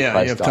site, CosmicChrist.net. Oh,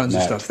 yeah, you have tons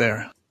of stuff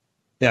there.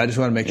 Yeah, I just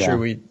want to make sure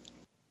we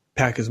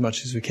pack as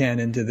much as we can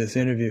into this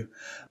interview.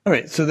 All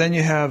right, so then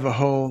you have a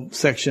whole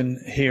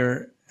section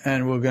here,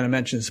 and we're going to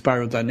mention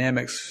spiral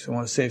dynamics. I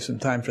want to save some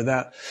time for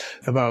that,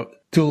 about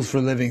tools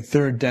for living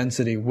third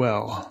density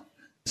well.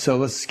 So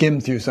let's skim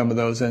through some of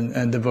those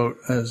and devote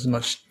as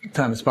much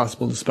time as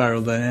possible to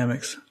spiral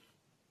dynamics.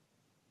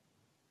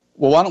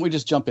 Well, why don't we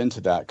just jump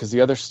into that? Because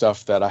the other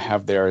stuff that I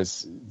have there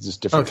is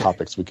just different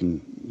topics we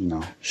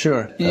can,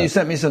 Sure. You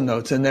sent me some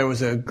notes, and there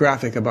was a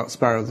graphic about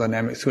spiral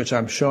dynamics, which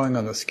I'm showing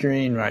on the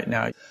screen right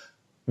now.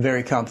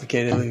 Very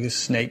complicated, like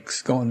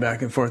snakes going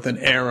back and forth and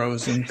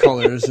arrows and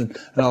colors and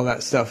all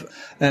that stuff.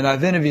 And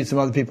I've interviewed some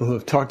other people who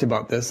have talked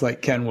about this,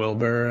 like Ken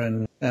Wilber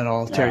and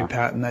Terry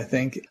Patton, I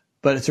think.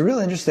 But it's a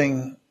really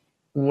interesting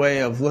way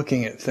of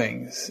looking at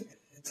things.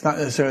 It's not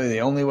necessarily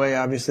the only way,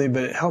 obviously,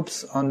 but it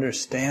helps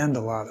understand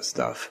a lot of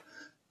stuff,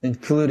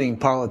 including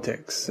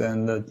politics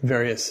and the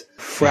various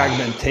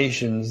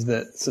fragmentations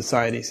that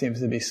society seems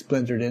to be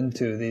splintered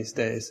into these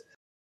days.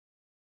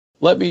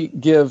 Let me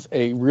give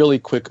a really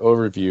quick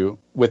overview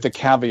with the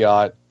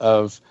caveat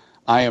of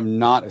I am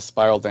not a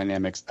spiral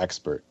dynamics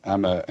expert.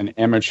 I'm an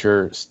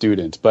amateur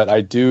student, but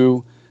I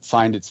do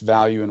find its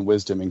value and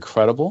wisdom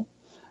incredible.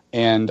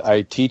 And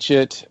I teach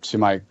it to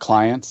my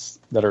clients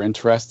that are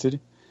interested,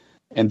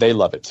 and they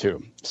love it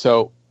too.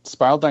 So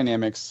spiral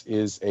dynamics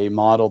is a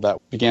model that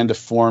began to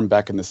form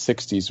back in the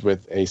 60s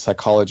with a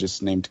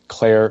psychologist named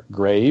Clare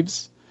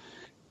Graves.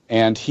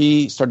 And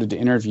he started to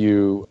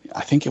interview,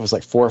 I think it was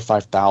like 4,000 or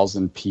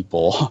 5,000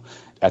 people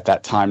at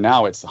that time.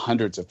 Now it's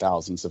hundreds of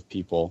thousands of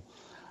people.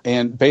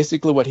 And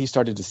basically what he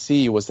started to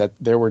see was that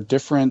there were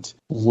different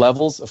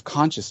levels of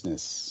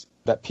consciousness,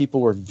 that people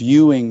were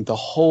viewing the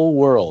whole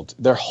world,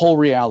 their whole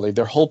reality,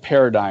 their whole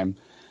paradigm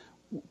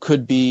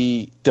could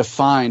be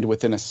defined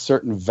within a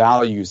certain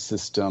value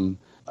system,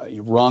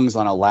 rungs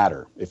on a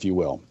ladder, if you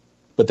will.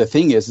 But the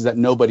thing is that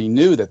nobody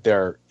knew that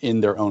they're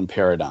in their own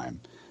paradigm,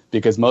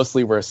 because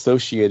mostly we're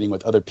associating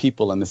with other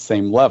people in the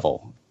same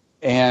level.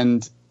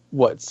 And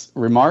what's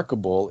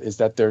remarkable is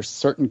that there's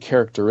certain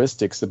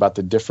characteristics about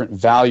the different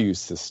value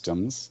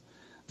systems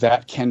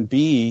that can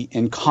be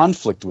in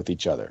conflict with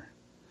each other.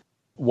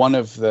 One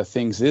of the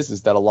things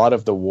is that a lot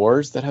of the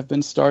wars that have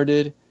been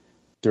started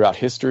throughout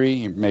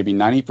history, maybe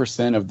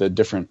 90% of the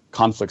different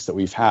conflicts that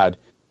we've had,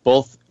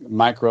 both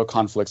micro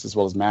conflicts as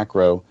well as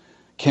macro,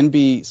 can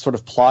be sort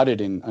of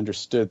plotted and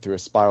understood through a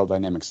spiral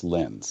dynamics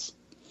lens.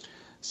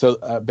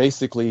 So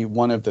basically,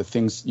 one of the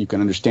things you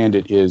can understand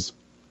it is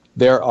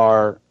there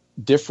are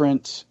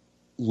different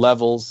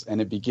levels,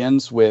 and it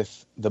begins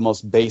with the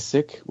most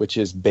basic, which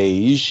is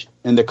beige.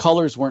 And the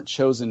colors weren't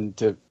chosen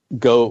to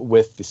go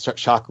with the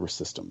chakra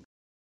system.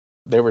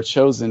 They were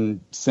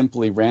chosen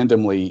simply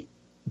randomly,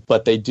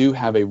 but they do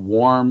have a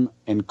warm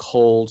and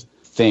cold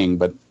thing.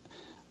 But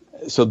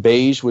so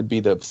beige would be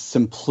the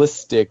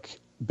simplistic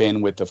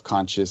bandwidth of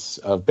conscious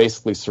of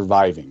basically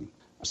surviving.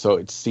 So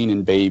it's seen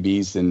in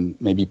babies and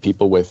maybe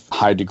people with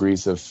high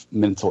degrees of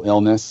mental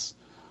illness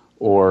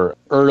or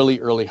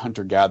early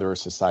hunter-gatherer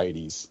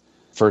societies,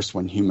 first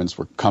when humans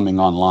were coming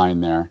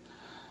online there.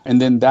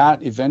 And then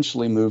that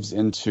eventually moves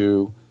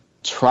into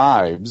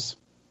tribes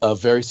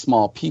of very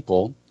small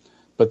people,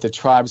 but the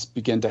tribes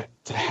begin to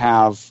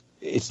have,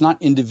 it's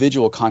not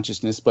individual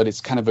consciousness, but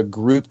it's kind of a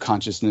group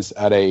consciousness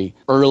at a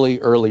early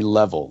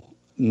level,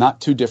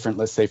 not too different,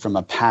 let's say, from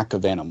a pack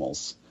of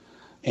animals.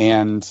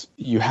 And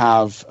you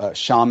have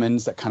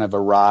shamans that kind of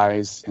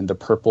arise in the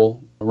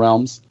purple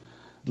realms,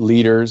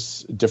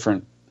 leaders,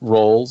 different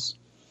roles.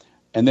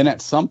 And then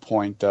at some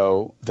point,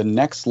 though, the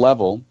next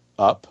level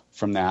up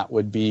from that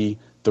would be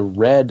the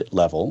red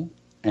level,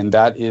 and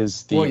that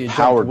is the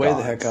power gods. Way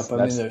the heck up.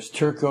 I mean, there's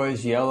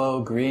turquoise,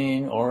 yellow,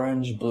 green,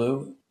 orange,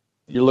 blue.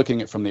 You're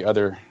looking at it from the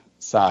other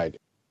side.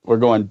 We're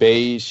going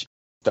beige.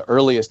 The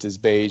earliest is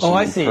beige. Oh,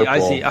 I see.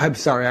 I'm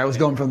sorry. I was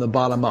going from the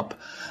bottom up.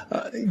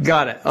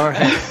 Got it. All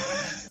right.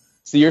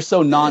 So you're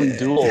so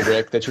non-dual,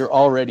 Rick, that you're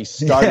already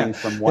starting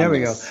from oneness. There we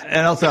go.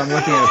 And also, I'm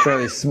looking at a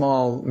fairly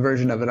small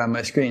version of it on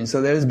my screen.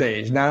 So there's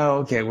beige. Now,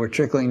 okay, we're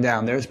trickling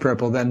down. There's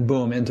purple, then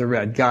boom, into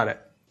red. Got it.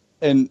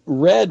 And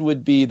red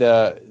would be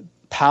the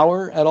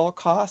power at all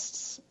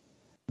costs.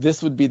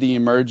 This would be the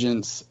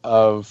emergence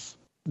of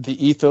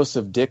the ethos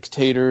of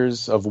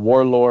dictators, of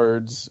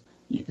warlords.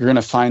 You're going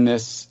to find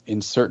this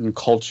in certain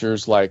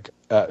cultures, like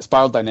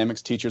spiral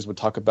dynamics teachers would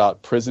talk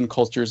about prison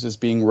cultures as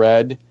being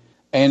red.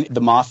 And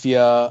the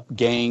mafia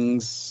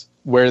gangs,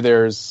 where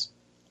there's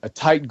a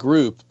tight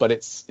group, but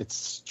it's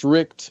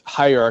strict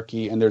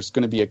hierarchy, and there's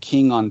going to be a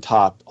king on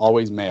top,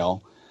 always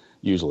male,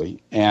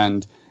 usually,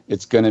 and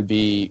it's going to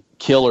be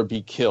kill or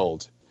be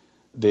killed.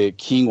 The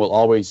king will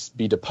always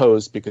be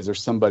deposed because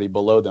there's somebody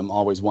below them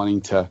always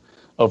wanting to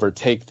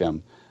overtake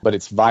them. But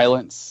it's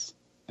violence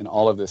and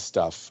all of this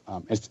stuff.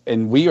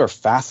 And we are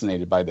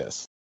fascinated by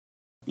this.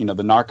 You know,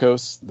 the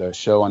Narcos, the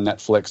show on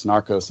Netflix,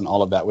 Narcos, and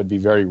all of that would be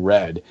very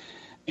red.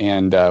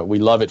 And we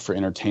love it for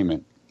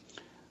entertainment.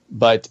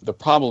 But the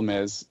problem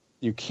is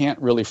you can't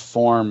really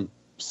form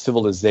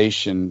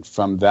civilization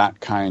from that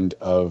kind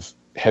of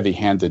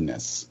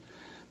heavy-handedness,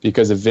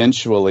 because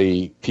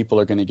eventually people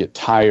are going to get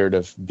tired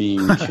of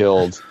being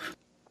killed.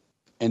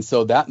 And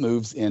so that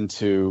moves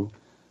into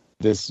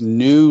this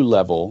new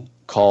level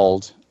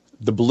called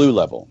the blue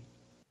level.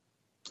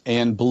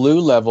 And blue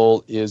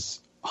level is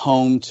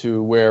home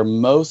to where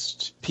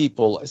most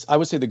people, I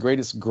would say the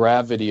greatest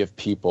gravity of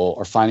people,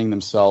 are finding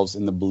themselves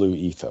in the blue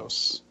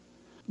ethos.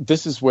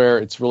 This is where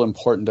it's real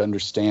important to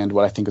understand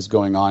what I think is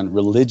going on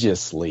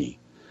religiously.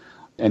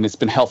 And it's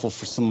been helpful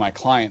for some of my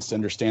clients to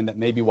understand that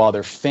maybe while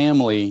their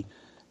family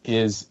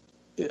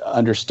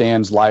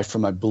understands life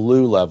from a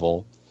blue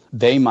level,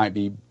 they might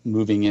be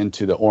moving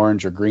into the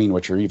orange or green,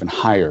 which are even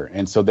higher.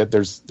 And so that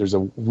there's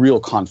a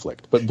real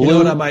conflict. But blue, you know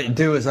what I might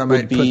do is I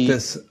might put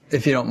this,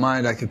 if you don't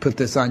mind, I could put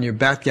this on your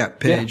Batgap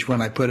page when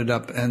I put it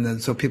up. And then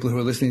so people who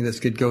are listening to this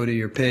could go to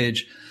your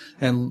page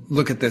and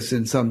look at this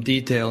in some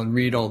detail and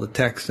read all the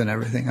text and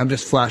everything. I'm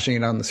just flashing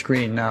it on the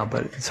screen now,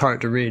 but it's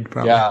hard to read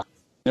probably. Yeah,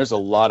 there's a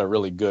lot of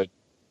really good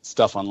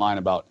stuff online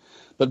about.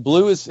 But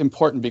blue is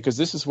important because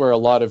this is where a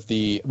lot of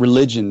the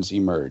religions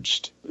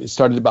emerged. It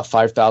started about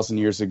 5,000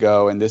 years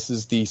ago, and this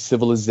is the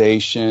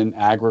civilization,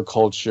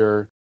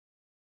 agriculture.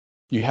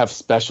 You have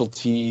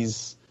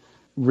specialties.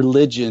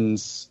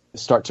 Religions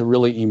start to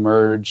really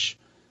emerge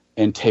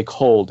and take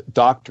hold.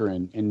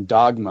 Doctrine and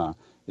dogma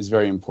is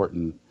very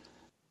important.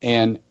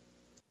 And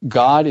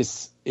God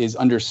is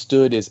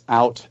understood as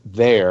out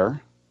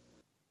there.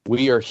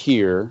 We are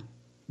here.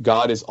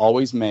 God is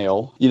always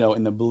male,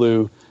 in the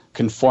blue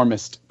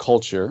conformist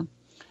culture.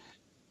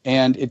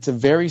 And it's a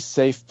very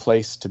safe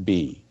place to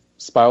be.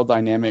 Spiral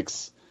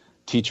dynamics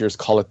teachers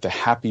call it the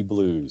happy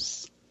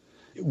blues.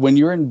 When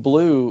you're in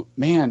blue,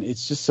 man,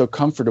 it's just so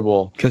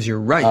comfortable. Because you're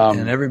right,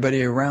 and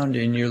everybody around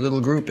you in your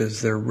little group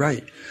they're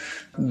right.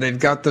 They've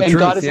got the truth.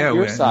 God is on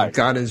your side.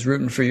 God is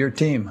rooting for your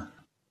team.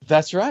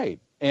 That's right.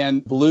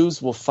 And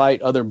blues will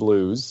fight other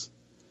blues,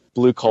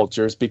 blue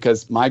cultures,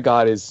 because my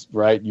God is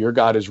right, your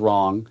God is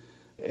wrong.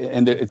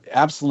 And it's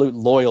absolute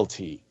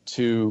loyalty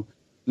to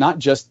not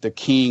just the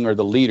king or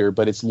the leader,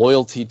 but it's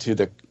loyalty to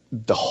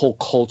the whole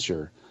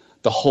culture,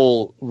 the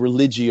whole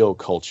religio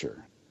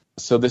culture.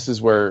 So this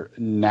is where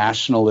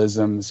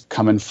nationalism is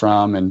coming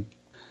from. And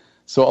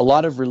so a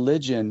lot of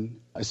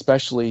religion,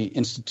 especially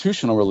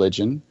institutional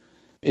religion,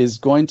 is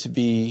going to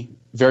be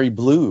very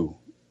blue.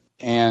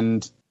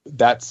 And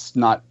that's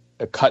not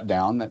a cut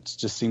down. That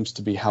just seems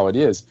to be how it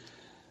is.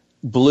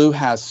 Blue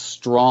has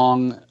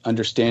strong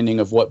understanding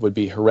of what would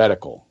be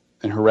heretical.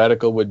 And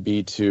heretical would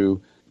be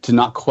to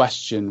not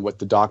question what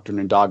the doctrine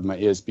and dogma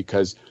is,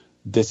 because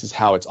this is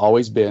how it's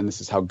always been. This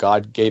is how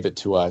God gave it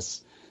to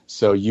us.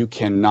 So you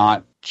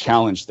cannot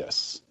challenge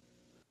this.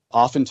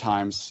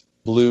 Oftentimes,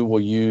 blue will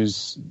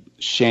use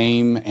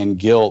shame and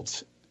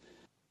guilt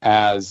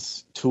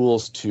as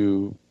tools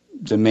to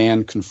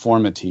demand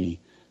conformity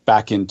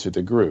back into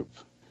the group.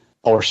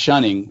 Or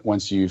shunning,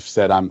 once you've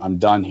said, I'm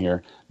done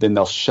here, then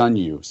they'll shun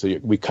you. So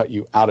we cut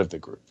you out of the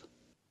group.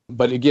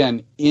 But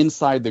again,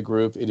 inside the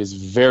group, it is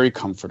very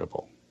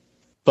comfortable.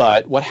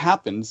 But what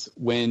happens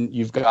when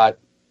you've got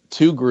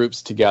two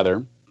groups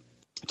together,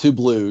 two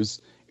blues,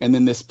 and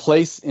then this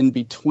place in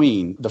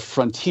between, the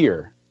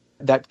frontier,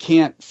 that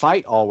can't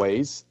fight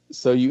always.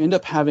 So you end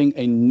up having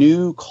a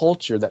new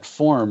culture that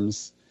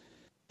forms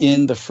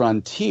in the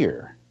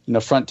frontier.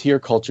 Frontier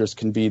cultures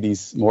can be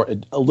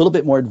a little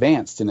bit more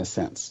advanced in a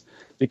sense,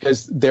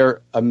 because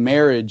they're a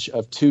marriage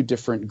of two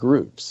different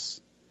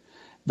groups.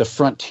 The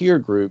frontier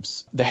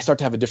groups, they start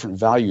to have a different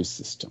value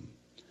system.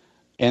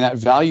 And that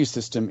value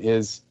system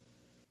is,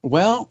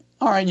 well,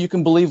 all right, you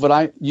can believe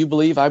what you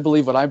believe, I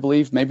believe what I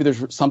believe. Maybe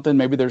there's something,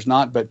 maybe there's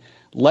not, but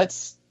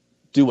let's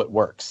do what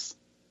works.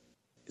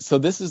 So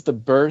this is the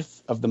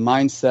birth of the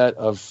mindset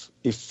of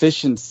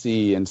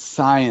efficiency and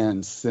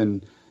science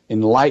and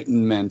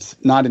enlightenment,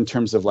 not in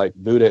terms of like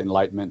Buddha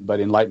enlightenment, but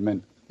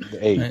enlightenment of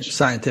the age. Right.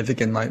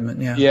 Scientific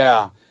enlightenment, yeah.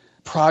 Yeah.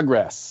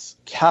 Progress,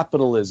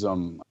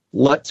 capitalism.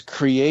 Let's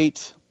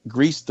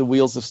grease the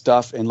wheels of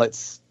stuff, and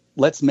let's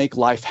make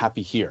life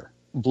happy here.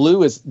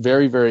 Blue is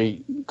very,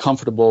 very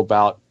comfortable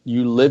about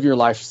you live your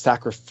life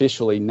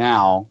sacrificially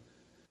now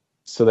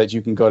so that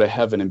you can go to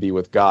heaven and be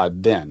with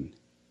God then.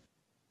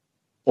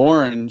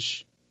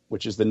 Orange,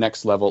 which is the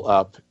next level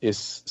up,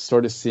 is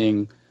sort of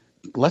seeing,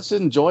 let's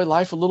enjoy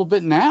life a little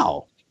bit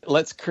now.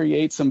 Let's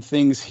create some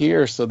things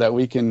here so that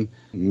we can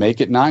make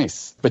it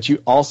nice. But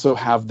you also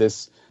have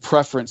this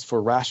preference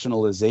for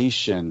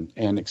rationalization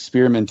and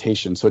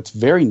experimentation. So it's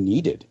very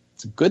needed.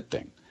 It's a good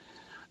thing.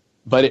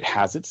 But it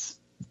has its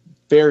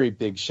very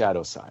big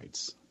shadow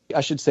sides.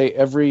 I should say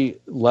every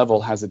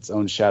level has its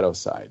own shadow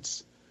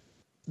sides.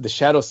 The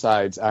shadow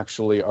sides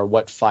actually are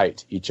what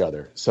fight each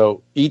other.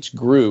 So each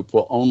group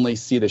will only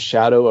see the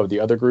shadow of the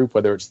other group,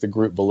 whether it's the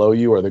group below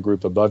you or the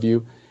group above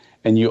you.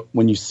 And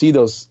when you see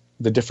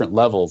the different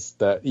levels,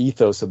 the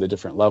ethos of the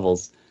different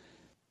levels,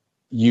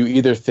 you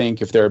either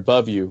think, if they're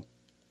above you,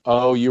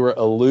 oh, you were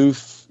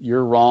aloof,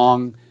 you're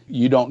wrong,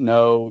 you don't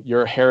know,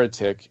 you're a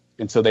heretic,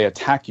 and so they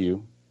attack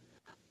you.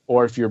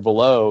 Or if you're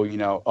below,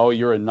 oh,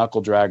 you're a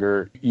knuckle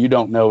dragger, you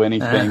don't know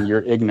anything,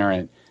 you're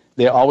ignorant.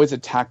 They always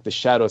attack the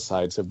shadow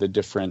sides of the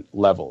different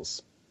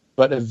levels.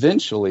 But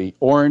eventually,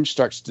 Orange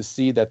starts to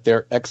see that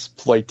their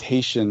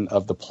exploitation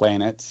of the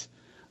planet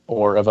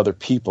or of other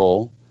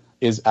people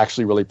is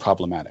actually really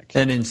problematic.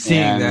 And in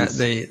seeing that,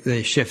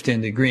 they shift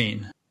into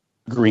green.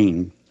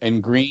 Green.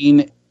 And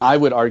green, I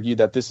would argue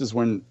that this is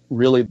when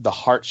really the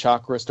heart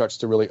chakra starts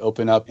to really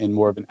open up in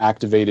more of an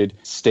activated,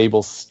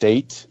 stable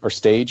state, or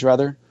stage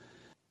rather.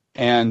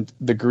 And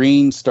the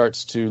green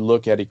starts to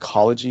look at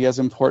ecology as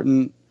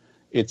important.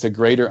 It's a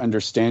greater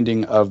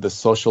understanding of the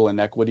social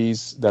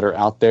inequities that are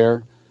out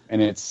there.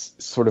 And it's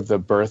sort of the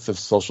birth of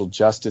social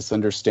justice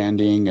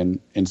understanding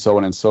and so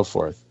on and so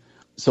forth.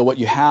 So what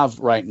you have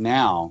right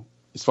now,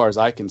 as far as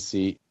I can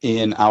see,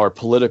 in our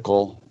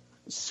political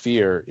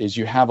sphere is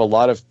you have a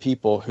lot of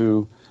people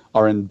who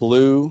are in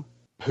blue,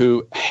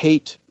 who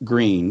hate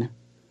green,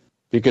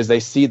 because they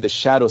see the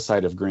shadow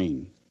side of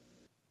green.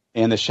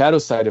 And the shadow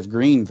side of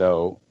green,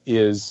 though,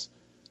 is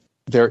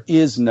there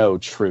is no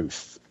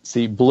truth.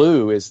 See,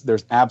 blue is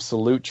there's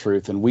absolute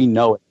truth, and we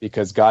know it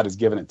because God has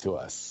given it to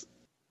us.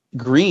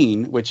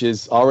 Green, which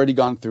is already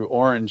gone through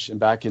orange and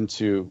back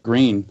into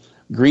green,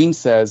 green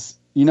says,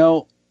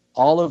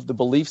 all of the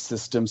belief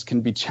systems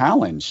can be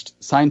challenged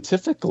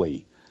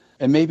scientifically,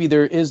 and maybe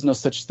there is no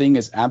such thing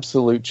as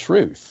absolute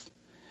truth.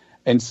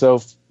 And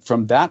so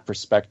from that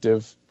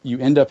perspective, you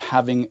end up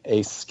having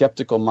a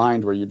skeptical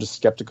mind where you're just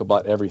skeptical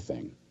about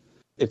everything.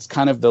 It's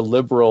kind of the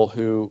liberal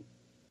who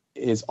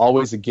is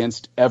always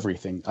against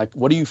everything. Like,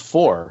 what are you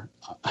for?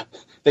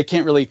 They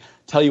can't really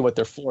tell you what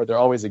they're for. They're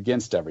always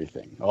against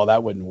everything. Oh,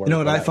 that wouldn't work.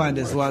 What I find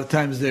is a lot of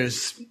times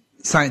there's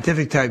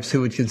scientific types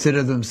who would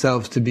consider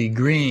themselves to be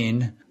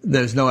green.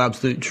 There's no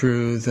absolute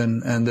truth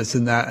and this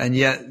and that. And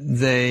yet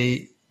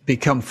they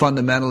become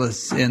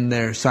fundamentalists in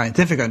their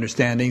scientific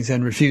understandings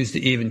and refuse to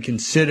even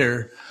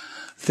consider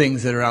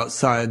things that are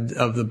outside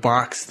of the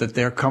box that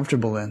they're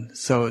comfortable in.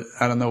 So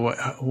I don't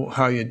know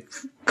how you'd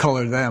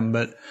color them,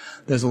 but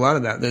there's a lot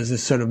of that. There's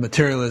this sort of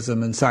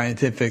materialism and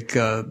scientific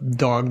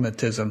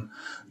dogmatism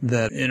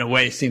that in a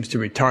way seems to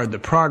retard the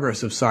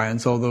progress of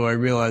science, although I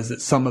realize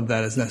that some of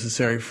that is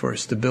necessary for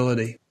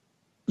stability.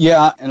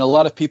 Yeah, and a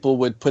lot of people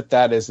would put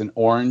that as an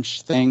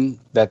orange thing,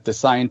 that the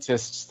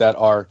scientists that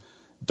are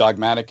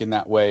dogmatic in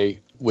that way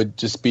would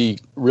just be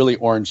really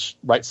orange,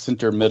 right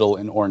center middle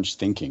in orange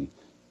thinking.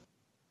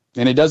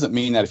 And it doesn't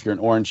mean that if you're an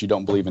orange, you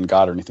don't believe in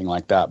God or anything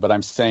like that. But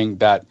I'm saying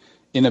that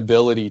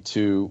inability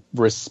to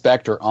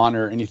respect or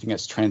honor anything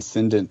that's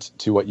transcendent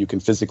to what you can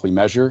physically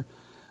measure,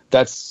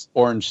 that's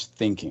orange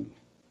thinking.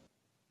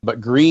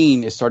 But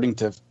green is starting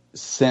to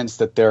sense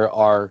that there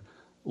are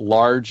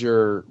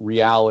larger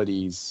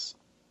realities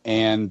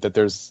and that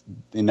there's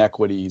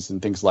inequities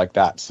and things like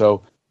that.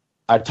 So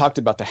I talked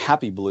about the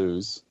happy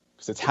blues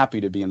because it's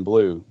happy to be in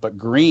blue. But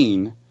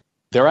green,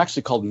 they're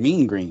actually called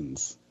mean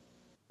greens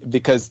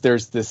because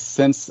there's this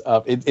sense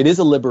of it is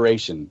a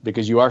liberation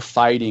because you are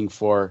fighting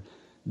for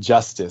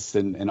justice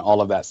and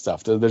all of that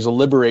stuff. So there's a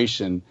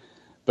liberation.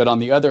 But on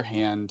the other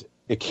hand,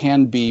 it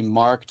can be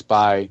marked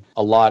by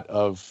a lot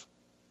of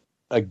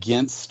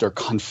against or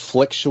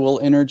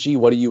conflictual energy.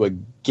 What are you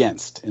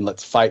against? And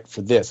let's fight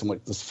for this and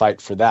let's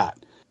fight for that.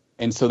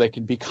 And so they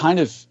can be kind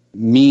of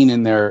mean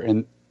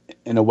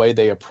in a way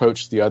they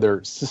approach the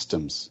other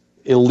systems,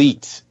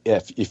 elite,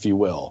 if you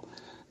will.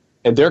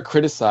 And they're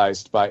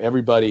criticized by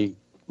everybody,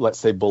 let's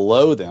say,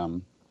 below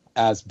them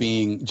as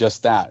being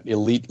just that,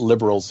 elite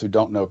liberals who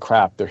don't know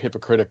crap. They're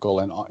hypocritical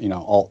and,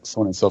 all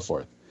so on and so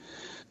forth.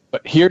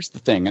 But here's the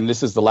thing, and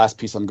this is the last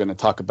piece I'm going to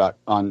talk about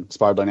on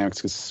spiral dynamics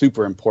because it's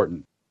super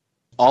important.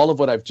 All of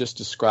what I've just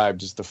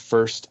described is the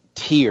first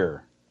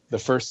tier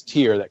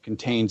that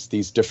contains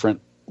these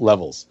different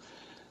levels.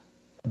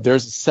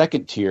 There's a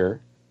second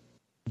tier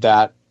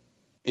that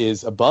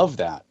is above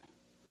that.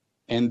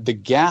 And the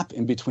gap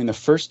in between the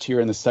first tier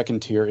and the second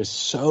tier is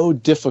so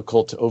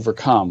difficult to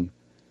overcome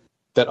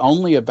that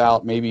only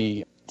about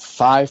maybe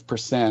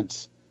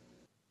 5%,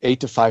 8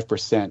 to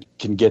 5%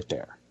 can get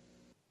there.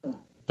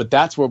 But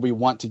that's where we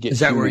want to get. Is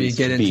that where you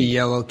get into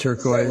yellow,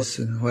 turquoise,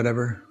 and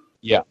whatever?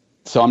 Yeah.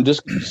 So I'm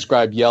just going to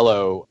describe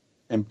yellow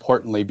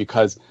importantly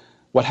because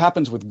what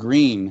happens with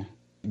green,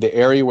 the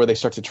area where they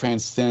start to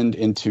transcend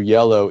into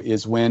yellow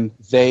is when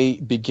they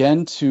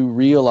begin to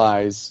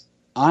realize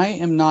I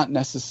am not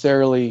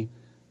necessarily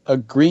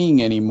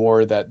agreeing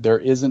anymore that there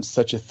isn't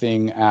such a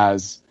thing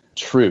as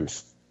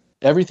truth.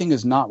 Everything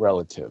is not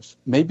relative.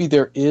 Maybe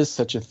there is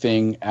such a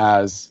thing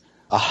as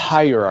a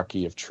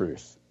hierarchy of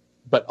truth,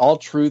 but all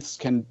truths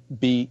can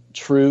be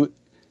true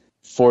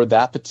for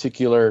that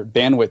particular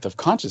bandwidth of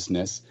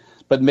consciousness,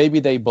 but maybe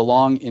they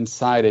belong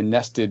inside a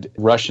nested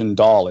Russian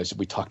doll, as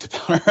we talked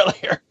about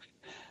earlier.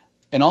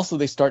 And also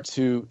they start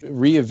to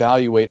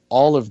reevaluate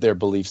all of their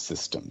belief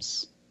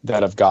systems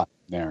that have gotten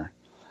there.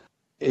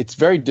 It's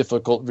very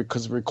difficult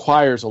because it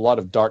requires a lot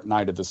of dark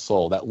night of the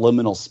soul, that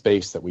liminal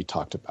space that we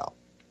talked about.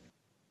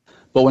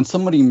 But when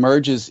somebody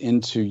merges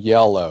into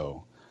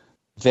yellow,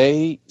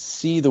 they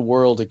see the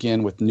world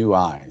again with new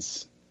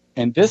eyes.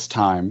 And this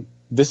time,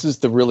 this is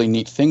the really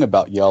neat thing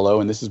about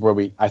yellow, and this is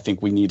where I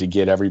think we need to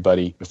get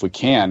everybody, if we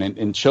can,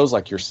 and shows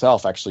like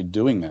yourself actually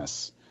doing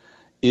this,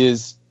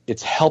 is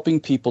it's helping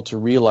people to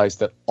realize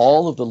that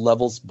all of the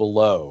levels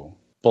below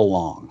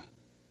belong,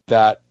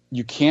 that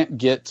you can't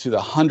get to the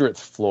 100th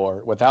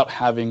floor without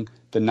having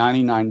the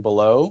 99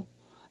 below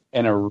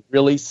and a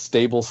really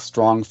stable,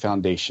 strong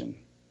foundation.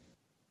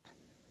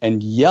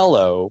 And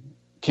yellow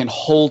can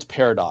hold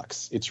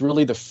paradox. It's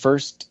really the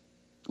first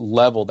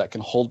level that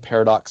can hold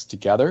paradox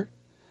together.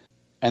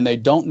 And they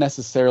don't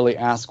necessarily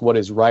ask what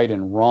is right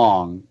and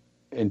wrong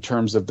in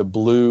terms of the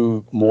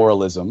blue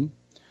moralism.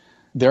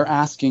 They're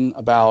asking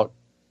about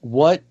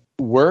what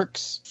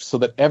works so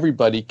that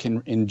everybody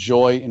can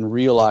enjoy and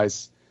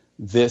realize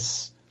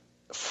this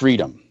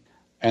freedom.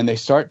 And they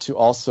start to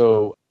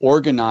also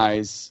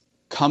organize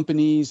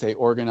companies, they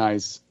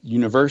organize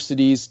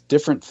universities,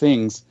 different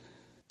things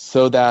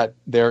so that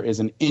there is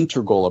an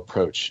integral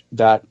approach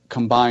that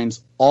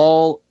combines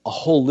all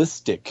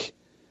holistic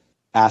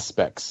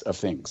aspects of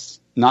things,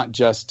 not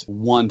just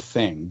one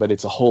thing, but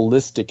it's a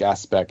holistic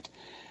aspect.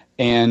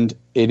 And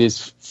it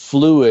is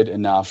fluid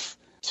enough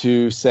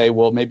to say,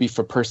 well, maybe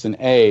for person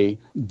A,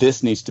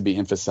 this needs to be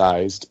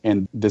emphasized,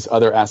 and this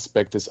other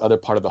aspect, this other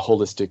part of the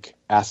holistic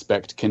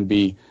aspect can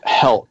be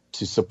helped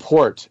to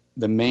support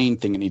the main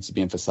thing that needs to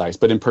be emphasized.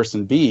 But in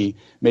person B,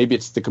 maybe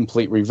it's the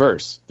complete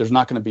reverse. There's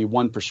not going to be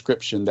one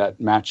prescription that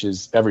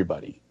matches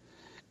everybody.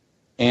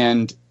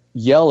 And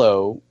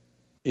yellow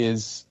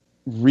is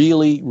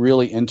really,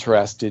 really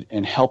interested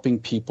in helping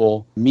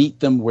people meet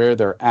them where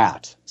they're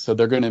at. So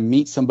they're going to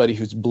meet somebody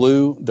who's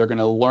blue. They're going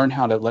to learn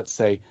how to, let's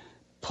say,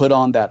 put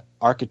on that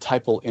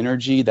archetypal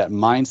energy, that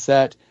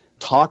mindset,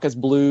 talk as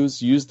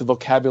blues, use the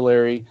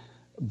vocabulary,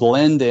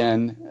 blend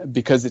in,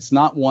 because it's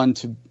not one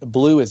to,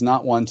 blue is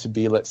not one to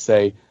be, let's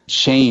say,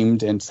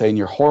 shamed and saying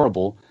you're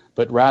horrible,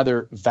 but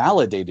rather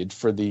validated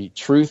for the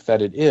truth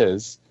that it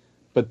is.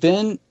 But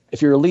then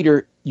if you're a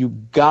leader, you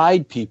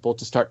guide people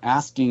to start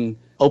asking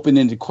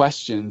open-ended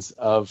questions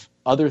of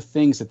other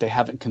things that they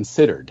haven't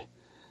considered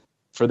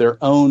for their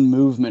own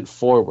movement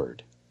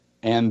forward.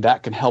 And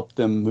that can help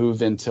them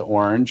move into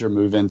orange or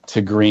move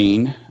into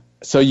green.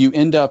 So you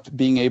end up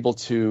being able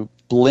to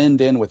blend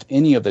in with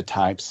any of the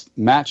types,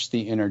 match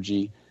the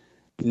energy,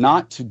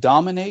 not to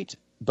dominate,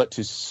 but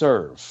to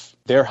serve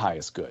their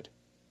highest good,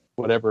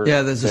 whatever.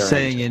 Yeah, there's a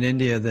saying in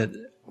India that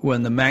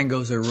when the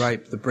mangoes are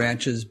ripe, the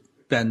branches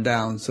bend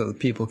down so that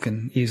people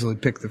can easily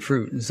pick the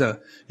fruit. And so,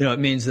 it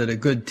means that a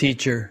good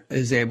teacher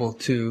is able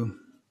to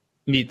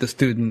meet the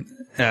student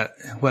at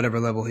whatever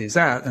level he's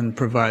at and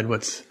provide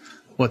what's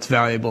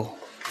valuable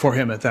for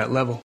him at that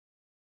level.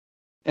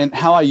 And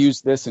how I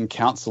use this in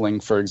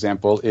counseling, for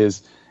example,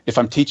 is if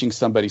I'm teaching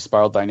somebody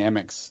spiral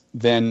dynamics,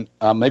 then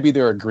maybe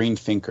they're a green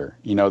thinker.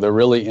 They're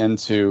really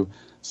into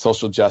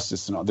social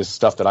justice and all this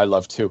stuff that I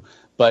love too,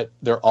 but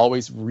they're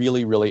always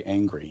really, really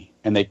angry,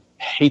 and they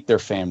hate their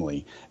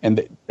family,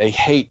 and they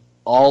hate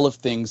all of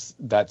things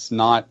that's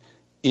not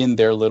in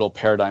their little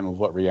paradigm of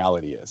what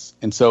reality is.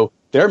 And so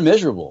they're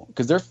miserable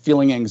because they're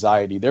feeling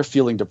anxiety, they're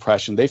feeling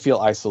depression, they feel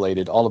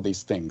isolated, all of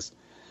these things.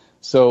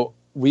 So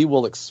we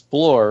will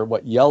explore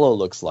what yellow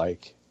looks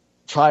like.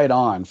 Try it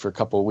on for a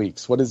couple of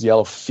weeks. What does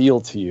yellow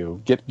feel to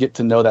you? Get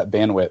to know that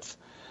bandwidth.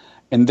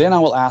 And then I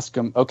will ask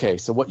them, okay,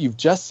 so what you've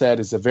just said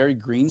is a very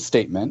green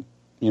statement.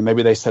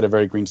 Maybe they said a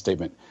very green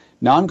statement.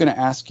 Now I'm going to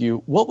ask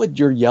you, what would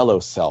your yellow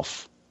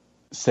self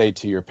say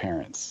to your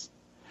parents?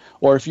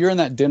 Or if you're in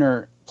that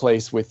dinner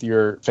place with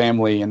your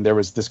family and there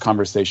was this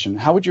conversation,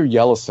 how would your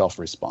yellow self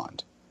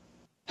respond?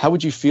 How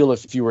would you feel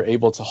if you were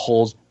able to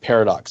hold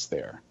paradox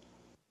there?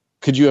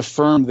 Could you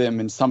affirm them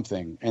in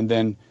something and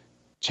then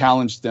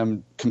challenge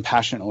them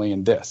compassionately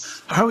in this?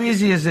 How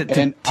easy is it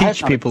to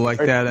teach people like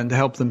that and to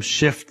help them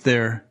shift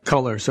their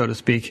color, so to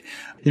speak?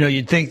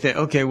 You'd think that,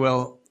 okay,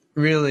 well,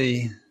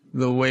 really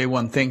the way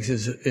one thinks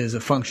is a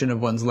function of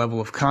one's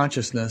level of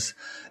consciousness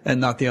and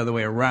not the other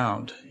way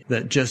around.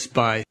 That just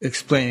by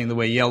explaining the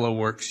way yellow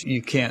works,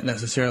 you can't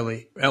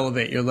necessarily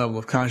elevate your level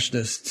of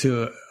consciousness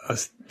to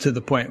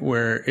the point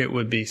where it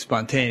would be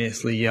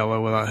spontaneously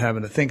yellow without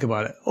having to think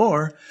about it.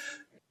 Or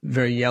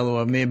very yellow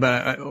of me,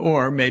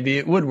 or maybe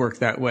it would work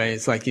that way.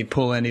 It's like you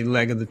pull any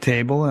leg of the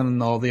table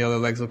and all the other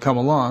legs will come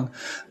along,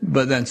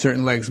 but then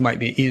certain legs might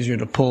be easier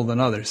to pull than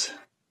others.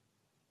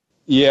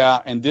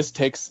 Yeah, and this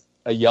takes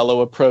a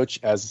yellow approach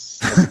as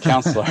a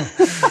counselor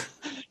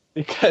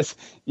because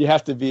you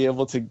have to be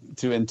able to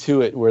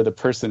intuit where the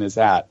person is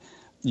at.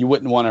 You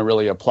wouldn't want to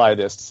really apply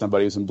this to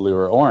somebody who's in blue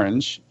or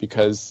orange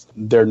because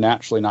they're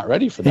naturally not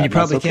ready for that. And you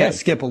probably can't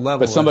skip a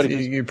level. But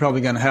you're probably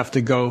going to have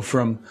to go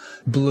from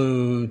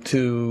blue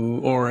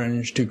to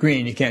orange to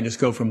green. You can't just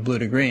go from blue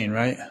to green,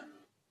 right?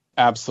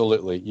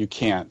 Absolutely. You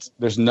can't.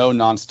 There's no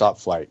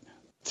nonstop flight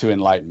to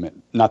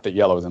enlightenment. Not that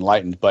yellow is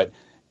enlightened, but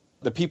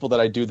the people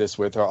that I do this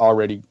with are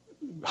already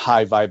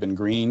high vibe in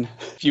green,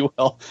 if you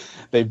will.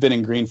 They've been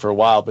in green for a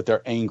while, but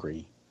they're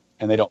angry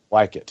and they don't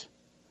like it.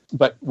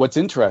 But what's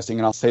interesting,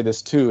 and I'll say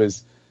this too,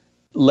 is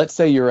let's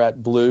say you're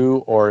at blue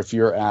or if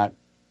you're at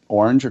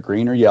orange or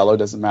green or yellow,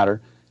 doesn't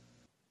matter.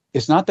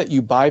 It's not that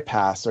you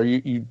bypass or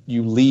you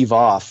leave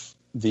off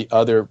the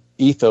other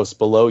ethos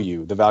below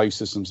you, the value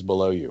systems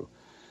below you.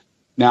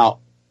 Now,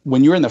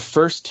 when you're in the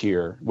first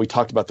tier, we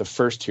talked about the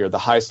first tier, the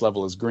highest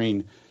level is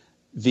green.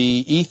 The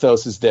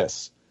ethos is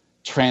this: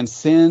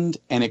 transcend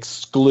and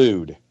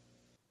exclude.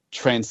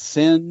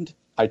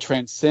 I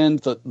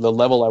transcend the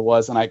level I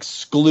was, and I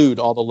exclude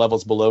all the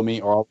levels below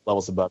me or all the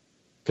levels above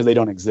because they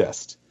don't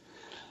exist.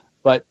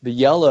 But the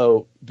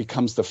yellow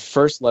becomes the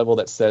first level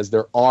that says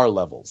there are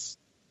levels.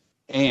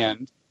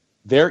 And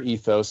their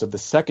ethos of the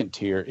second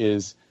tier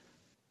is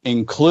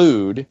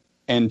include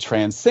and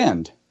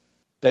transcend,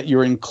 that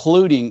you're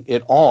including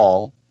it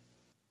all.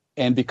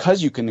 And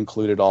because you can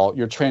include it all,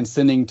 you're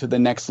transcending to the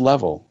next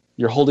level.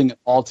 You're holding it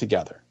all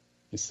together.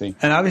 You see?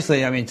 And obviously,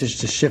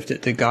 just to shift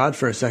it to God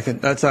for a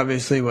second, that's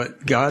obviously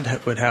what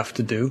God would have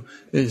to do,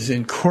 is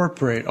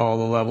incorporate all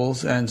the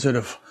levels and sort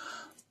of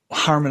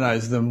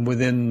harmonize them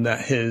within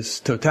his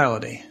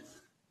totality.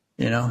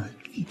 You know,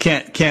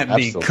 can't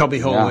be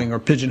cubbyholing or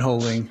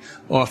pigeonholing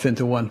off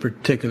into one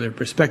particular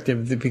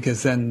perspective,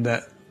 because then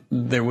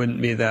there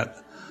wouldn't be that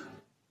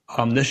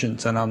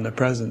omniscience and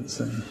omnipresence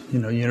and,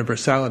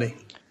 universality.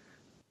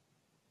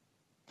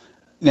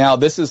 Now,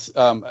 this is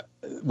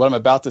what I'm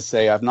about to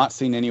say. I've not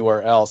seen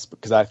anywhere else,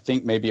 because I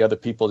think maybe other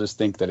people just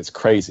think that it's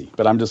crazy,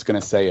 but I'm just going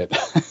to say it.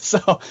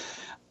 So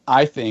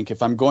I think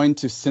if I'm going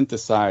to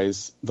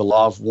synthesize the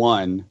law of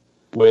one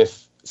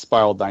with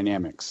spiral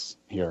dynamics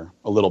here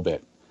a little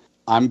bit,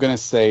 I'm going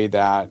to say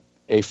that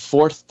a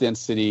fourth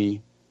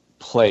density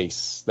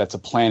place that's a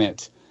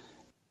planet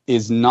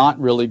is not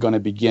really going to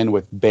begin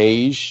with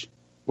beige,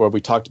 where we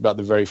talked about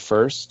the very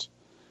first.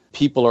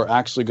 People are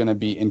actually going to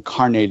be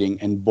incarnating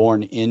and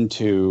born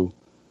into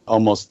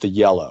almost the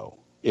yellow.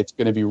 It's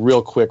going to be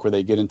real quick where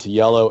they get into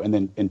yellow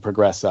and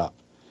progress up.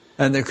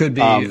 And there could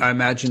be, I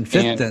imagine,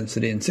 fifth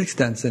density and sixth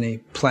density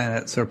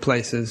planets or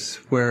places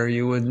where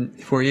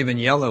where even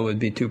yellow would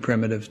be too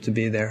primitive to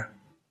be there.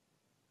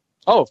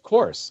 Oh, of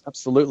course.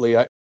 Absolutely.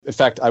 In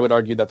fact, I would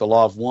argue that the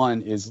law of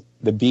one is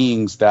the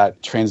beings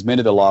that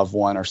transmitted the law of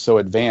one are so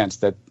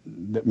advanced that,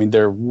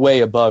 they're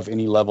way above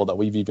any level that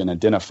we've even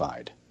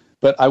identified.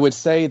 But I would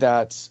say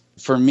that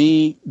for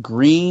me,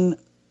 green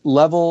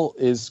level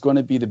is going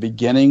to be the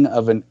beginning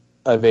of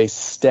a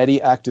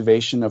steady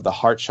activation of the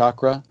heart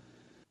chakra,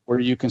 where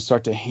you can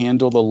start to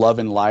handle the love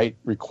and light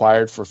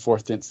required for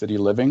fourth density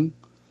living.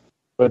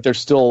 But there's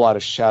still a lot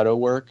of shadow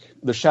work.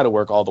 There's shadow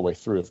work all the way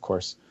through, of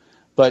course.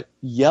 But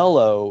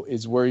yellow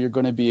is where you're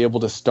going to be able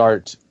to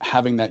start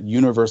having that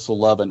universal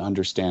love and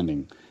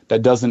understanding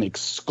that doesn't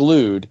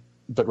exclude,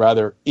 but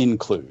rather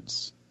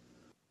includes,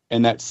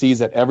 and that sees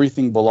that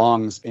everything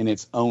belongs in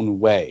its own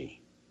way.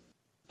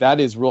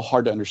 That is real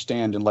hard to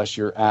understand unless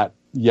you're at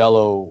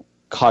yellow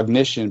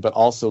cognition, but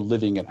also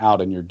living it out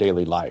in your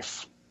daily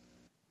life.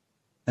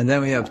 And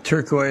then we have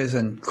turquoise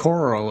and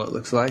coral, it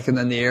looks like, and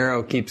then the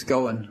arrow keeps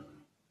going.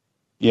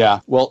 Yeah,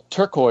 well,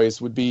 turquoise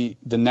would be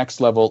the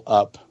next level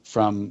up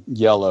from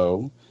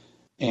yellow,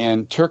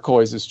 and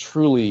turquoise is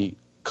truly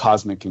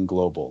cosmic and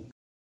global.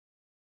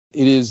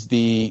 It is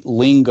the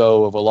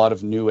lingo of a lot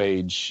of New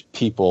Age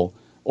people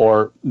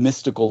or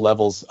mystical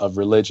levels of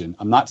religion.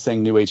 I'm not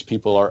saying New Age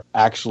people are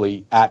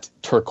actually at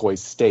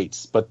turquoise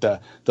states, but the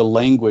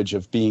language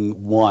of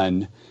being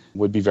one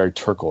would be very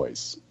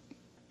turquoise.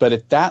 But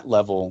at that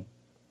level,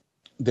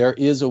 there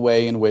is a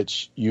way in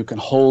which you can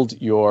hold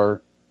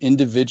your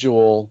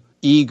individual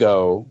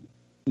ego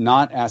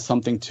not as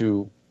something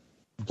to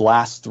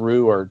blast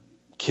through or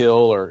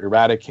kill or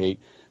eradicate,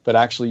 but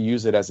actually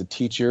use it as a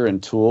teacher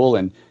and tool.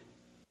 And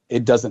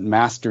it doesn't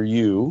master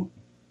you.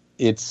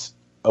 It's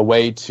a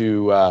way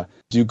to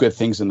do good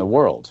things in the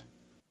world.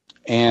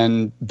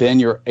 And then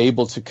you're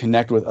able to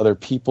connect with other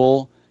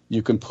people.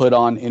 You can put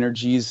on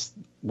energies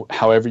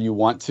however you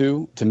want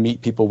to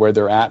meet people where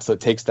they're at. So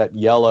it takes that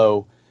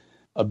yellow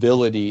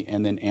ability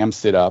and then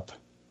amps it up.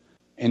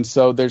 And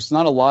so there's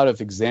not a lot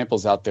of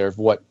examples out there of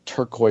what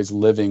turquoise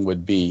living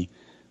would be.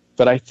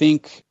 But I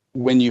think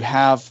when you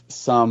have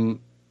some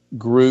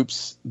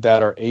groups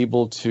that are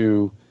able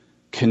to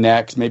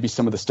connect, maybe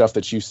some of the stuff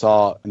that you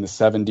saw in the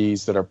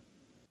 70s that are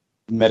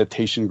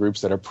meditation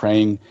groups that are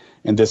praying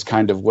in this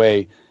kind of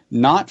way,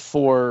 not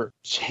for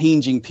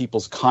changing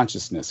people's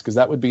consciousness, because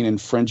that would be an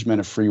infringement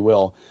of free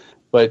will,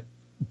 but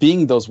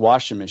being those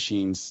washing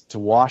machines to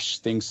wash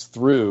things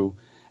through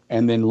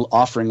and then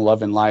offering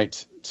love and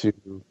light to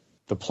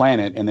the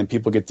planet, and then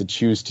people get to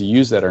choose to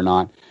use that or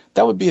not.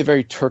 That would be a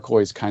very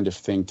turquoise kind of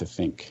thing to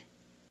think.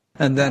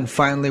 And then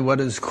finally, what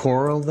is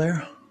coral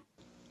there?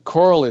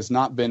 Coral has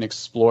not been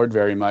explored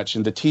very much,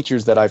 and the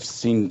teachers that I've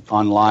seen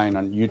online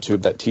on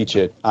YouTube that teach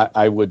it,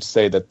 I would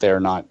say that they're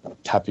not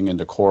tapping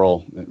into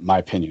coral, in my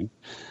opinion.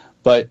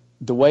 But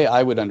the way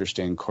I would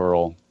understand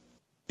coral,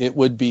 it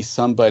would be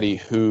somebody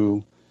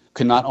who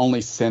can not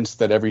only sense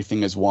that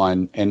everything is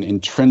one and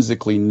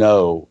intrinsically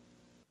know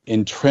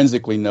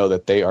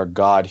that they are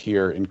God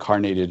here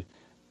incarnated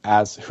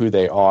as who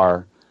they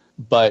are,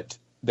 but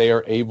they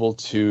are able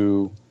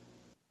to,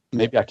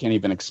 maybe I can't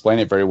even explain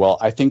it very well.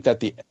 I think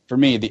that for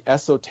me, the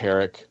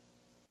esoteric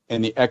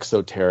and the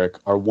exoteric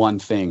are one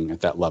thing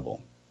at that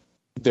level.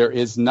 There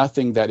is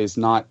nothing that is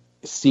not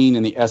seen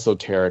in the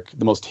esoteric,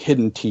 the most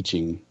hidden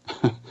teaching,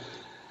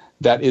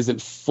 that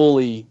isn't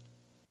fully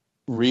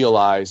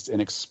realized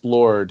and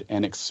explored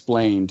and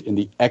explained in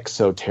the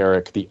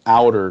exoteric, the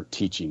outer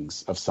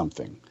teachings of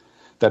something,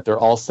 that they're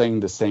all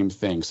saying the same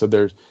thing. So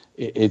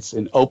it's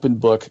an open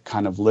book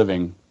kind of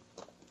living,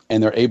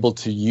 and they're able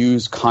to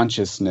use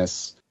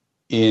consciousness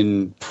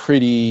in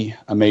pretty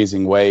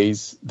amazing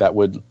ways that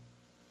would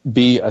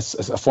be a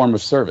form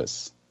of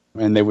service,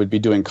 and they would be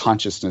doing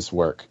consciousness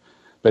work.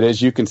 But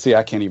as you can see,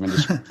 I can't even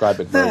describe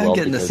it very well. I'm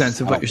getting the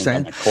sense of what you're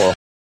saying.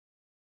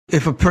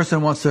 If a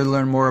person wants to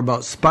learn more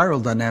about spiral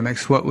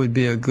dynamics, what would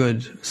be a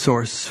good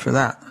source for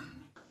that?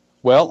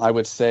 Well, I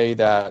would say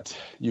that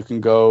you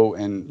can go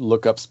and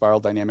look up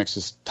spiral dynamics.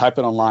 Just type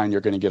it online.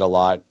 You're going to get a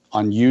lot.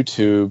 On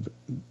YouTube,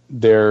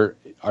 there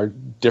are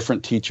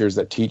different teachers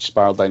that teach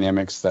spiral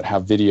dynamics that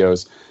have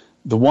videos.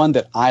 The one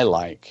that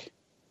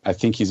I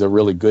think he's a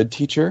really good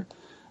teacher.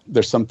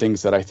 There's some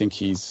things that I think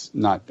he's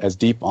not as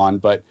deep on,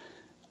 but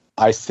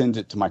I send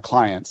it to my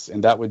clients,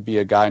 and that would be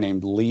a guy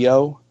named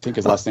Leo. I think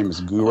his last name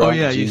is Gura. Oh,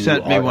 yeah, you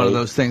sent me one of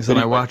those things, and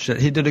I watched it.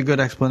 He did a good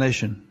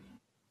explanation.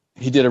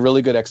 He did a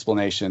really good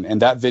explanation,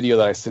 and that video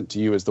that I sent to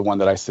you is the one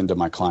that I send to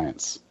my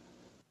clients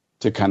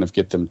to kind of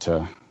get them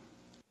to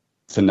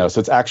know. So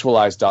it's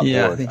actualized.org.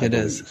 Yeah, I think it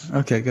is.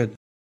 Okay, good.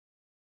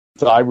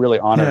 So I really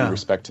honor and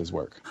respect his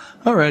work.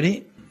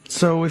 Alrighty.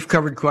 So we've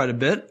covered quite a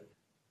bit.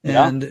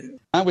 And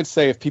I would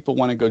say if people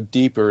want to go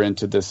deeper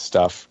into this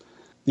stuff,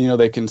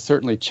 they can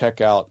certainly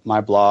check out my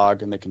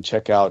blog, and they can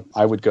check out,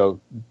 I would go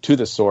to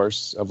the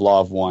source of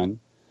Law of One.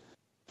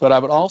 But I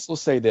would also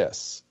say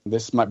this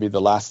might be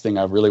the last thing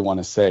I really want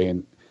to say,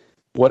 and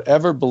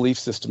whatever belief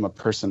system a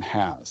person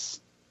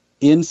has,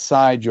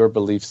 inside your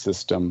belief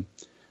system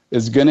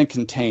is going to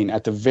contain,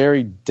 at the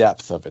very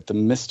depth of it, the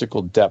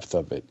mystical depth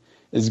of it,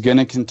 is going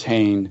to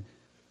contain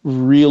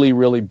really,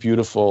 really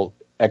beautiful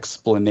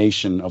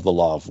explanation of the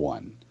Law of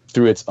One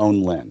through its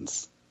own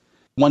lens.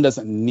 One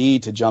doesn't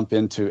need to jump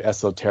into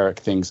esoteric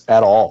things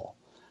at all.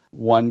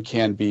 One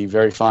can be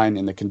very fine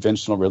in the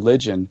conventional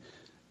religion,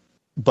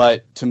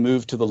 but to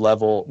move to the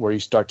level where you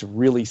start to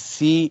really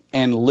see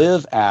and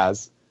live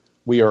as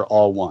we are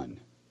all one,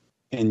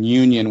 in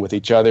union with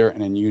each other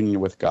and in union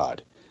with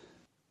God.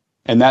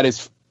 And that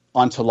is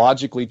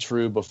ontologically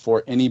true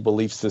before any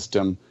belief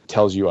system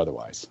tells you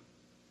otherwise.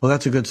 Well,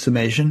 that's a good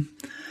summation.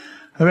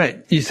 All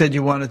right. You said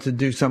you wanted to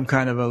do some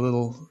kind of a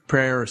little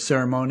prayer or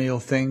ceremonial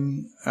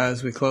thing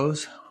as we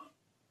close?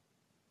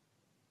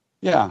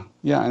 Yeah.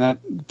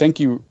 And thank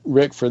you,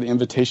 Rick, for the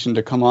invitation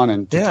to come on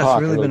and to talk. Yeah,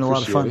 it's really been a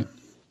lot of fun.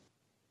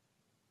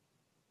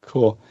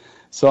 Cool.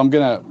 So I'm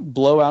going to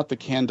blow out the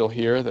candle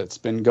here that's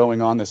been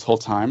going on this whole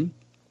time.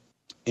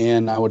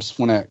 And I would just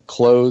want to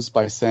close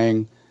by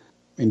saying,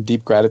 in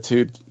deep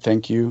gratitude,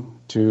 thank you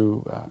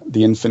to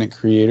the Infinite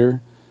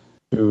Creator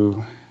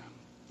who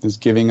is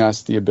giving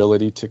us the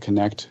ability to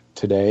connect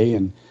today.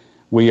 And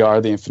we are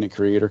the Infinite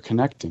Creator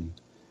connecting.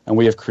 And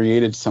we have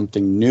created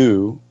something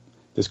new,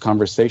 this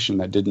conversation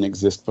that didn't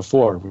exist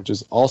before, which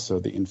is also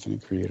the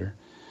Infinite Creator.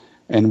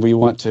 And we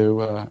want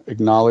to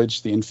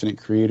acknowledge the Infinite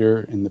Creator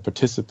and the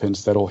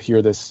participants that will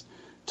hear this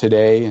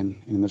today and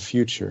in the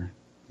future.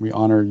 We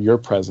honor your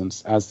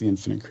presence as the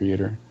Infinite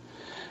Creator.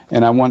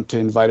 And I want to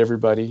invite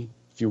everybody,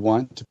 if you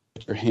want, to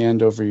put your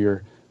hand over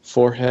your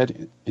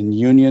forehead in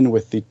union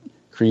with the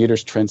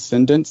Creator's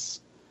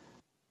transcendence,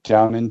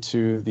 down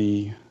into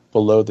the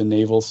below the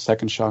navel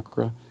second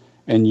chakra,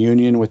 and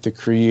union with the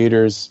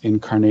Creator's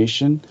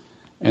incarnation,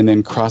 and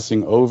then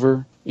crossing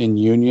over in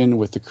union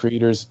with the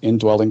Creator's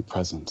indwelling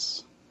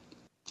presence.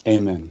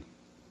 Amen.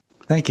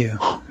 Thank you.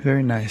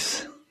 Very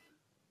nice.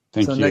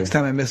 Thank you. So next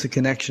time I miss a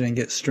connection and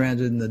get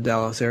stranded in the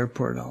Dallas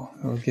airport,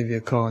 I'll give you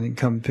a call and you can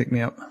come pick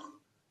me up.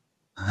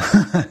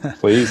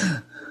 Please.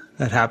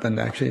 That happened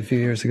actually a few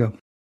years ago.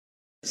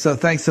 So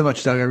thanks so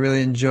much, Doug. I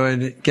really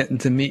enjoyed getting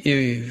to meet you.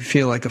 You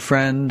feel like a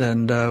friend,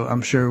 and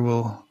I'm sure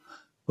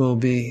we'll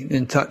be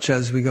in touch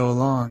as we go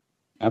along.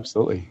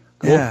 Absolutely.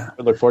 Cool. Yeah.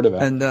 I look forward to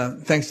that.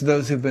 And thanks to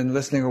those who've been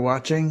listening or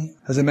watching.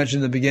 As I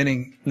mentioned in the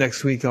beginning,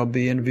 next week I'll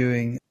be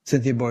interviewing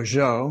Cynthia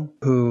Bourgeault,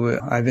 who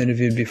I've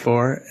interviewed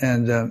before,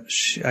 and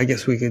I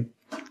guess we could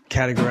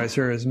categorize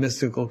her as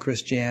mystical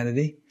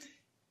Christianity.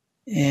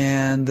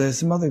 And there's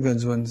some other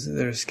good ones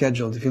that are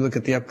scheduled. If you look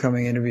at the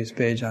upcoming interviews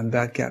page on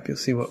Batcap, you'll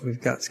see what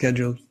we've got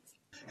scheduled.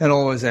 And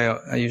always,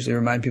 I usually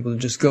remind people to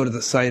just go to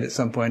the site at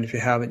some point if you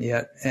haven't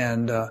yet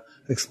and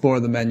explore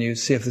the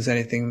menus, see if there's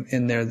anything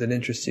in there that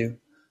interests you.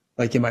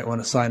 Like you might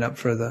want to sign up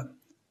for the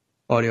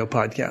audio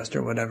podcast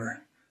or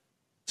whatever.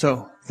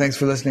 So thanks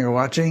for listening or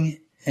watching,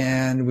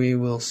 and we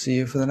will see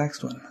you for the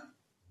next one.